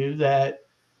happened to you that,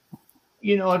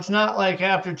 it's not like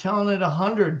after telling it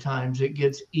 100 times, it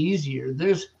gets easier.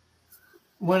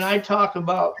 When I talk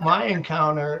about my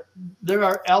encounter, there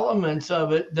are elements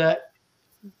of it that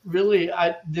really,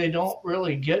 they don't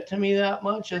really get to me that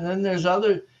much. And then there's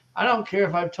I don't care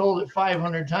if I've told it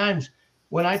 500 times.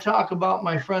 When I talk about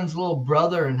my friend's little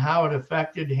brother and how it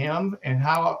affected him and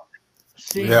how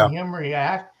seeing him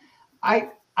react, I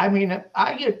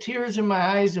get tears in my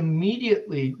eyes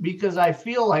immediately because I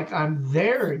feel like I'm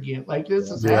there again, like this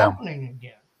is happening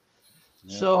again.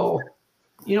 Yeah. So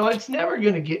You know, it's never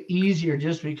going to get easier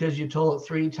just because you told it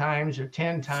 3 times or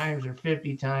 10 times or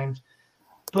 50 times.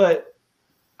 But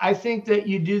I think that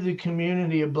you do the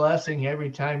community a blessing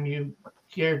every time you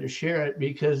care to share it,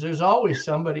 because there's always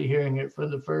somebody hearing it for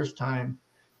the first time.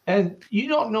 And you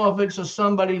don't know if it's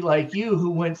somebody like you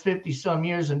who went 50 some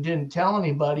years and didn't tell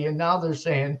anybody. And now they're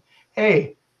saying,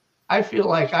 hey, I feel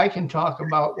like I can talk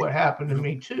about what happened to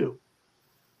me too.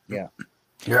 Yeah.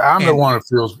 Yeah, I'm the one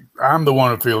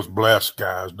who feels blessed,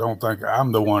 guys. Don't think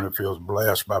I'm the one who feels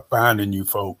blessed by finding you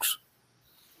folks.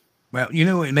 Well, you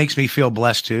know what makes me feel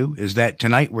blessed too is that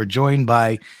tonight we're joined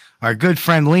by our good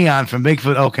friend Leon from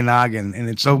Bigfoot Okanagan, and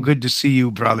it's so good to see you,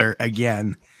 brother,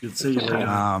 again. Good to see you,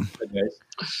 Leon.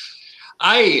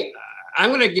 I'm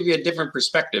going to give you a different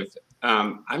perspective.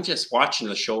 I'm just watching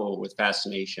the show with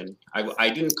fascination. I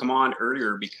didn't come on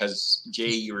earlier because, Jay,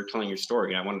 you were telling your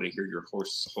story, and I wanted to hear your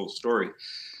whole story.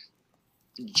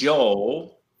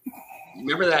 Joe,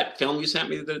 remember that film you sent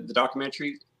me, the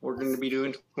documentary we're going to be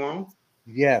doing tomorrow?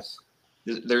 Yes.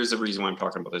 There's a reason why I'm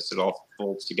talking about this. It all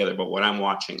folds together, but what I'm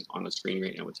watching on the screen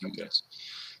right now with you guys.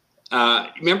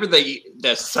 Remember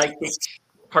the psychic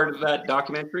part of that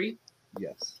documentary?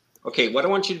 Yes. Okay, what I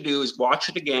want you to do is watch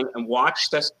it again and watch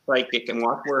the psychic and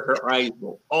watch where her eyes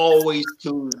go. Always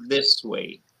to this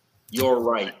way. You're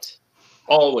right.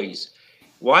 Always.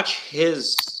 Watch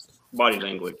his body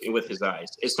language with his eyes.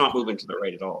 It's not moving to the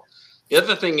right at all. The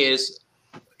other thing is,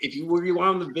 if you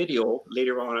rewind the video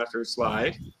later on after it's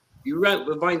live, you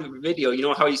rewind the video, you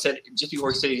know how he said, just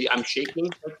before he said, I'm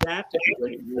shaking like that?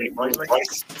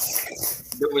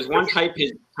 There was one time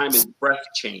his breath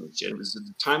changed. It was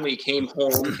the time when he came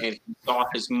home and he saw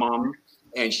his mom,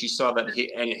 and she saw that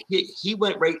he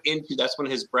went right into, that's when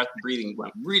his breathing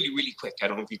went really, really quick. I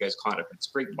don't know if you guys caught it, but it's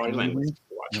great body language to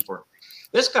watch for.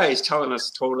 This guy is telling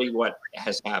us totally what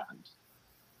has happened.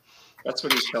 That's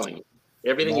what he's telling you.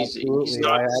 Everything he's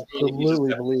not. I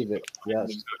absolutely believe it.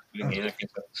 Yes.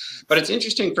 But it's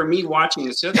interesting for me watching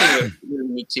this. The other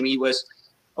thing that to me was,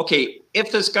 okay,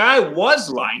 if this guy was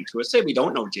lying to us, say we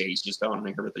don't know Jay, he's just on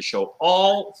here with the show,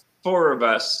 all 4 of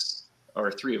us,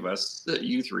 or 3 of us,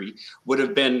 you 3, would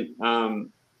have been,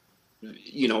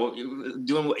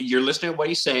 doing, you're listening to what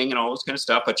he's saying and all this kind of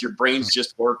stuff, but your brain's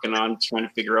just working on trying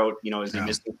to figure out, is he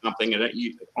missing something? And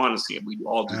honestly, we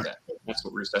all do that. That's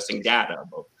what we're assessing data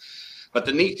about. But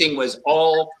the neat thing was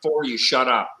all 4 of you shut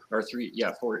up, or 3,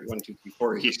 4, 1, 2, 3,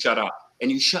 4, you shut up.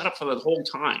 And you shut up for the whole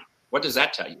time. What does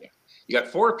that tell you? You got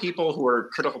 4 people who are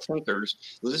critical thinkers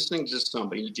listening to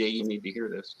somebody, Jay, you need to hear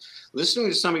this, listening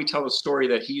to somebody tell a story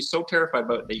that he's so terrified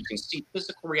about that you can see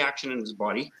physical reaction in his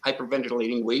body,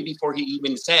 hyperventilating way before he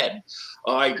even said,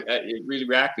 it really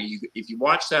reacted. If you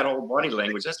watch that whole body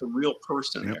language, that's a real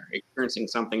person there experiencing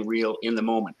something real in the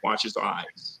moment. Watch his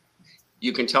eyes.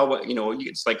 You can tell what,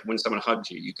 it's like when someone hugs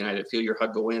you, you can either feel your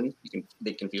hug go in,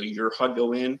 they can feel your hug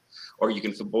go in, or you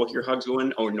can feel both your hugs go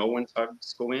in, or no one's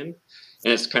hugs go in.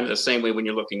 And it's kind of the same way when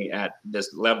you're looking at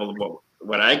this level of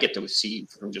what I get to see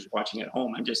from just watching at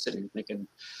home. I'm just sitting thinking,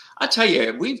 I tell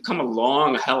you, we've come a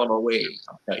long hell of a way,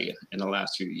 I'll tell you, in the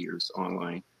last few years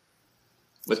online.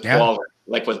 With quality,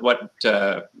 like with what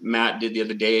Matt did the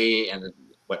other day and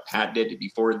what Pat did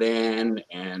before then,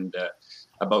 and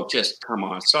about just, come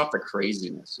on, stop the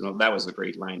craziness. That was a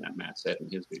great line that Matt said in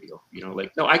his video.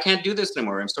 No, I can't do this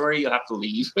anymore. I'm sorry, you'll have to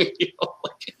leave.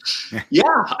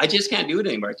 I just can't do it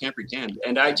anymore. I can't pretend.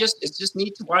 And it's just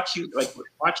neat to watch you, like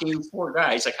watching you 4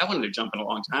 guys. Like I wanted to jump in a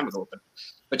long time ago,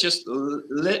 but just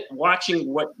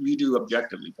watching what you do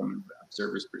objectively from an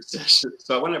observer's perspective.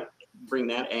 So I want to bring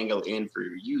that angle in for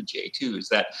you, Jay, too, is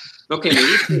that, okay,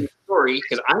 the story,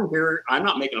 because I'm here, I'm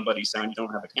not making a bloody sound, you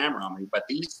don't have a camera on me, but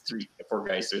these 3 or 4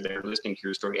 guys are there listening to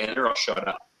your story, and they're all shut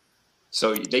up.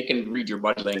 So they can read your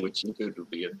body language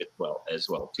intuitively a bit as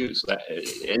well, too. So that,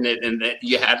 and that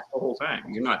you had it the whole time.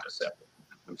 You're not deceptive.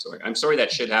 I'm sorry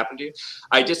that shit happened to you.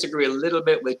 I disagree a little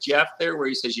bit with Jeff there, where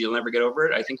he says you'll never get over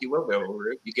it. I think you will get over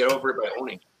it. You get over it by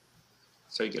owning it.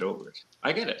 So you get over it.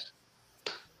 I get it.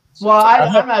 Well,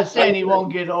 I'm not saying he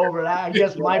won't get over it. I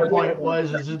guess my point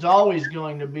is it's always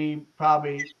going to be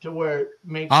probably to where it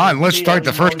makes. Let's start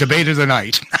the first debate of the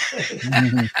night.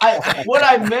 What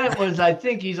I meant was I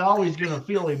think he's always going to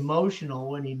feel emotional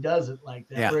when he does it like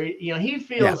that. Yeah. Where he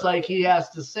feels like he has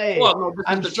to say,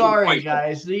 I'm sorry,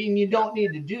 guys. And you don't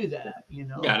need to do that, Yeah,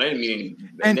 I didn't mean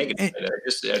negative.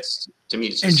 That's to me.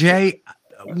 It's and Jay,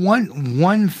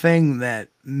 one thing that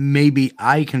maybe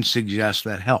I can suggest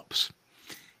that helps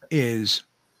is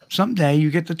someday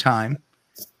you get the time,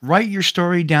 write your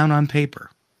story down on paper.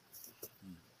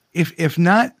 If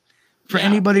not for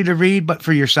anybody to read, but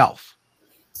for yourself,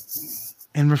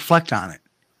 and reflect on it.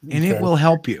 And it will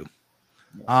help you.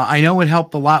 I know it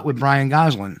helped a lot with Brian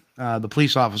Goslin, the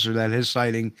police officer that his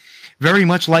sighting, very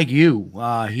much like you.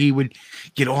 He would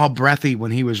get all breathy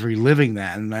when he was reliving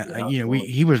that. And,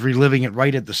 he was reliving it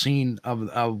right at the scene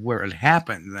of where it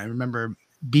happened. And I remember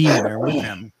being there with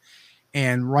him,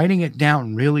 and writing it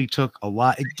down really took a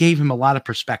lot. It gave him a lot of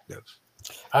perspective.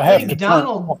 I have to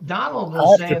Donald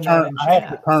was saying that in chat. I have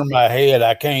to turn my head.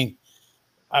 I can't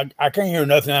hear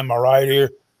nothing on my right ear.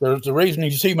 There's the reason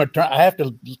you see I have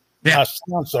to. My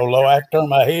sound so low, I have to turn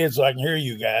my head so I can hear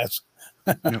you guys.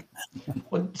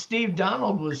 Well, Steve,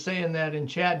 Donald was saying that in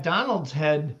chat. Donald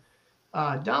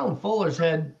Fuller's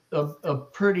had a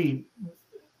pretty,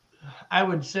 I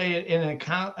would say,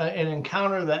 an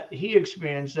encounter that he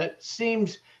experienced that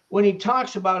seems, when he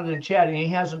talks about it in chat, and he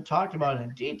hasn't talked about it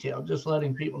in detail, just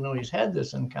letting people know he's had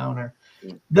this encounter,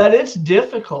 that it's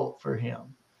difficult for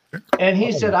him. And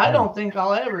he said, I don't think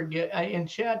I'll ever get, in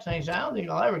chat saying, I don't think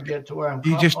I'll ever get to where I'm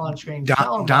on screen.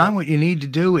 Don, what you need to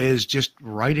do is just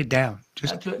write it down.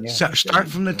 Just start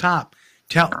from the top.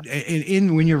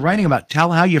 When you're writing about,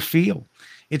 tell how you feel.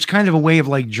 It's kind of a way of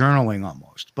like journaling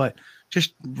almost, but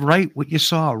just write what you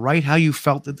saw, write how you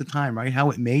felt at the time, write how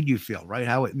it made you feel, write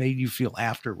how it made you feel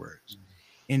afterwards.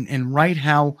 And write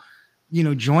how,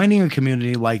 joining a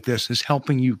community like this is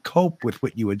helping you cope with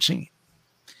what you had seen.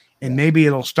 And maybe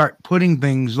it'll start putting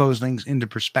those things into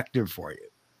perspective for you.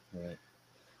 Right.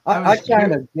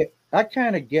 I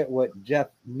kind of get what Jeff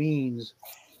means,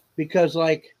 because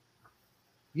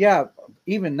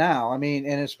even now, and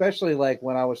especially like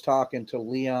when I was talking to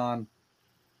Leon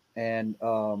and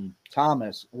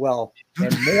Thomas,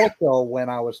 and more so when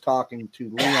I was talking to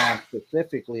Leon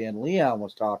specifically, and Leon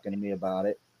was talking to me about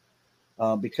it,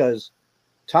 because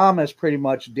Thomas pretty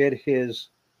much did his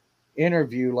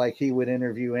interview like he would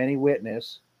interview any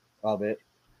witness of it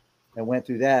and went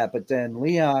through that. But then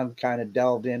Leon kind of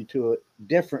delved into it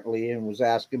differently and was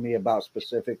asking me about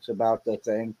specifics about the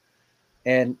thing.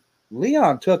 And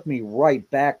Leon took me right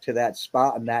back to that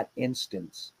spot in that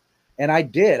instance. And I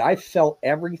did. I felt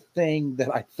everything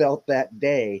that I felt that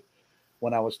day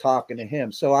when I was talking to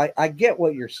him. So I get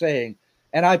what you're saying.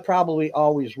 And I probably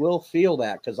always will feel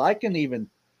that, because I can even,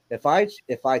 if I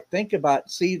think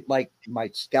about, like my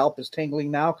scalp is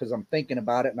tingling now because I'm thinking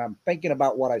about it and I'm thinking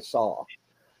about what I saw.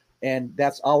 And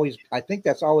I think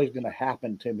that's always going to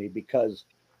happen to me, because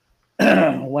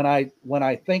when I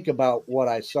think about what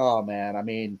I saw,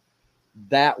 man,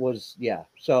 that was,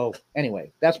 So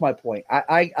anyway, that's my point.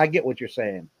 I get what you're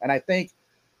saying. And I think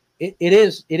it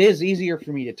is easier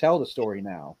for me to tell the story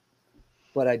now,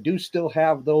 but I do still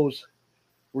have those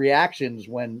reactions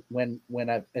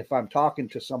if I'm talking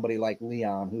to somebody like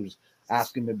Leon, who's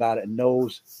asking me about it and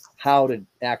knows how to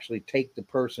actually take the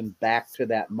person back to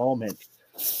that moment.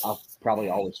 I'll probably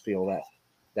always feel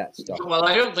that stuff. Well,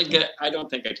 I don't think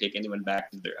I take anyone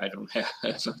back to their. I don't have.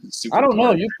 I don't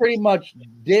know. You pretty much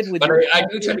did with. But I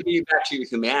do try to get you back to your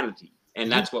humanity,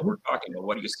 and that's what we're talking about.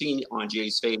 What you seen on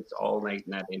Jay's face all night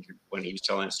in that interview when he was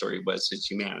telling the story was his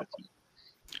humanity,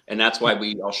 and that's why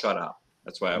we all shut up.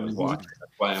 That's why I was watching.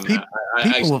 That's why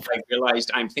I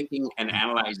realized I'm thinking and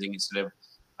analyzing instead of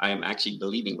I'm actually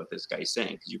believing what this guy's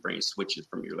saying, because your brain switches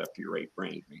from your left to your right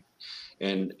brain. Right?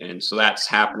 And so that's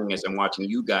happening as I'm watching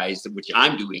you guys, which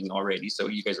I'm doing already. So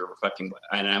you guys are reflecting,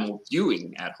 and I'm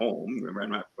viewing at home. Remember,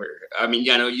 I'm not where, I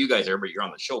know you guys are, but you're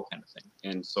on the show kind of thing.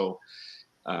 And so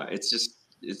it's just,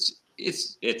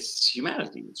 it's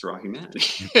humanity. It's raw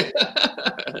humanity.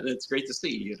 And it's great to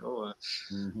see, you guys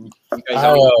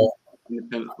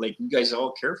like you guys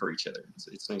all care for each other.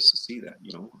 It's nice to see that,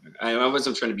 I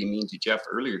wasn't trying to be mean to Jeff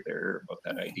earlier there about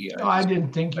that idea. No, I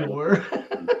didn't think you were.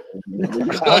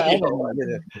 No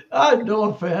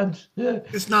offense.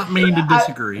 It's not mean to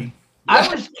disagree. I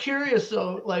was curious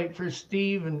though, like for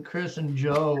Steve and Chris and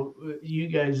Joe, you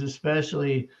guys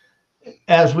especially,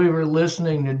 as we were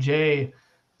listening to Jay,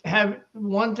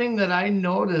 one thing that I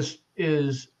noticed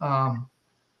is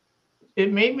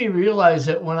it made me realize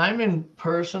that when I'm in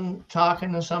person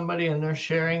talking to somebody and they're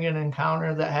sharing an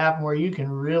encounter that happened where you can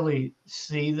really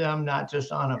see them, not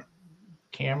just on a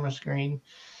camera screen.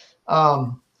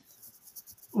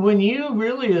 When you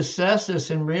really assess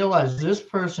this and realize this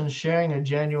person's sharing a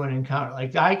genuine encounter,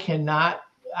 like I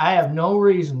have no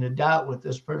reason to doubt what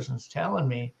this person's telling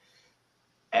me.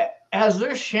 As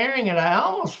they're sharing it, I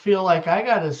almost feel like I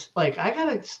gotta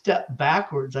step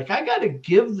backwards. Like I gotta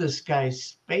give this guy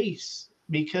space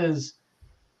because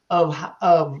of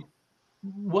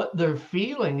what they're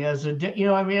feeling as I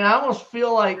almost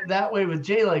feel like that way with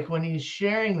Jay, like when he's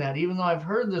sharing that, even though I've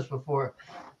heard this before,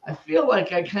 I feel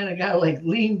like I kind of got to like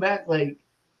lean back, like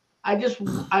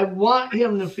I want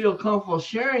him to feel comfortable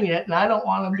sharing it, and I don't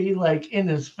want to be like in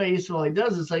his face while he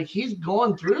does. It's like he's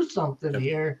going through something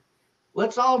here.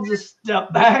 Let's all just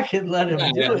step back and let him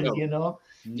do it. You know,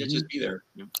 just be there.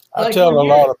 I tell a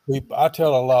lot of people. I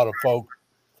tell a lot of folks,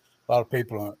 a lot of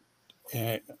people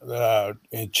in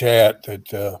chat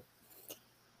that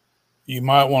you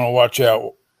might want to watch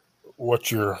out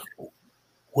what you're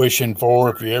wishing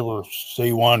for if you ever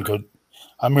see one, because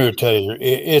I'm here to tell you,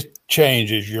 it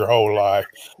changes your whole life.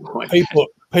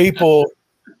 People.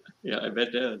 Yeah, I bet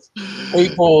it does.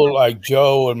 People like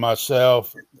Joe and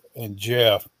myself and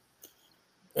Jeff,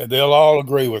 they'll all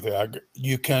agree with it.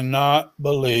 You cannot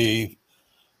believe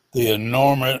the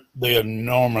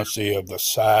enormity of the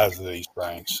size of these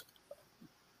things.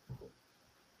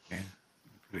 Yeah,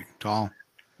 pretty tall.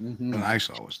 Mm-hmm. And I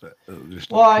saw was that just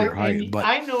well, height, but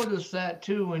I noticed that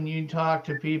too when you talk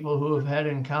to people who have had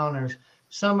encounters.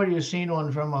 Somebody who's seen one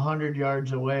from 100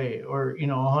 yards away, or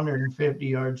 150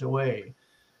 yards away,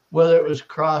 whether it was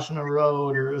crossing a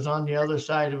road or it was on the other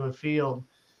side of a field,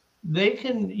 they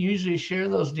can usually share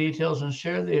those details and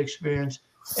share the experience.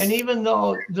 And even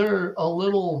though they're a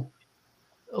lot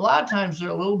of times they're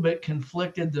a little bit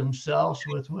conflicted themselves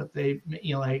with what they,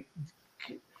 like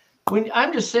when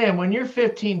I'm just saying, when you're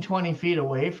 15, 20 feet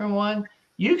away from one,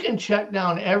 you can check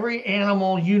down every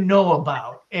animal you know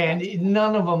about, and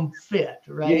none of them fit,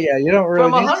 right? Yeah, you don't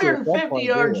really From need to at that 150 point,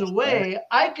 yards do this, away,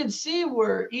 I could see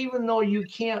where even though you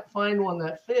can't find one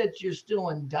that fits, you're still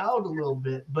in doubt a little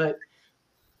bit. But,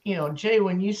 Jay,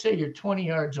 when you say you're 20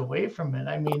 yards away from it,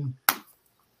 I mean,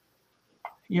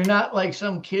 you're not like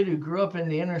some kid who grew up in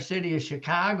the inner city of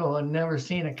Chicago and never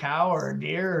seen a cow or a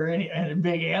deer or a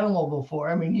big animal before.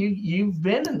 I mean, you've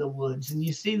been in the woods and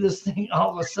you see this thing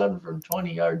all of a sudden from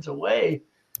 20 yards away.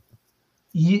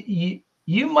 You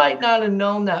might not have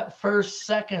known that first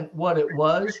second what it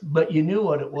was, but you knew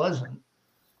what it wasn't.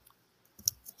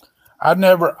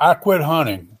 I quit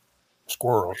hunting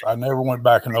squirrels. I never went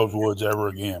back in those woods ever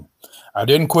again. I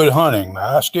didn't quit hunting.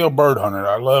 I still bird hunted.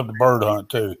 I love to bird hunt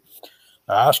too.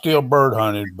 I still bird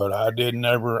hunted, but I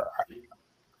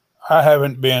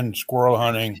haven't been squirrel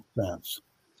hunting since.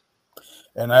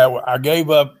 And I gave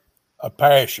up a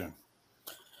passion.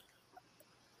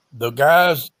 The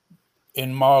guys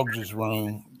in Moggs'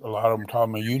 room, a lot of them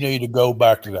told me, you need to go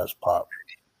back to that spot.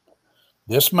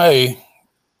 This May,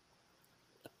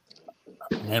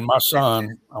 me and my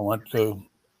son, I went to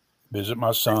visit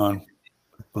my son,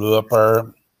 flew up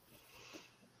there,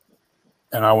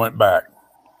 and I went back.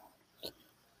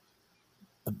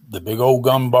 The big old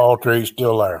gumball tree is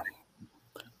still there.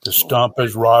 The stump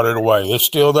is rotted away. It's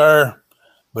still there,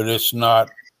 but it's not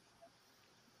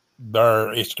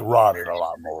there. It's rotted a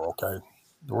lot more, okay?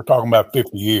 We're talking about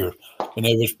 50 years. And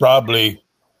it was probably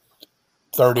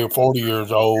 30 or 40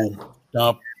 years old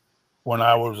stump when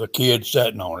I was a kid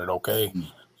sitting on it, okay?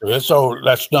 So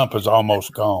that stump is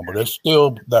almost gone, but it's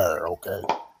still there, okay?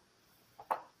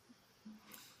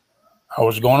 I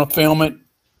was going to film it.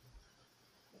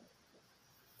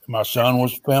 My son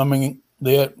was filming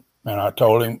it, and I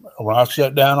told him when I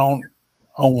sat down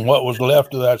on what was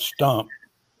left of that stump,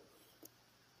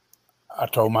 I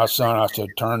told my son, I said,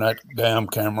 turn that damn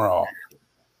camera off.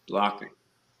 Lock it.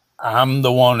 I'm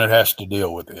the one that has to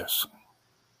deal with this.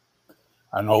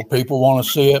 I know people want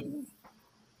to see it,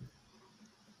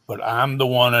 but I'm the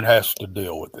one that has to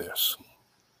deal with this.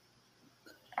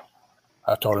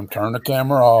 I told him, turn the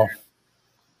camera off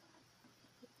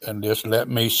and just let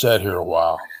me sit here a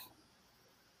while.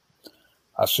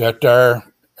 I sat there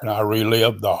and I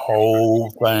relived the whole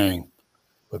thing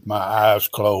with my eyes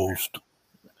closed.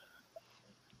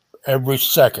 Every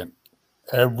second,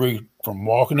 from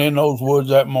walking in those woods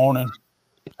that morning,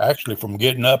 actually from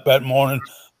getting up that morning,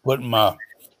 putting my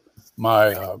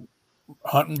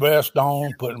hunting vest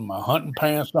on, putting my hunting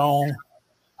pants on.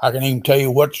 I can even tell you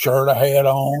what shirt I had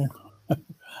on.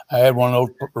 I had one of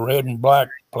those red and black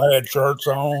plaid shirts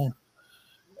on.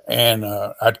 And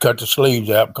I'd cut the sleeves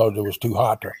out because it was too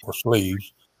hot for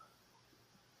sleeves.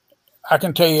 I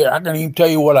can even tell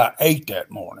you what I ate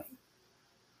that morning.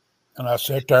 And I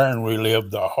sat there and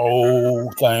relived the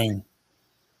whole thing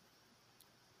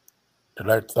till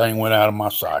that thing went out of my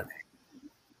sight.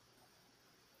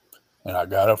 And I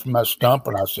got up from that stump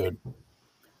and I said,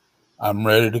 I'm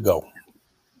ready to go.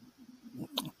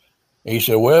 He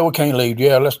said, well, we can't leave.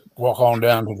 Yeah, let's walk on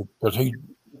down to because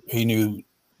he knew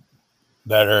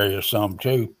that area some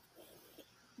too.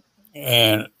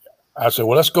 And I said,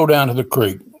 well, let's go down to the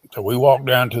creek. So we walked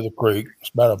down to the creek.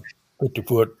 It's about a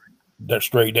 50-foot that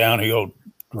straight downhill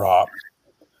drop.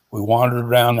 We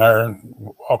wandered down there and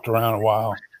walked around a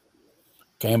while.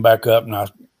 Came back up and I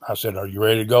said, are you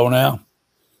ready to go now?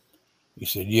 He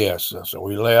said, yes. So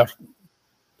we left.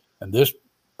 And this,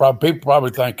 people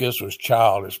probably think this was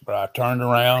childish, but I turned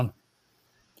around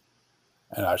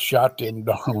and I shot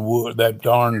that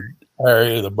darn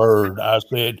area of the bird. I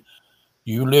said,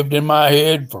 you lived in my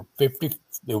head for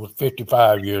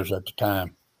 55 years at the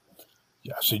time.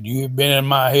 I said, you've been in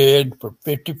my head for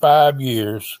 55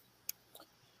 years.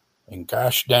 And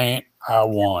gosh dang it, I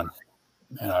won.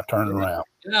 And I turned around.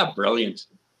 Yeah, brilliant.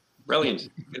 Brilliant.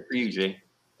 Good for you, Jay.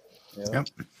 Yep.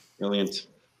 Brilliant.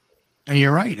 And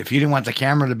you're right. If you didn't want the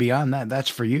camera to be on, that's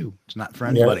for you. It's not for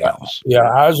anybody else. Yeah,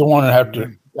 I was the one that had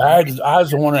to. I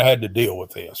was the one that had to deal with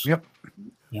this. Yep.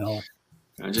 You know.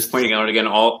 I'm just pointing out again.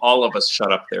 All of us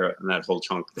shut up there in that whole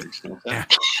chunk there. You know? Yeah.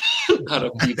 Not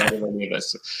a peep out of any of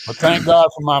us. But thank God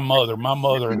for my mother. My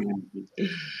mother,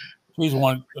 she's the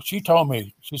one. She told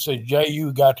me. She said, "Jay,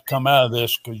 you got to come out of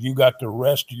this because you got the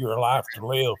rest of your life to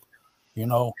live. You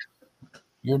know,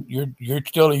 you're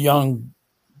still a young."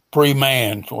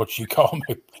 Pre-man, what she called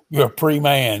me. You're a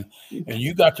pre-man, and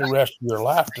you got the rest of your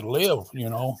life to live. You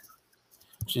know,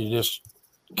 so just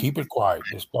keep it quiet.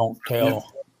 Just don't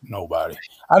tell nobody.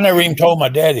 I never even told my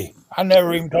daddy. I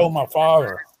never even told my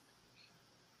father.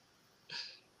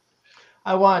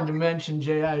 I wanted to mention,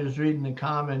 Jay, I was reading the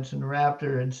comments, and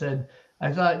Raptor had said,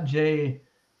 I thought Jay,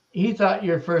 he thought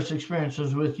your first experience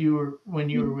was with you when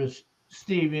you were with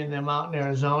Stevie and them out in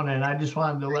Arizona. And I just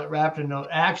wanted to let Raptor know,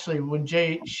 actually, when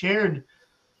Jay shared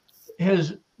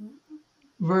his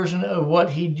version of what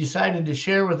he decided to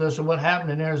share with us and what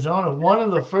happened in Arizona, one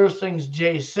of the first things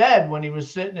Jay said when he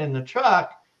was sitting in the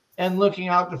truck and looking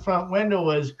out the front window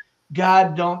was,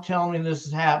 God, don't tell me this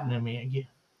is happening to me again.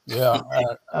 Yeah.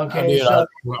 Okay. So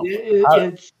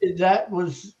that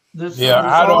was this. Yeah,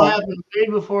 this all happened way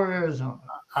before Arizona.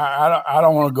 I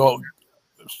don't want to go.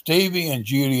 Stevie and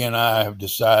Judy and I have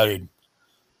decided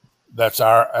that's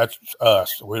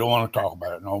us. We don't want to talk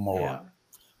about it no more. Yeah.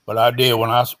 But I did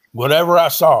whatever I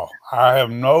saw. I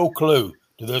have no clue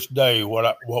to this day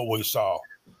what we saw.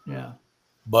 Yeah.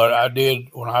 But I did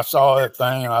when I saw that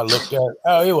thing and I looked at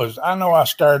it. I know I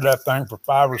stared at that thing for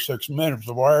 5 or 6 minutes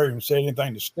before I even said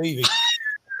anything to Stevie.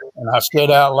 And I said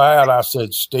out loud, I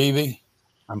said, Stevie,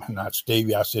 I mean not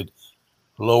Stevie. I said,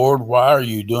 Lord, why are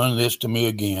you doing this to me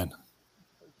again?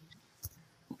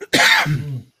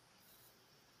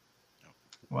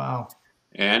 Wow.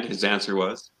 And his answer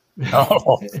was?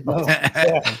 Oh.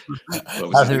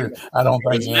 I don't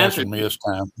think he answered me this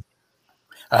time.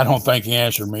 I don't think he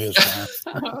answered me this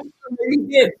time. Maybe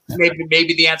he did.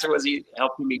 Maybe the answer was he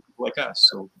helped you meet people like us,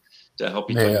 so to help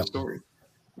you tell your story.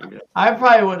 I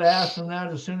probably would have asked him that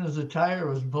as soon as the tire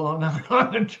was blown out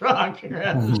on the truck.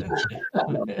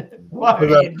 Why are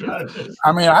you doing this?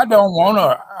 I mean, I don't want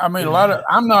to. I mean,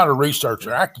 I'm not a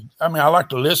researcher. I mean, I like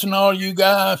to listen to all you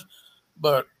guys,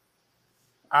 but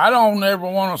I don't ever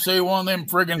want to see one of them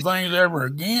friggin' things ever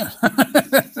again.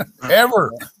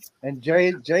 Ever. And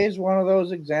Jay is one of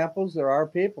those examples. There are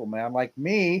people, man, like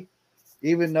me,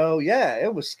 even though,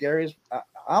 it was scary.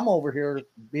 I'm over here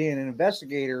being an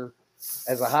investigator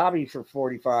as a hobby for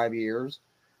 45 years,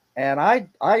 and I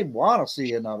want to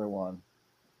see another one.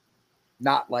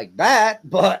 Not like that,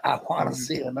 but I want to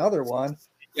see another one.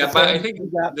 Yeah, but I think we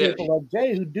got people like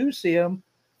Jay who do see them.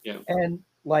 Yeah. And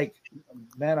like,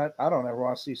 man, I don't ever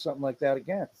want to see something like that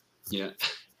again. Yeah.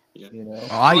 Yeah. You know,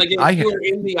 you were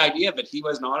in the idea, but he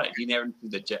was not. He never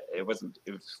did it was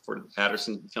for the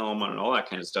Patterson film and all that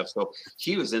kind of stuff. So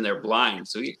he was in there blind.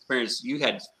 So he experienced. You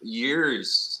had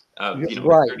years of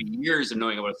 30 years of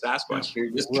knowing about Sasquatch.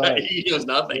 Here, this guy, he knows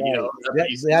nothing. Right. You know,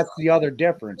 that's the other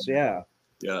difference. Yeah.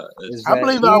 Yeah. I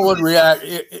believe I would react.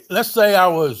 Let's say I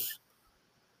was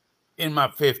in my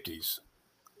 50s,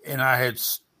 and I had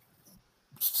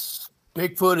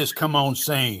Bigfoot has come on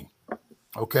scene.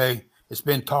 Okay. It's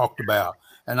been talked about,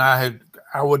 and I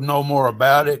would know more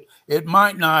about it. It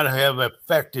might not have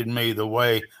affected me the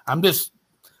way I'm just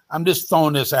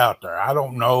throwing this out there. I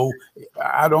don't know,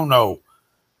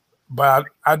 but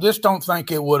I just don't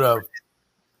think it would have.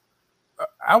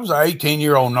 I was an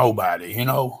 18-year-old nobody, you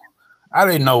know. I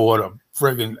didn't know what a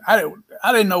friggin' I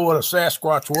didn't know what a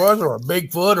Sasquatch was or a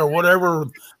Bigfoot or whatever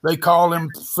they call them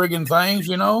friggin' things,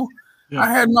 you know. Yeah.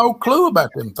 I had no clue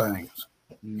about them things,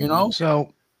 you know.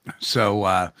 So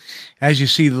as you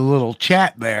see the little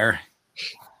chat there.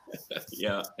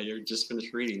 Yeah, you just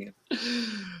finished reading it.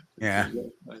 Yeah.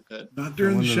 Not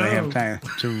during the show. They have time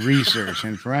to research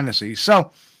in parentheses.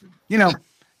 So, you know,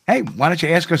 hey, why don't you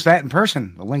ask us that in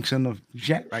person? The link's in the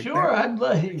chat right sure, there. I'd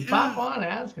let you pop on,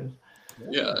 ask us.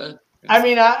 Yeah. I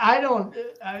mean,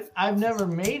 I've never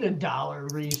made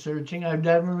 $1 researching. I've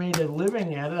never made a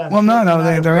living at it. Well,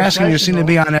 no, they're asking you to seem to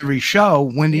be on every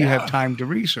show. When do you have time to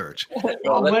research?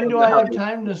 Well, when do I have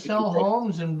time to sell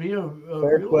homes and be a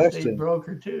real estate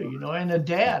broker too? You know, and a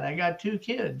dad. I got 2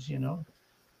 kids. You know,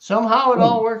 somehow it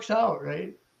all works out,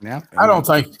 right? Yeah. I don't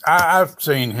think I've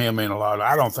seen him in a lot.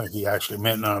 I don't think he actually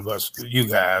meant none of us, you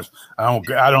guys.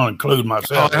 I don't include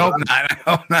myself. Oh, I hope not. I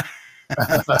hope not.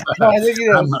 No, I think he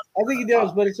does. I think he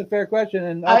does, but it's a fair question.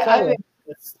 And I'll tell you,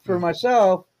 for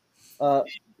myself,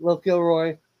 Lil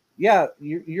Kilroy, yeah,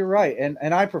 you're right.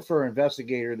 And I prefer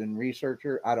investigator than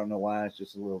researcher. I don't know why. It's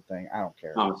just a little thing. I don't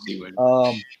care.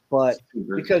 But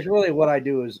because really what I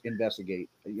do is investigate,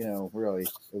 you know, really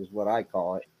is what I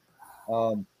call it.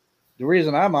 The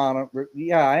reason I'm on it,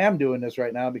 yeah, I am doing this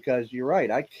right now because you're right.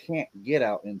 I can't get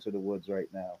out into the woods right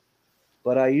now.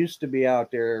 But I used to be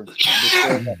out there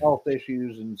before the health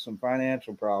issues and some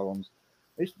financial problems.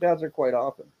 I used to be out there quite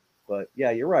often. But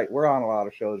yeah, you're right. We're on a lot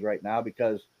of shows right now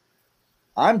because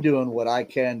I'm doing what I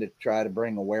can to try to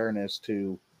bring awareness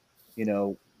to, you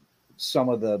know, some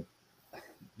of the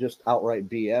just outright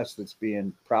BS that's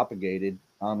being propagated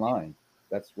online.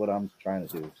 That's what I'm trying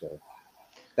to do. So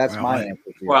that's my answer.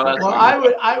 Well,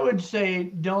 I would say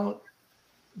don't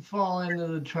fall into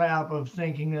the trap of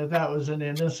thinking that was an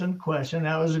innocent question.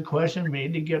 That was a question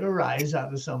made to get a rise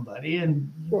out of somebody.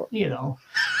 And, you know,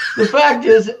 the fact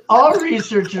is all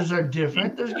researchers are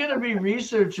different. There's going to be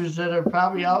researchers that are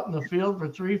probably out in the field for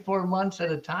 3-4 months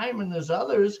at a time. And there's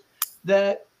others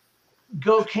that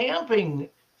go camping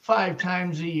 5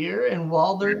 times a year. And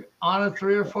while they're on a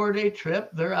 3 or 4 day trip,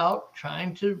 they're out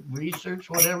trying to research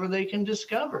whatever they can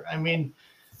discover. I mean,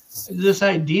 this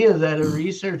idea that a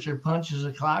researcher punches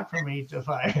a clock from 8 to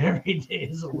 5 every day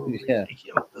is a little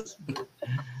ridiculous.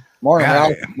 Morning,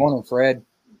 Ralph. Morning, Fred.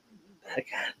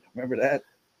 Remember that?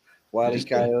 Wile E.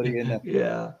 Coyote in the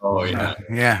yeah. Oh yeah.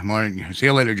 Yeah. Morning. See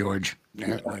you later, George.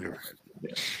 Yeah, later.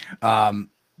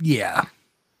 Yeah.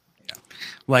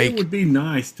 Like it would be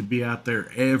nice to be out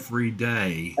there every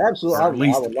day. Absolutely. Or at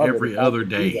least every other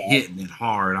day hitting it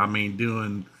hard. I mean,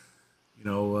 doing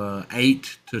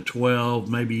 8 to 12,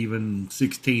 maybe even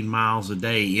 16 miles a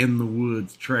day in the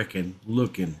woods, trekking,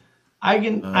 looking. I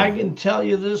can tell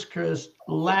you this, Chris.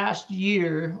 Last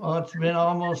year, it's been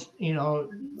almost,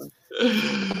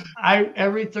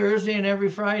 every Thursday and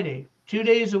every Friday, 2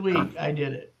 days a week, I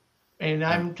did it. And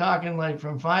I'm talking like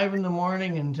from 5 in the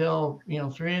morning until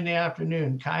 3 in the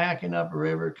afternoon, kayaking up a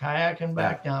river, kayaking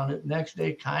back down it. Next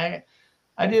day, kayak.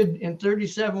 I did in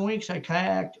 37 weeks. I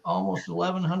kayaked almost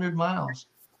 1,100 miles,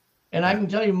 and I can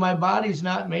tell you, my body's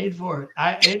not made for it.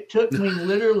 It took me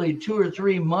literally 2 or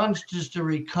 3 months just to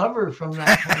recover from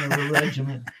that kind of a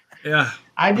regimen. Yeah,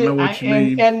 I did. I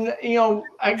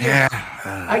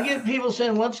get people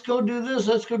saying, "Let's go do this.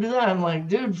 Let's go do that." I'm like,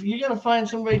 dude, you got to find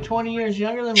somebody 20 years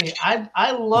younger than me.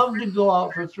 I love to go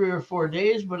out for 3 or 4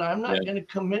 days, but I'm not going to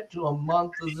commit to a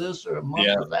month of this or a month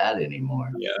of that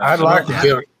anymore. Yeah, I'd like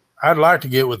to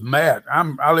get with Matt.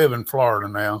 I live in Florida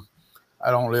now. I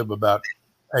don't live about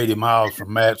 80 miles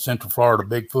from Matt, Central Florida,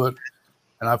 Bigfoot.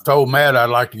 And I've told Matt I'd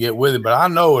like to get with him, but I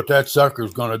know what that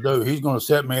sucker's going to do. He's going to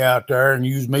set me out there and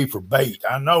use me for bait.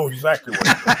 I know exactly what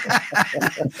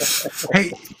he's doing.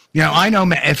 Hey, I know,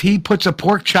 Matt, if he puts a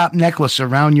pork chop necklace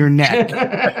around your neck,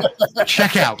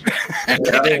 check out.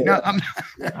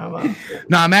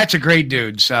 No, Matt's a great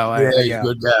dude. So he's a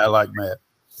good guy. I like Matt.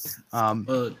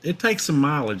 It takes some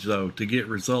mileage though to get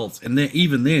results, and then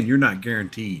even then you're not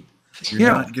guaranteed.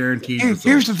 You're not guaranteed.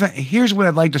 Here's the thing. Here's what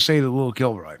I'd like to say to Lil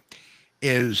Kilroy: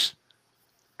 is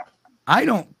I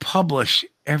don't publish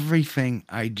everything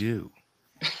I do.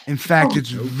 In fact, it's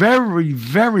very,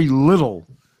 very little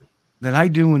that I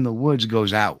do in the woods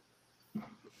goes out.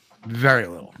 Very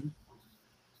little,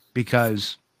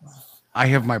 because I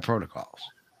have my protocols,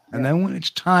 and then when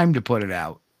it's time to put it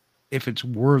out, if it's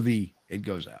worthy, it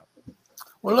goes out.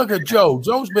 Well, look at Joe.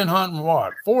 Joe's been hunting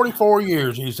 44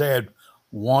 years. He's had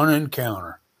one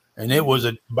encounter, and it was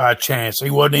by chance. He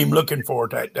wasn't even looking for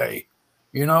it that day.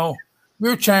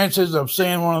 Your chances of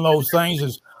seeing one of those things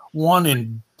is 1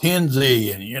 in 10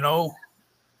 zillion.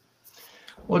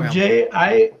 Well,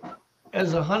 Jay,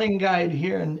 as a hunting guide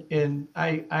here,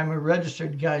 I'm a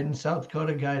registered guide in South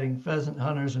Dakota, guiding pheasant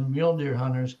hunters and mule deer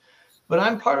hunters. But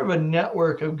I'm part of a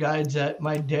network of guides that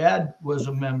my dad was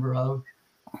a member of.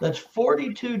 That's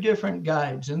 42 different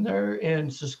guides, and they're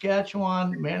in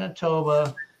Saskatchewan,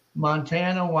 Manitoba,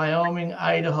 Montana, Wyoming,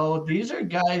 Idaho. These are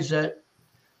guys that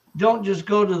don't just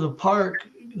go to the park,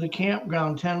 the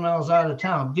campground 10 miles out of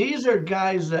town. These are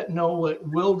guys that know what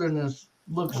wilderness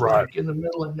looks like in the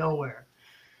middle of nowhere.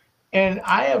 And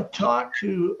I have talked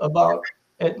to about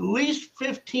at least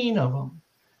 15 of them,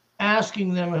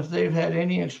 asking them if they've had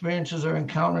any experiences or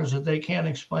encounters that they can't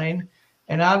explain.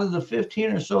 And out of the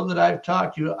 15 or so that I've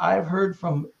talked to, I've heard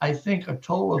from, I think, a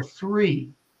total of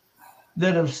 3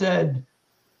 that have said,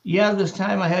 yeah, this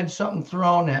time I had something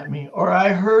thrown at me, or I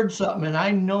heard something and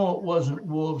I know it wasn't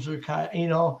wolves or coyotes, you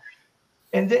know.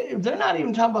 And they're not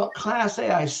even talking about Class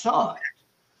A, I saw it.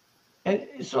 And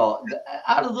so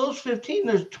out of those 15,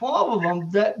 there's 12 of them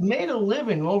that made a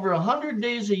living over 100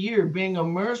 days a year being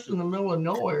immersed in the middle of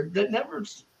nowhere that never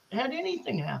had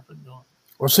anything happen to them.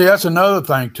 Well, see, that's another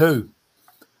thing, too.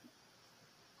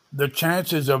 The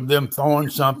chances of them throwing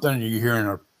something, you hearing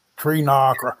a tree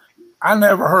knock, or I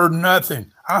never heard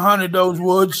nothing. I hunted those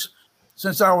woods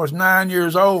since I was 9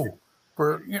 years old.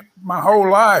 For my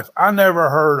whole life, I never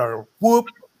heard a whoop.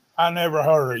 I never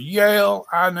heard a yell.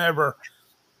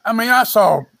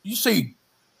 You see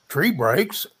tree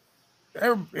breaks.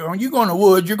 When you go in the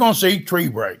woods, you're going to see tree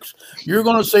breaks. You're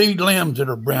going to see limbs that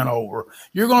are bent over.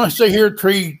 You're going to hear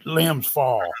tree limbs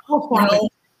fall.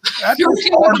 That's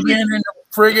part of being in the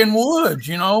friggin' woods,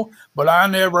 But I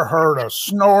never heard a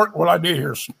snort. Well, I did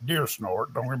hear deer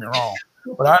snort. Don't get me wrong.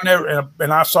 But I never,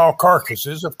 and I saw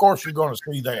carcasses. Of course, you're going to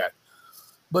see that.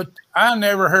 But I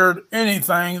never heard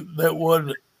anything that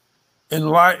would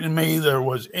enlighten me. There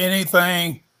was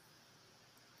anything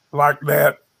like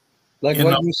that. Like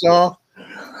what you saw?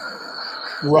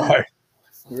 Right.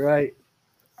 Right.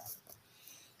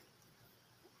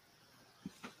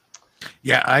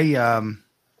 Yeah,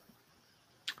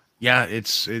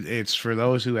 it's for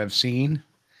those who have seen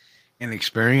and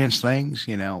experienced things,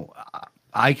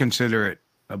 I consider it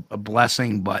a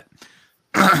blessing, but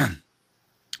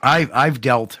I've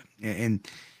dealt, and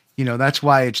that's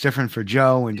why it's different for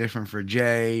Joe and different for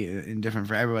Jay and different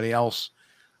for everybody else.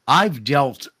 I've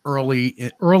dealt early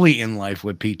in life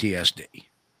with PTSD.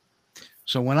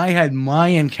 So when I had my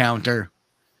encounter,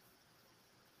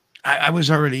 I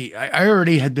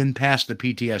already had been past the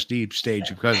PTSD stage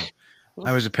because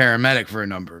I was a paramedic for a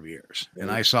number of years, and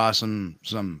I saw some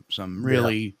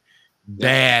really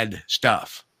bad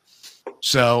stuff.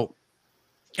 So,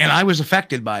 and I was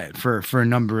affected by it for a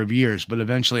number of years, but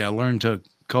eventually I learned to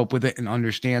cope with it and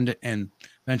understand it, and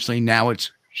eventually now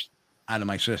it's out of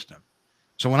my system.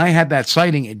 So when I had that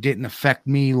sighting, it didn't affect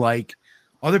me like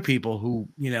other people who,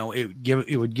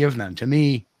 it would give them. To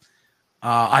me,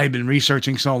 I had been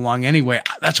researching so long anyway.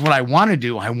 That's what I want to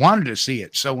do. I wanted to see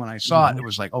it. So when I saw it, it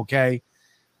was like, okay,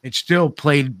 it still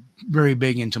played very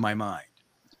big into my mind.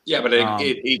 Yeah, but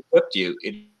it equipped you.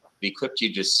 It equipped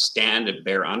you to stand and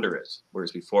bear under it.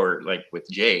 Whereas before, like with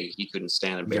Jay, he couldn't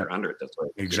stand and bear under it. That's why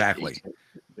exactly. He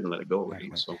didn't let it go.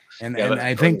 Right? So, and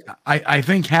I think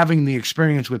having the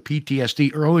experience with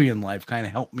PTSD early in life kind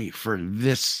of helped me for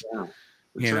this,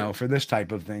 for this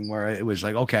type of thing where it was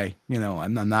like, okay,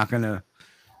 I'm not gonna,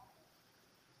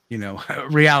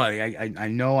 reality. I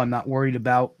know I'm not worried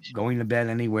about going to bed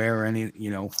anywhere or any,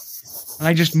 and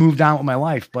I just moved on with my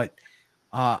life. But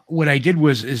what I did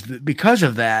is because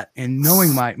of that and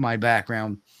knowing my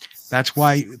background, that's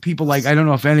why people like, I don't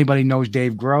know if anybody knows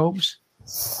Dave Groves.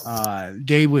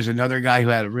 Dave was another guy who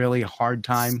had a really hard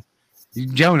time.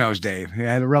 Joe knows Dave. He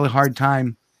had a really hard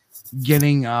time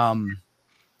getting a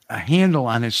handle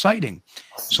on his sighting.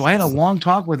 So I had a long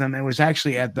talk with him. It was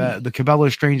actually at the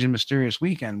Cabela's Strange and Mysterious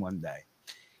Weekend one day.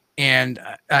 And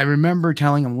I remember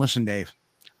telling him, listen, Dave,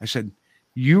 I said,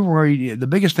 you're worried. The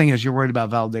biggest thing is you're worried about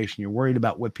validation. You're worried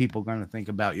about what people are going to think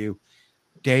about you.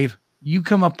 Dave, you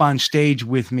come up on stage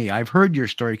with me. I've heard your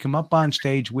story. Come up on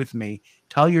stage with me.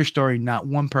 Tell your story. Not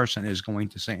one person is going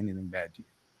to say anything bad to you.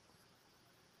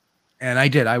 And I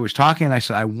did. I was talking and I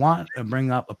said, I want to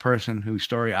bring up a person whose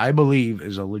story I believe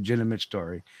is a legitimate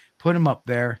story. Put him up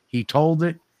there. He told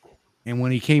it. And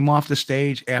when he came off the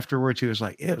stage afterwards, it was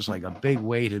like a big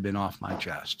weight had been off my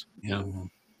chest. Yeah.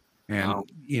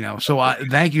 And, so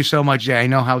thank you so much, Jay. I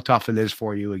know how tough it is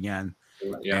for you again.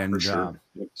 Yeah, and, for sure.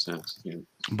 Makes sense. Yeah.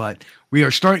 But we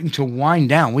are starting to wind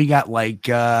down. We got like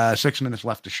 6 minutes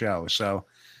left to show. So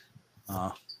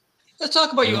let's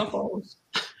talk about UFOs.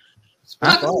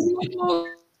 Why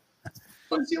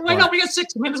not? We got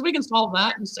 6 minutes. We can solve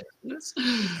that in 6 minutes.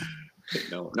 I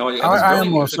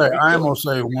am going to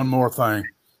say one more thing.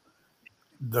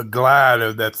 The glide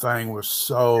of that thing was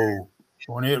so.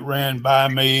 When it ran by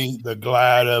me, the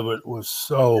glide of it was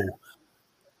so.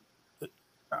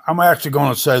 I'm actually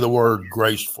going to say the word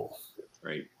graceful.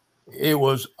 Right. It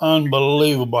was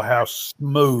unbelievable how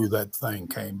smooth that thing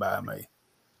came by me.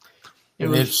 It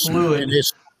was fluid. And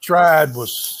its stride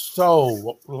was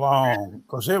so long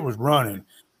because it was running,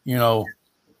 and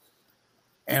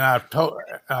And I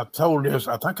told this,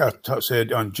 I think I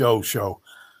said on Joe's show,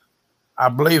 I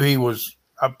believe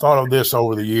I've thought of this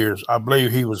over the years. I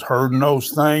believe he was herding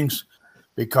those things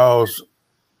because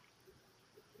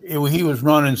he was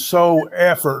running so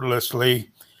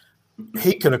effortlessly.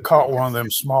 He could have caught one of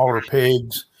them smaller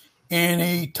pigs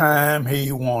anytime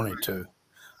he wanted to.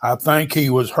 I think he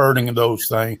was herding those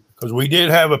things because we did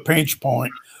have a pinch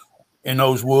point in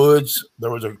those woods. There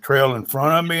was a trail in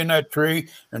front of me in that tree,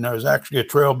 and there was actually a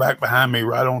trail back behind me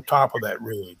right on top of that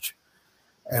ridge.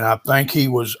 And I think he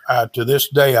was, to this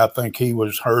day, I think he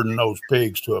was herding those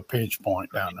pigs to a pinch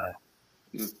point down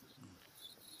there.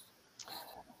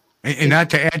 And not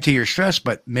to add to your stress,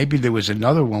 but maybe there was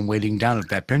another one waiting down at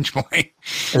that pinch point.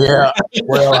 Yeah,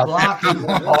 well, I've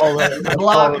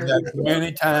thought of that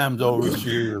many times over the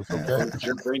years.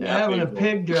 Okay, having a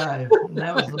pig drive, and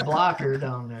that was the blocker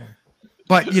down there.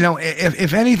 But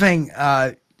if anything,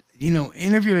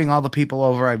 interviewing all the people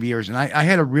over the years, and I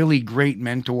had a really great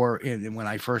mentor when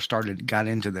I first got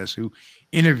into this, who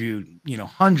interviewed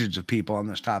hundreds of people on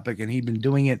this topic, and he'd been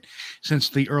doing it since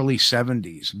the early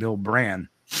 70s, Bill Brand.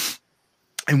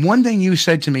 And one thing you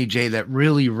said to me, Jay, that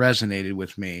really resonated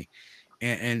with me,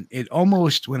 and it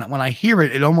almost, when I hear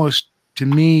it, it almost to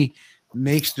me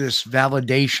makes this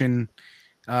validation,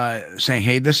 saying,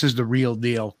 hey, this is the real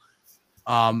deal,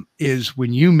 is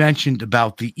when you mentioned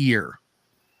about the ear.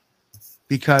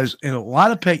 Because in a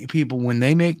lot of people, when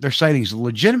they make their sightings, the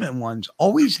legitimate ones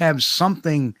always have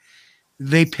something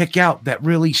they pick out that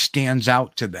really stands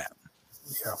out to them.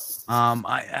 Yeah.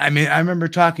 I mean, I remember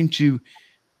talking to,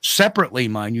 separately,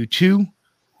 mind you, two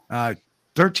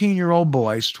 13-year-old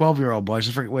boys, 12-year-old boys.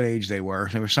 I forget what age they were.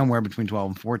 They were somewhere between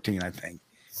 12 and 14, I think.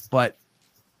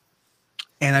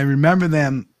 And I remember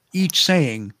them each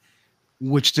saying,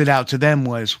 which stood out to them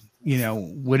was,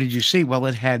 what did you see? Well,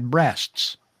 it had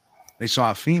breasts. They saw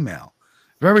a female.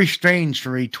 Very strange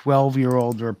for a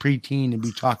 12-year-old or a preteen to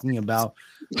be talking about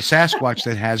a Sasquatch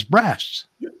that has breasts.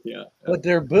 Yeah. But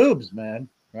they're boobs, man.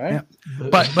 Right? Yeah.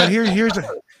 But here's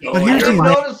the I didn't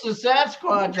notice the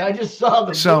Sasquatch. I just saw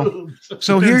the boobs.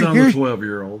 So here's the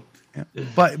 12-year-old. Yeah.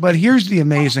 But here's the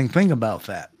amazing thing about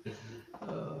that.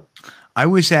 I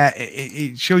was at,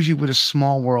 it shows you what a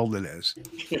small world it is.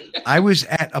 I was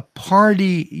at a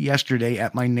party yesterday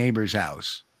at my neighbor's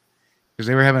house because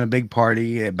they were having a big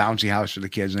party, a bouncy house for the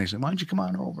kids. And they said, why don't you come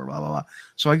on over, blah, blah, blah.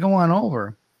 So I go on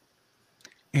over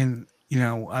and,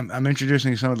 I'm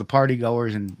introducing some of the party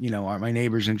goers and, my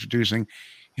neighbor's introducing,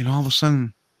 and all of a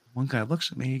sudden one guy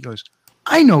looks at me, he goes,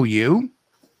 I know you.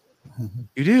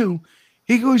 You do?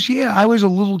 He goes, yeah, I was a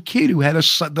little kid who had the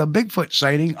Bigfoot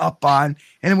sighting up on,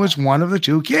 and it was one of the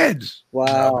two kids.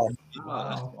 Wow.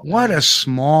 What a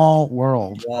small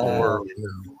world. Wow.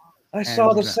 I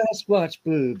saw the Sasquatch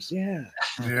boobs. Yeah.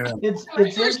 It's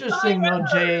interesting though,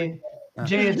 Jay.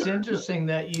 Jay, it's interesting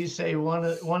that you say one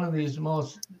of these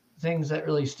most things that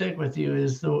really stick with you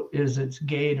is its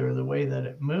gait or the way that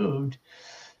it moved.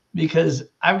 Because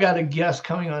I've got a guest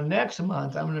coming on next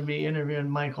month. I'm going to be interviewing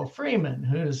Michael Freeman,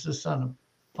 who's the son of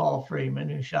Paul Freeman,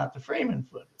 who shot the Freeman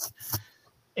footage.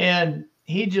 And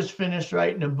he just finished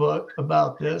writing a book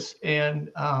about this. And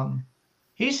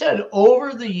he said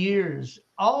over the years,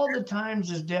 all the times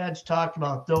his dad's talked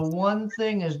about, the one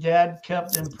thing his dad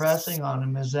kept impressing on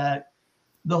him is that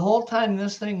the whole time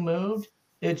this thing moved,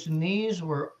 its knees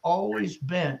were always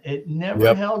bent. It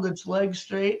never held its legs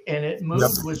straight, and it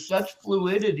moved with such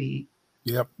fluidity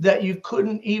that you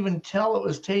couldn't even tell it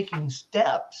was taking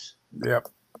steps. Yep,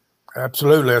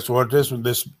 absolutely. That's what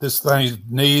this thing's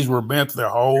knees were bent the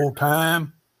whole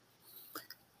time.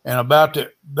 And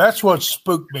that's what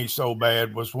spooked me so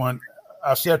bad was when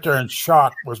I sat there in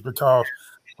shock, was because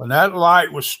when that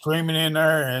light was streaming in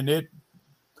there, and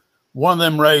one of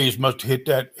them rays must have hit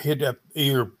that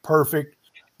ear perfect.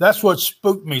 That's what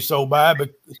spooked me so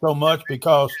much,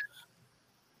 because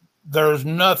there's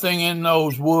nothing in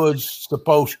those woods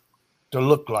supposed to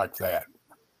look like that.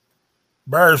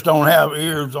 Bears don't have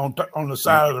ears on the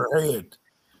side of their head.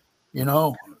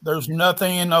 There's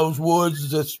nothing in those woods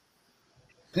that's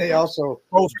supposed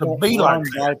to be like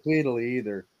that. Bipedal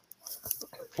either.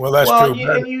 Well, that's true.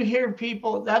 And you hear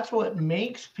people, that's what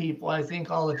makes people, I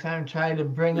think, all the time try to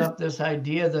bring up this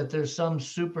idea that there's some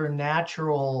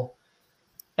supernatural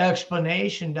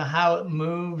explanation to how it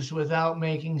moves without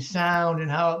making sound and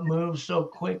how it moves so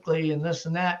quickly and this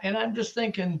and that. And I'm just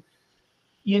thinking,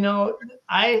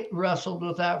 I wrestled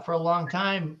with that for a long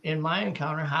time in my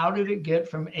encounter. How did it get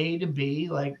from A to B,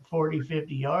 like 40,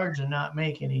 50 yards and not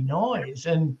make any noise?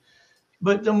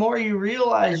 But the more you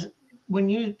realize, when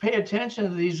you pay attention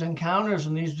to these encounters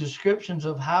and these descriptions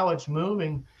of how it's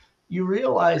moving, you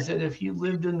realize that if you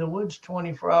lived in the woods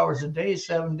 24 hours a day,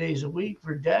 7 days a week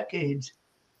for decades,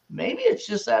 maybe it's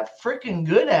just that freaking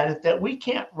good at it that we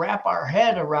can't wrap our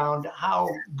head around how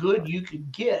good you could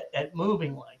get at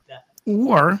moving like that.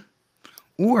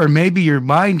 Or maybe your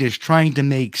mind is trying to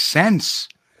make sense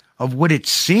of what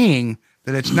it's seeing,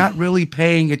 that it's not really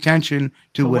paying attention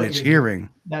to what it's hearing.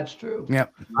 That's true.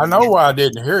 Yep. I know why I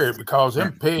didn't hear it, because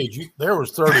them pigs, there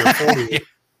was 30 or 40.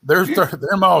 They're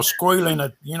all squealing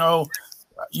at,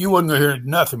 you wouldn't hear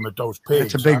nothing but those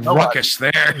pigs. It's a big ruckus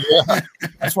there. Yeah,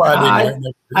 that's why I didn't hear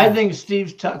it. I think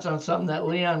Steve's touched on something that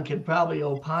Leon could probably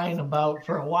opine about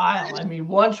for a while. I mean,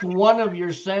 once one of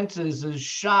your senses is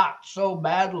shot so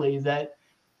badly that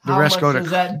the rest does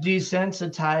that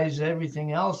desensitize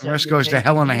everything else? The rest goes to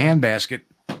hell in a handbasket.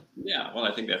 Yeah, well,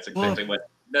 I think that's exactly what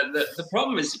the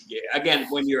problem is. Again,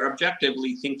 when you're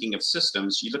objectively thinking of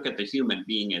systems, you look at the human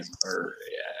being or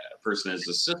person as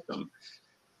a system,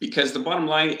 because the bottom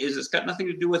line is it's got nothing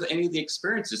to do with any of the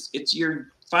experiences. It's your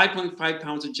 5.5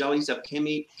 pounds of jellies of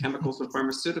chemicals and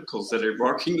pharmaceuticals that are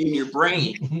working in your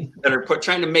brain that are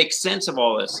trying to make sense of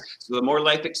all this. So the more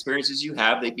life experiences you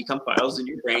have, they become files in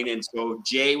your brain. And so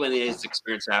Jay, when his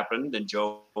experience happened, and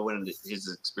Joe, when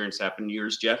his experience happened,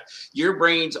 yours, Jeff, your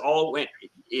brains all went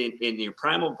in your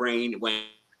primal brain, went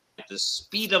at the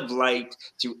speed of light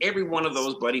to every one of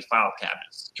those bloody file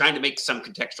cabinets, trying to make some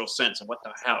contextual sense of what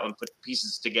the hell and put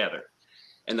pieces together.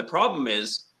 And the problem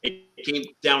is, it came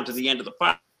down to the end of the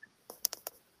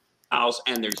files,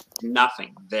 and there's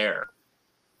nothing there.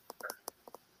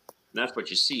 And that's what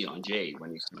you see on Jay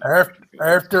when you see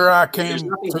after I came. There's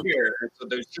nothing here, so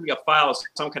there should be a file,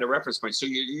 some kind of reference point. So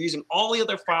you're using all the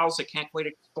other files that can't quite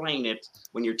explain it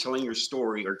when you're telling your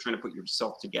story or trying to put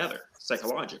yourself together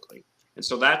psychologically. And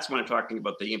so that's when I'm talking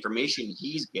about the information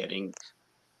he's getting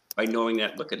by knowing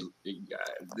that. Look,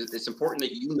 it's important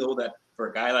that you know that for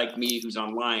a guy like me who's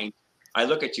online, I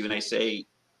look at you and I say,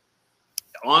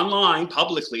 online,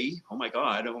 publicly, oh my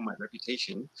God, oh my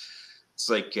reputation. It's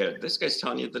like, this guy's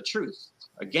telling you the truth.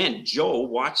 Again, Joe,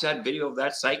 watch that video of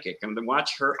that psychic and then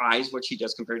watch her eyes, what she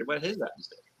does compared to what his eyes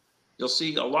do. You'll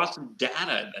see a lot of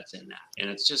data that's in that. And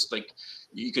it's just like,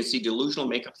 you can see delusional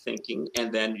makeup thinking.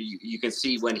 And then you can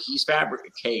see when he's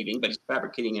fabricating, but he's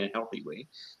fabricating in a healthy way,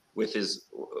 with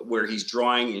where he's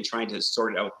drawing and trying to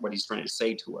sort out what he's trying to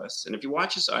say to us. And if you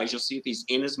watch his eyes, you'll see if he's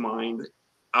in his mind,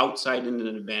 outside in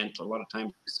an event. A lot of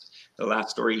times, the last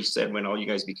story he said, when all you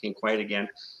guys became quiet again,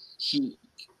 he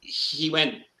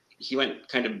went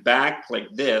kind of back like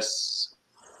this.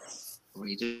 Oh,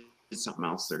 he did something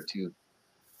else there too.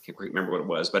 Can't quite remember what it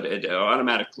was, but it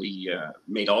automatically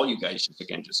made all you guys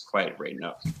just quiet right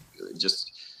enough.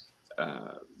 Just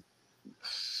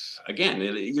again,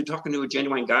 you're talking to a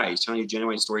genuine guy. He's telling you a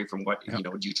genuine story from what, do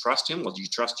you trust him? Well, do you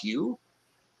trust you?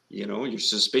 Your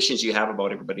suspicions you have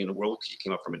about everybody in the world because you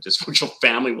came up from a dysfunctional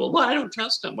family. Well, I don't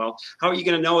trust him. Well, how are you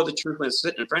going to know the truth when it's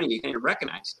sitting in front of you? You can't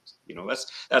recognize it.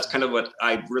 That's kind of what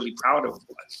I'm really proud of.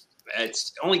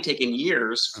 It's only taken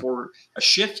years for a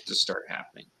shift to start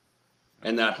happening.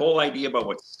 And that whole idea about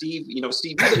what Steve,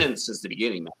 Steve, you've been in since the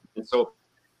beginning, man. And so,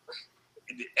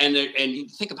 and you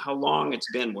think of how long it's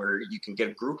been where you can get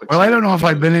a group of. Well, I don't know if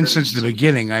I've been in since the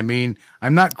beginning. I mean,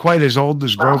 I'm not quite as old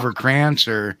as Grover Krantz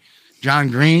or John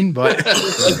Green, but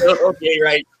okay,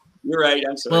 right. You're right.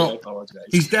 I'm sorry. Well, I apologize.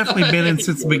 He's definitely been in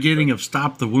since the beginning of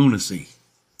Stop the Lunacy.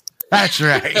 That's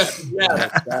right.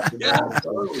 yeah,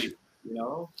 totally.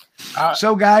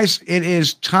 So, guys, it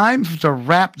is time to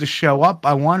wrap the show up.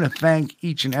 I want to thank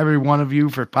each and every one of you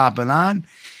for popping on.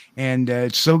 And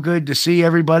it's so good to see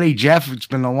everybody. Jeff, it's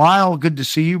been a while. Good to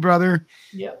see you, brother.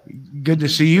 Yep. Good to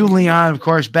see you, Leon, of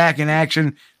course, back in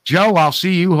action. Joe, I'll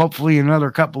see you hopefully in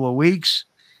another couple of weeks.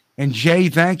 And Jay,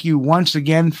 thank you once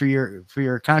again for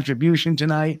your contribution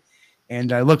tonight.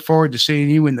 And I look forward to seeing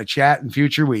you in the chat in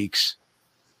future weeks.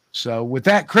 So with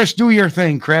that, Chris, do your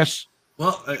thing, Chris.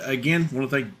 Well, again, I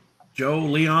want to thank Joe,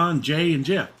 Leon, Jay, and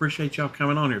Jeff. Appreciate y'all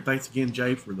coming on here. Thanks again,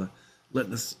 Jay, for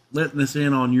letting us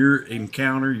in on your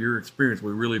encounter, your experience.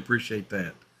 We really appreciate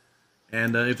that.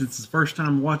 And if it's the first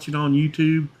time watching on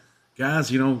YouTube, guys,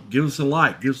 give us a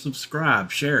like, give us a subscribe,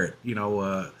 share it.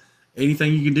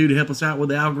 Anything you can do to help us out with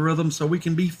the algorithm so we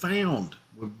can be found.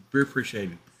 We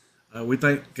appreciate it. I want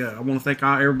to thank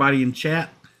everybody in chat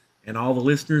and all the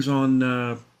listeners on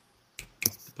the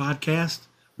podcast.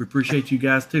 We appreciate you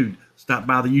guys too. Stop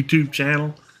by the YouTube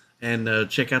channel and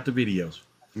check out the videos.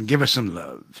 And give us some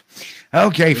love.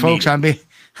 Okay, folks, on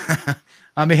behalf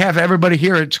of everybody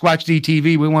here at Squatch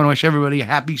DTV, we want to wish everybody a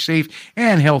happy, safe,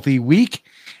 and healthy week.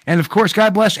 And, of course,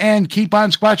 God bless and keep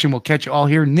on squatching. We'll catch you all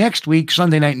here next week,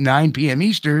 Sunday night, 9 p.m.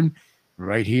 Eastern,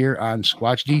 right here on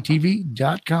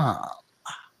SquatchDTV.com.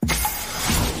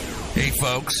 Hey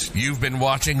folks, you've been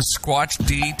watching Squatch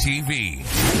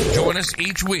DTV. Join us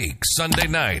each week, Sunday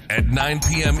night at 9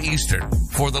 p.m. Eastern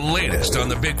for the latest on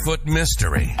the Bigfoot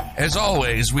mystery. As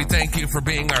always, we thank you for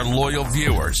being our loyal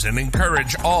viewers and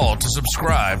encourage all to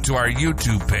subscribe to our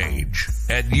YouTube page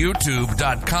at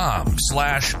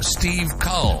youtube.com/Steve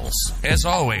Kulls. As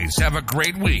always, have a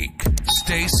great week.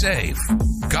 Stay safe.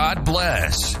 God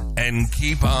bless and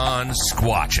keep on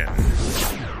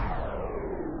squatching.